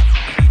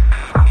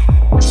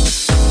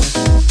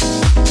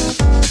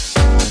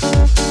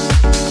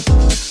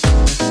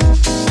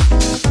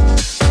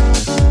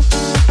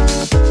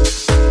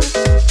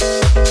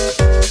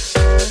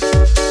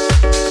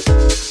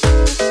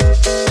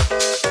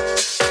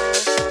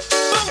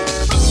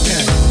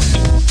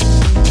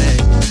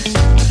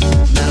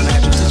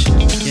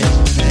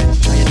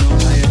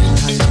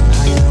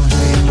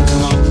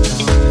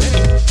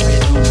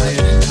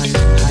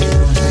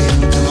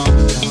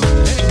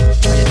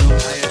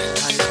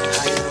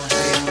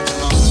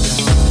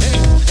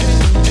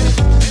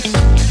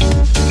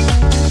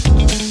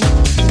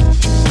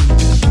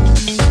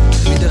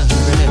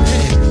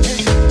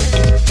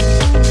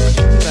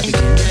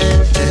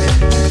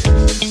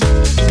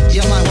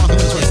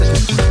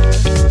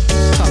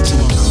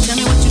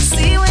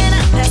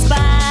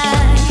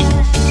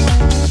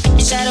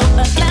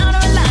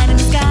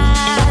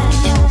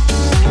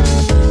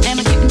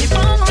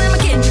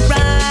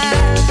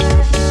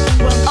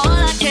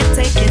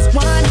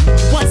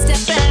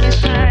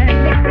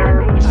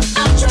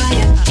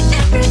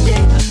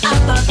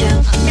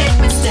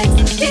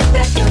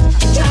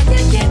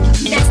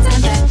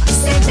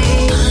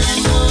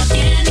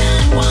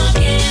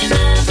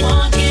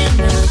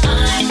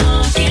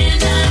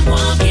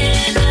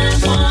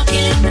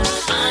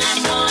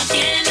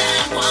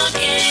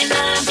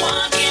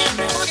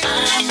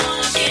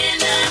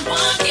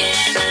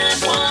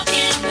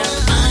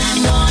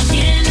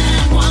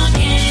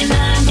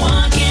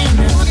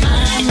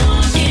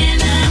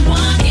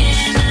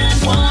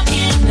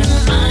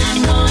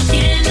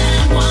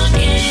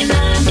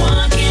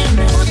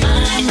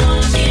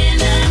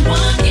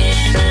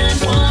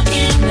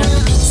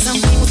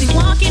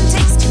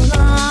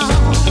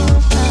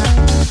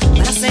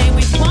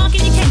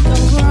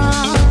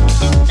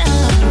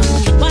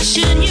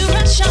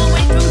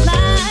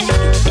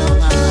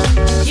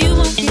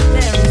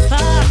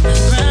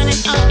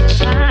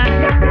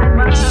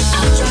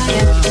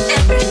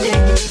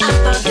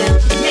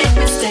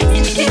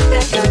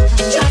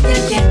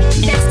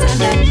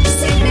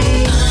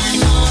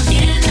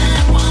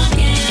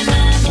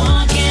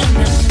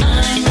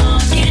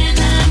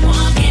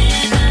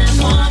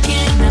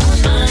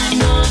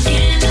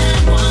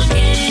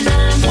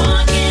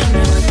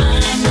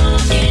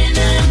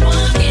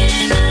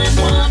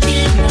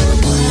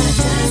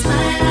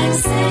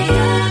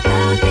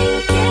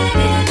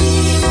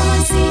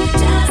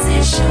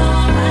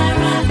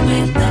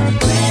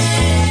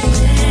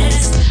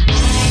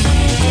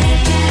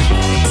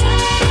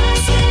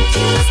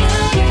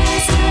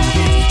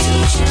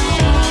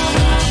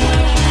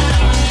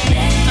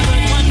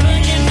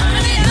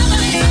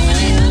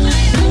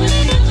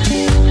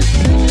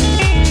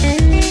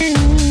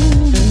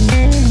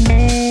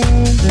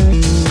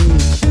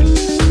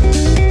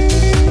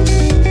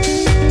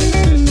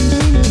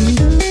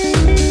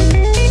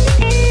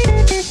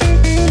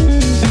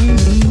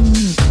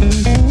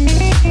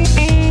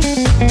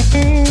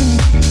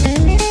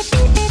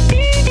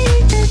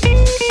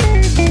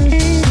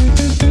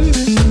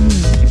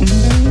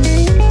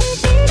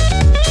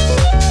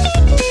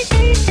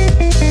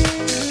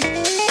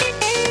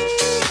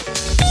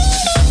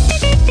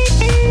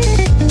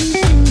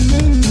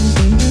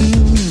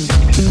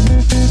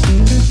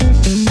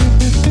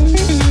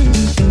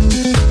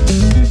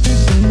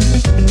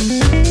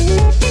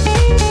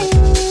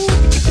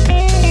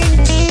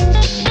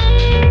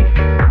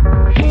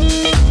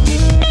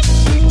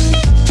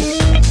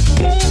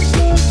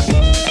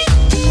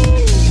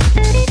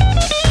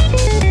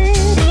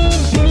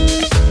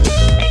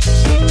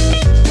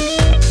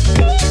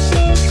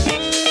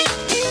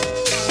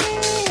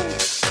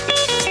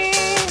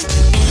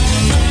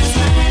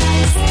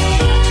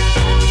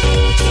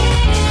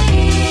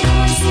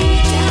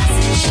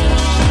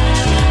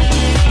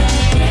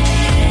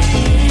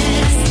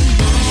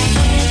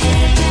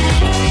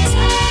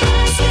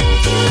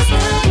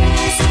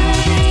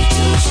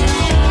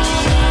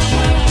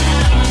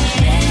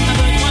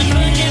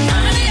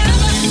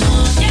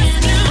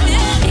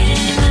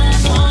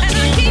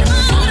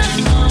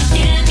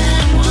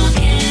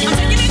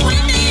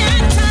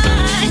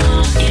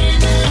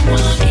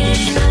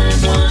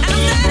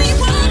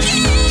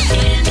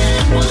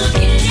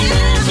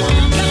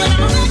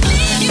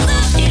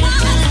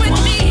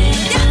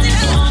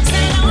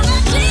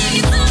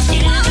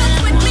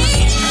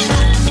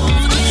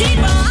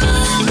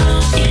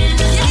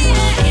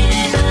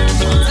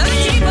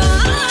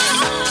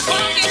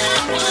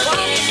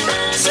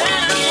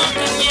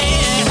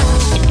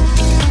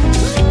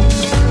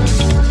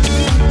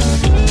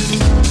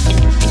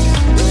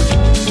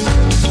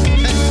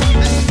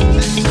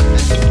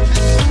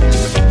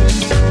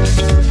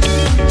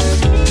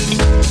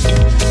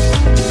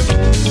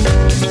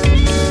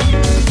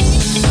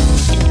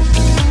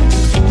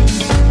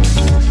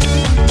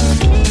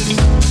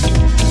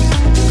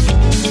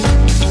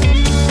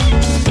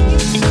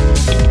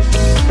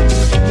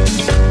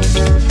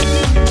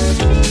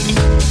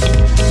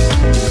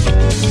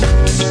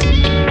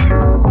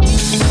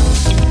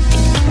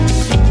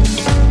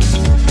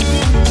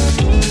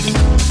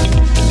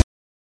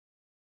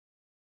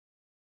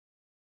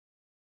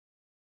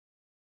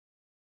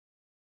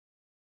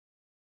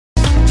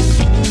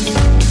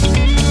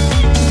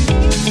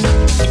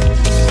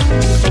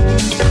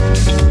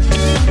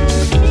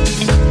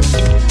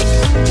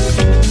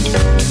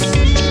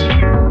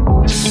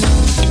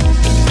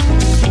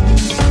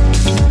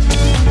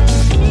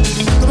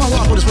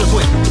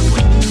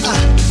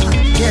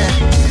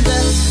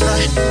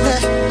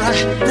 left,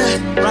 right,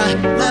 left,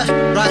 right, left,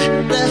 right,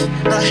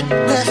 left, right,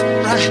 left,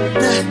 right,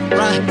 left,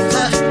 right,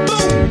 left.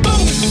 Boom,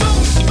 boom,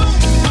 boom, boom.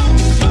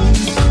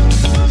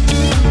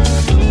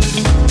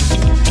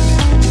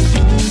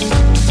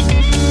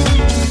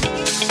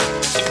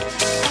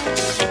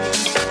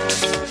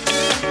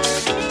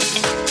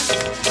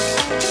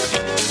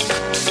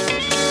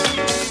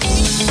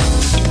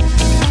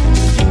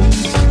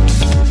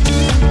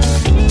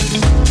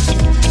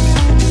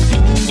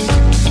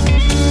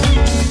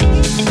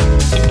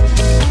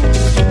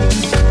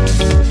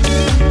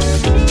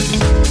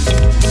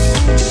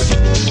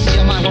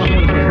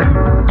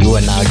 You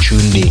are now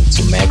tuned in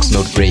to Max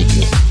Note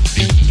Radio.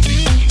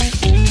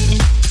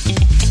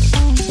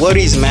 What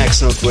is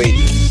Max Note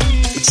Radio?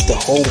 It's the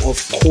home of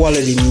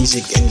quality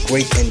music and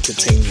great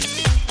entertainment.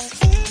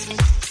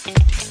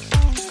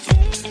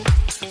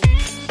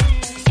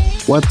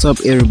 What's up,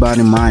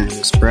 everybody? My name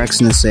is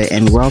Braxton Say,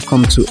 and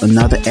welcome to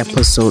another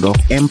episode of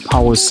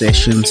Empower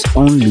Sessions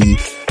only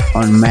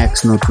on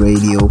Max Note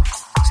Radio.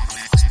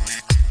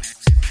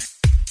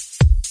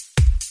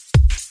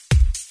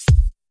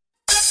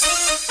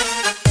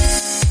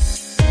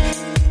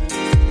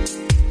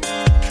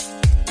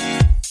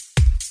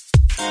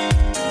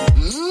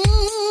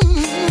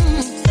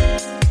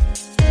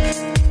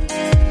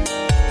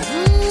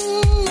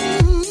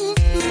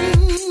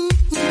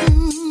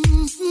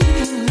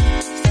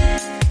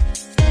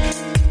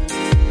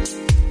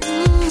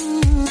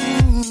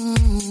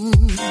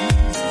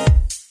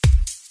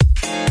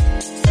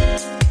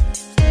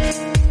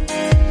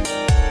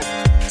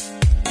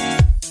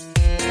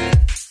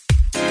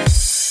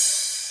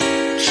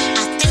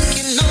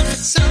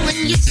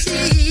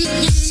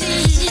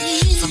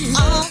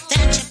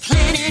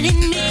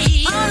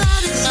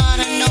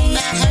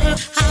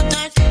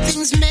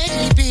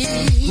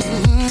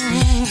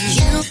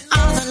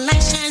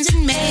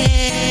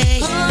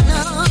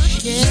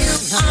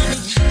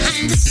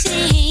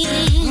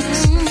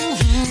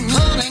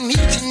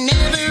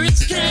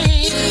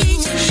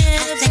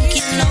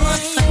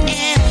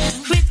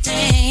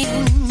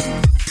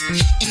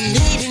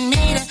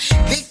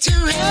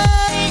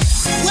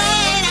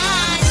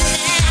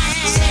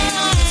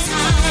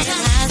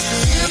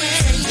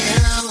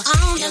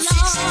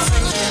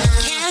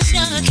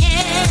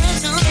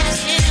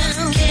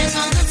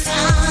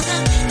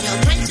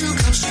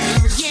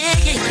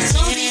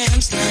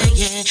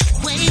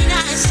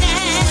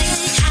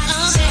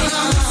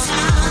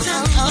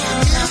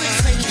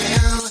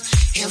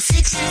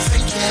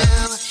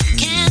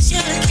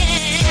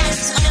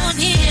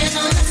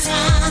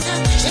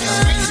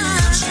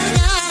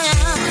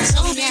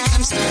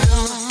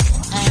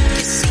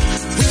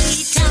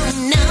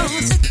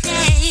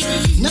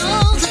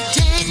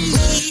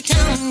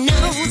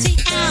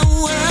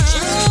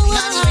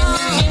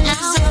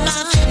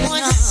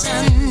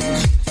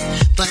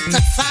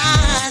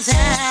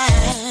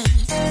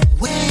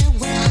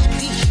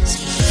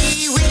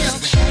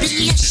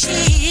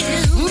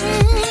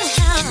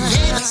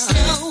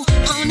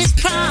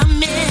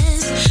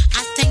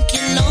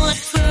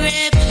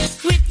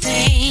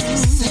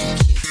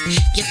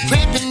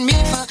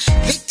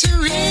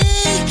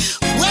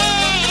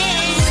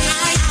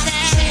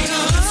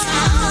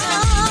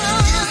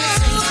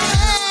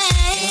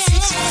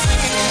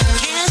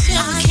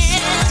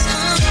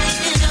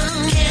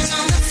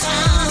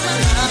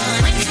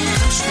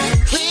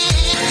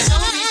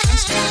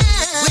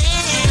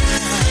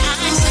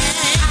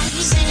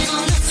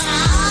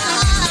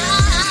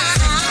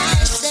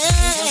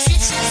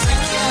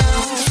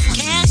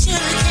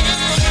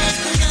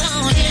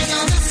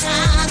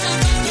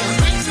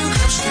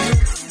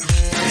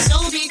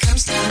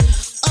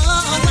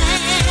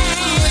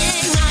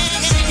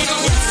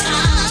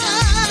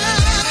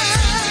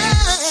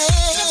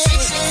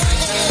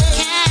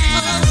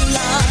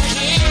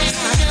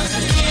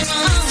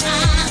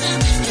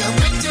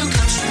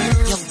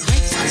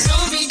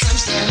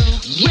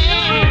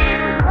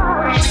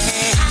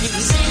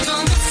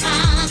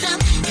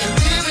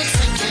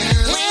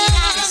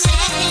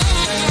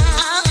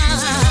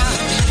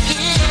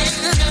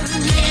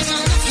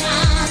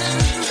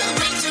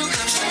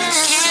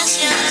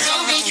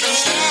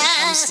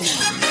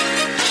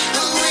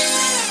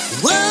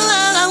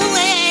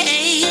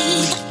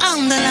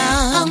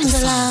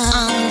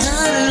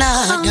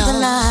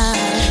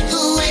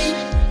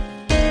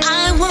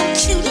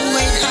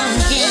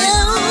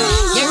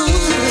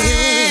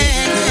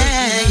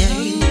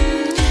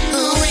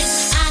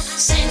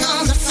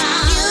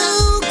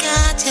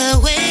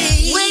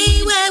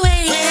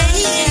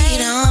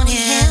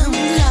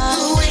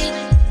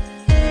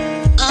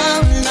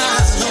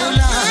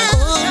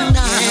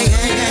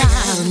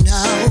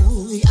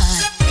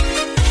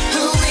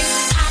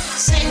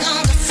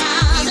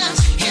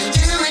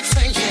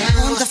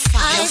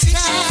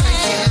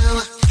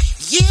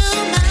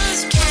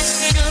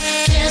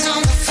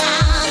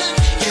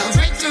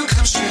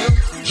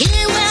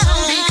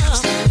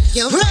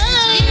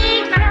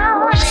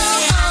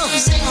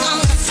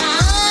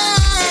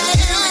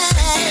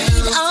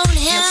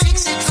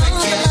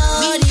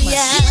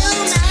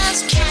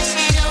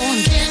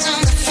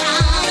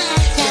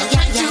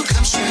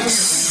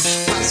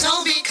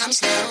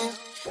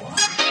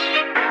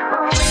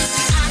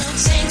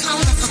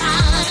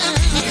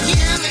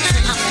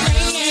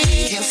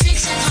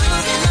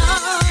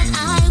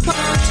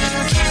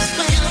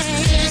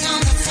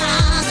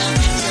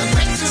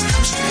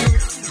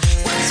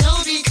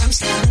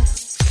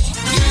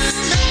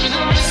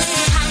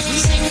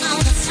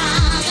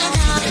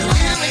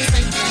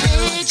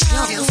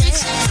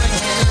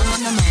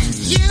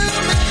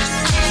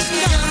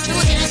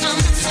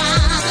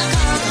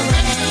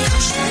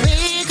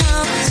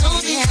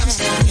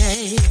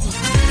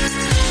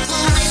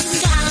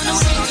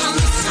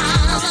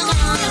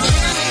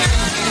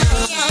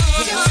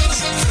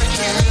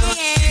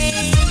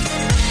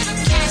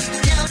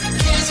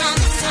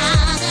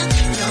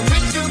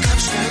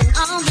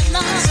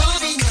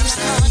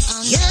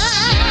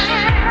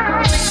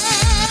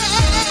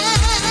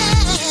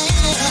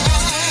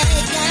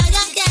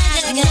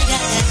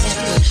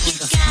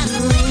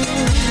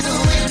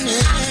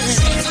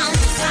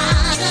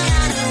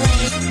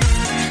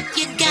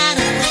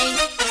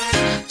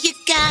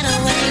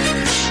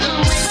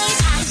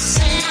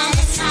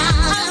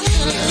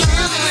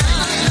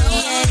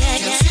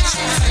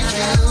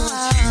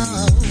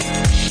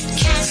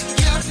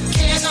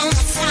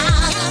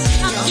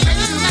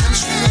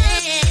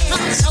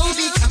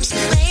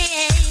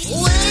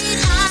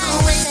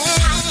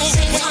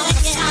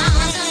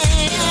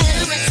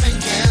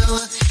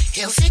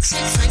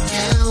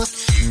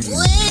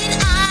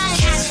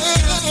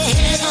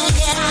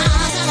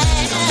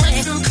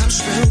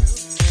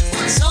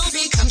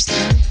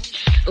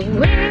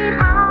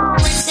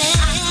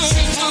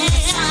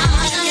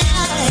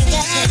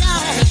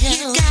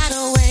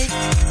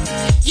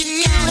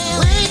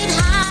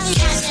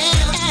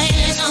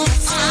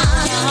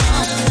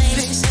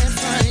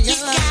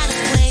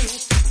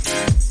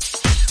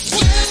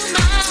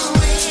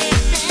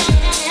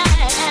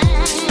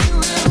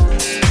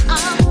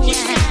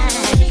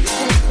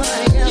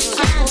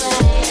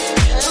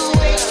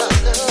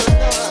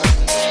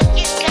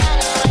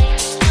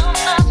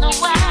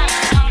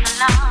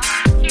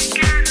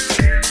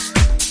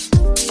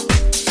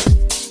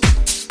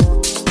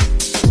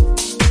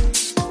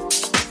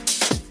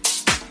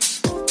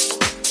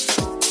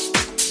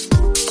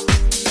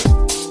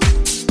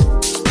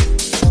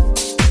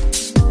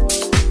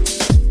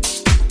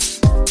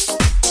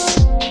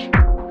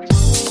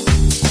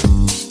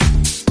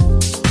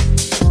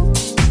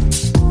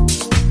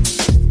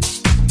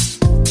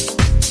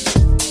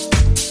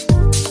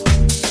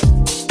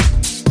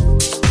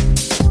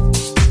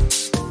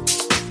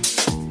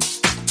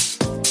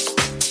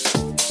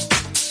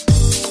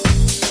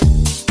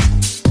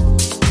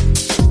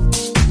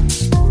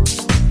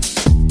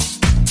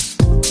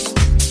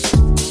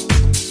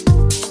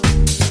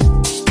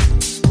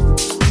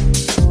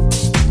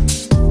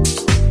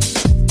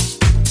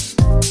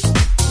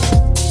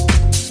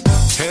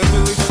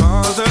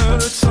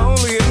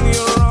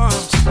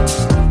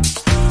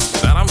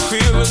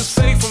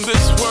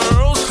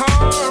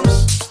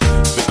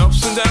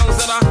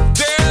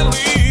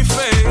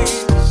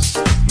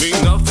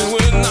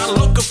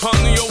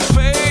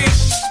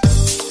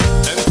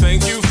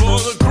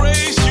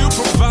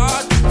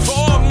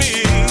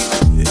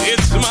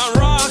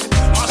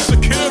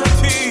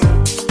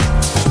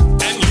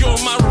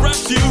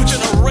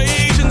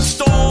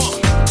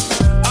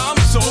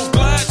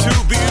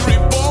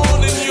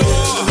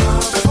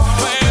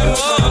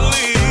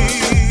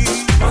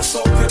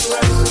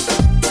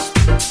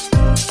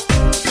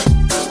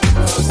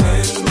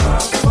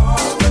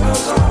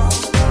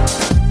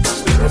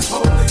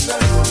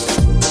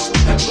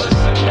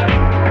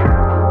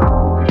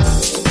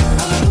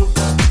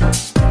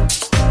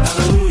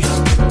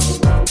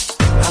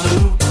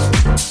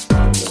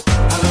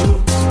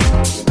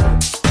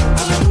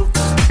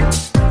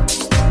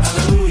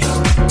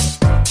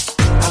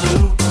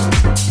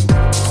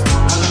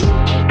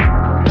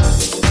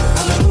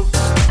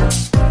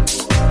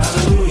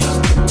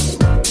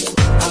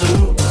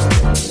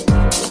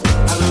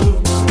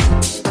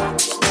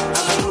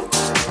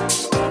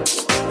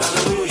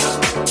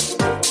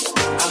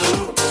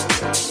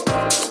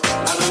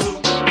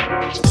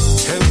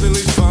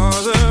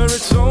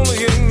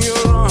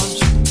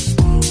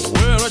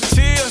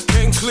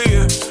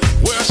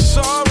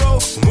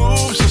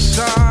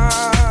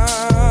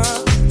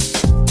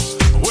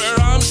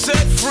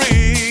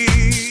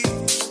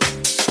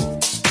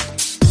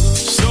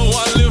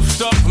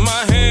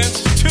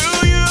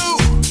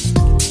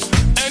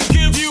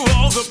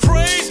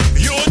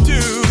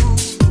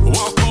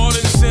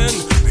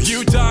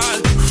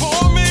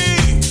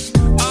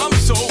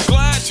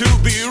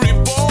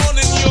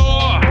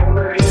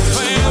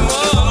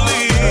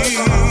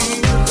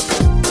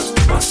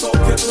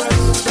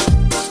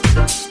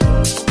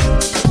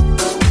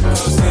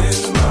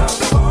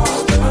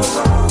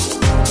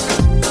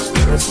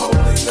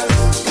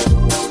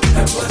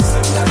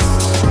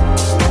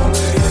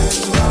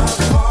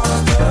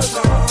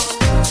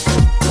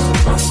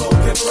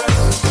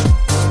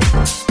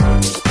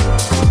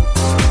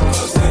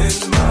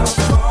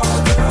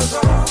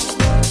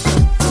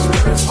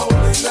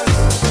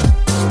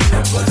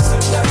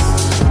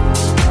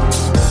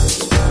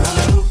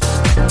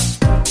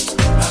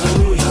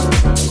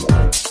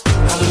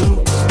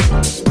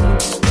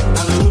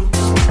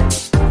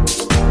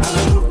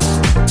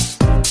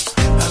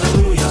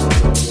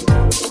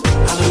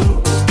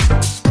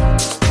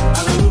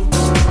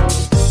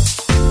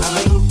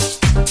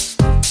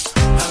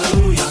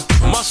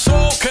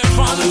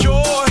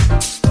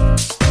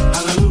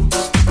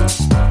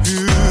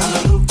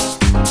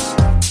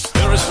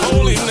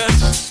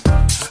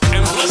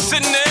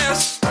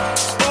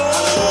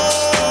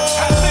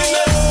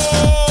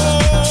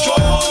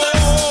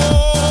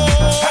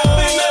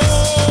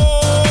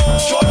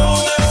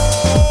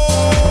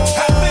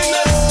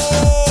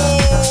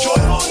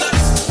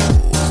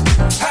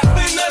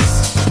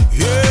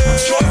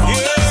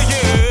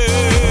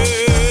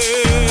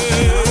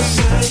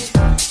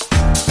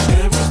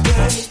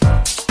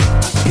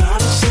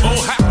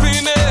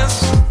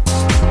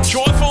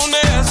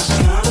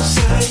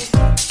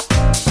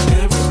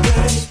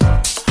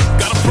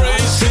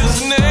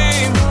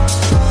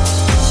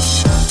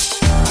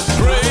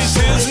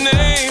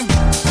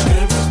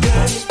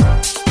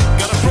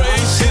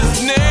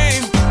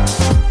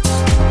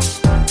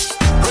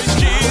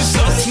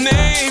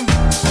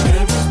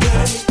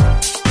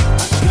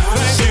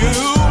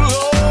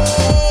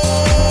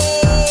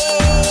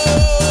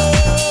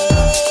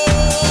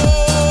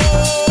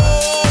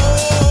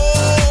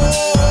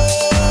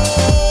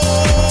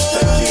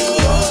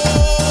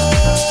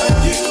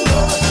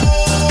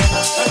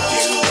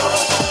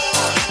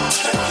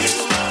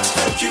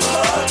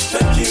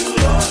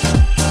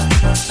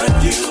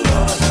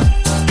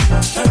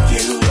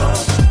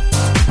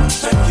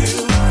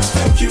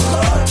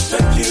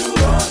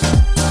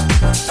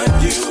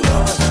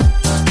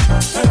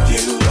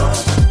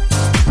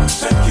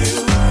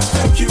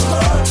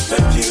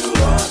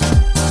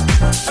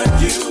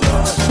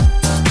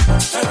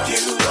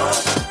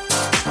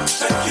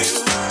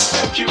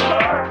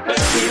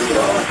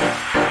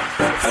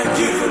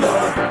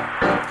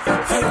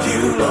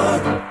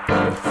 Lord.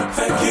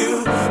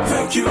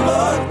 Thank you,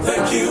 Lord.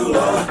 Thank you,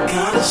 Lord.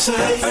 Gotta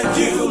say thank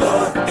you,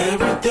 Lord.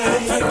 Every day,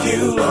 thank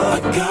you,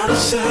 Lord. Gotta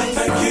say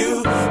thank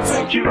you, Lord.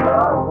 Thank you,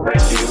 Lord.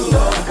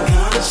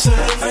 Gotta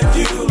say thank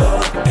you,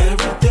 Lord.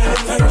 Every day,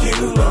 thank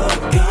you, Lord.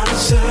 Gotta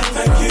say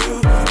thank you,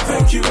 Lord.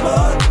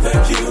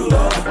 Thank you,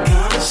 Lord.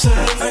 Gotta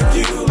say thank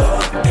you,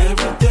 Lord.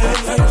 Every day,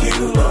 thank you,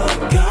 Lord.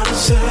 Gotta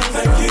say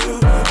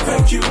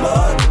thank you,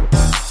 Lord.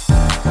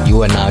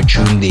 You are now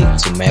tuned in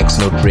to Max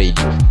Note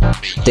Radio.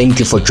 Thank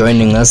you for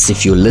joining us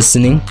if you're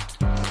listening.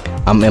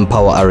 I'm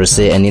Empower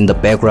RSA, and in the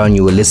background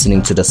you were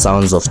listening to the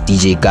sounds of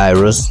DJ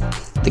Gyros,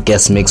 the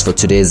guest mix for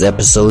today's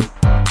episode.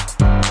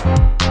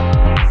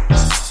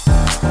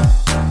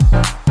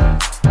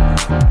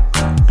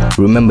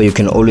 Remember, you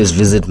can always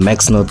visit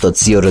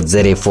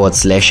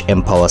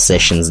maxnote.co.za/Empower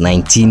Sessions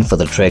 19 for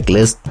the track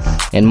list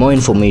and more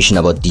information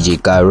about DJ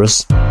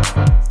Gyros.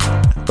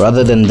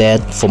 Rather than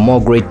that, for more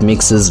great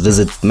mixes,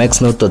 visit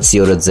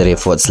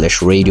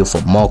maxnote.co.za/radio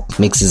for more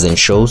mixes and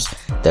shows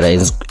that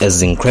are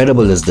as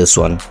incredible as this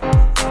one.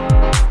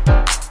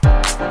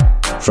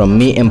 From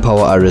me,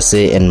 Empower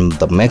RSA, and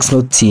the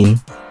Maxnote team,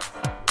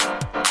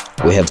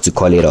 we have to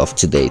call it off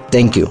today.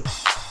 Thank you.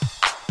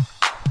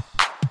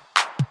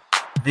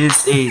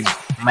 This is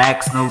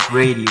Max Note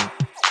Radio.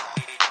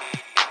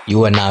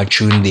 You are now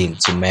tuned in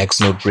to Max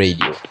Note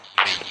Radio.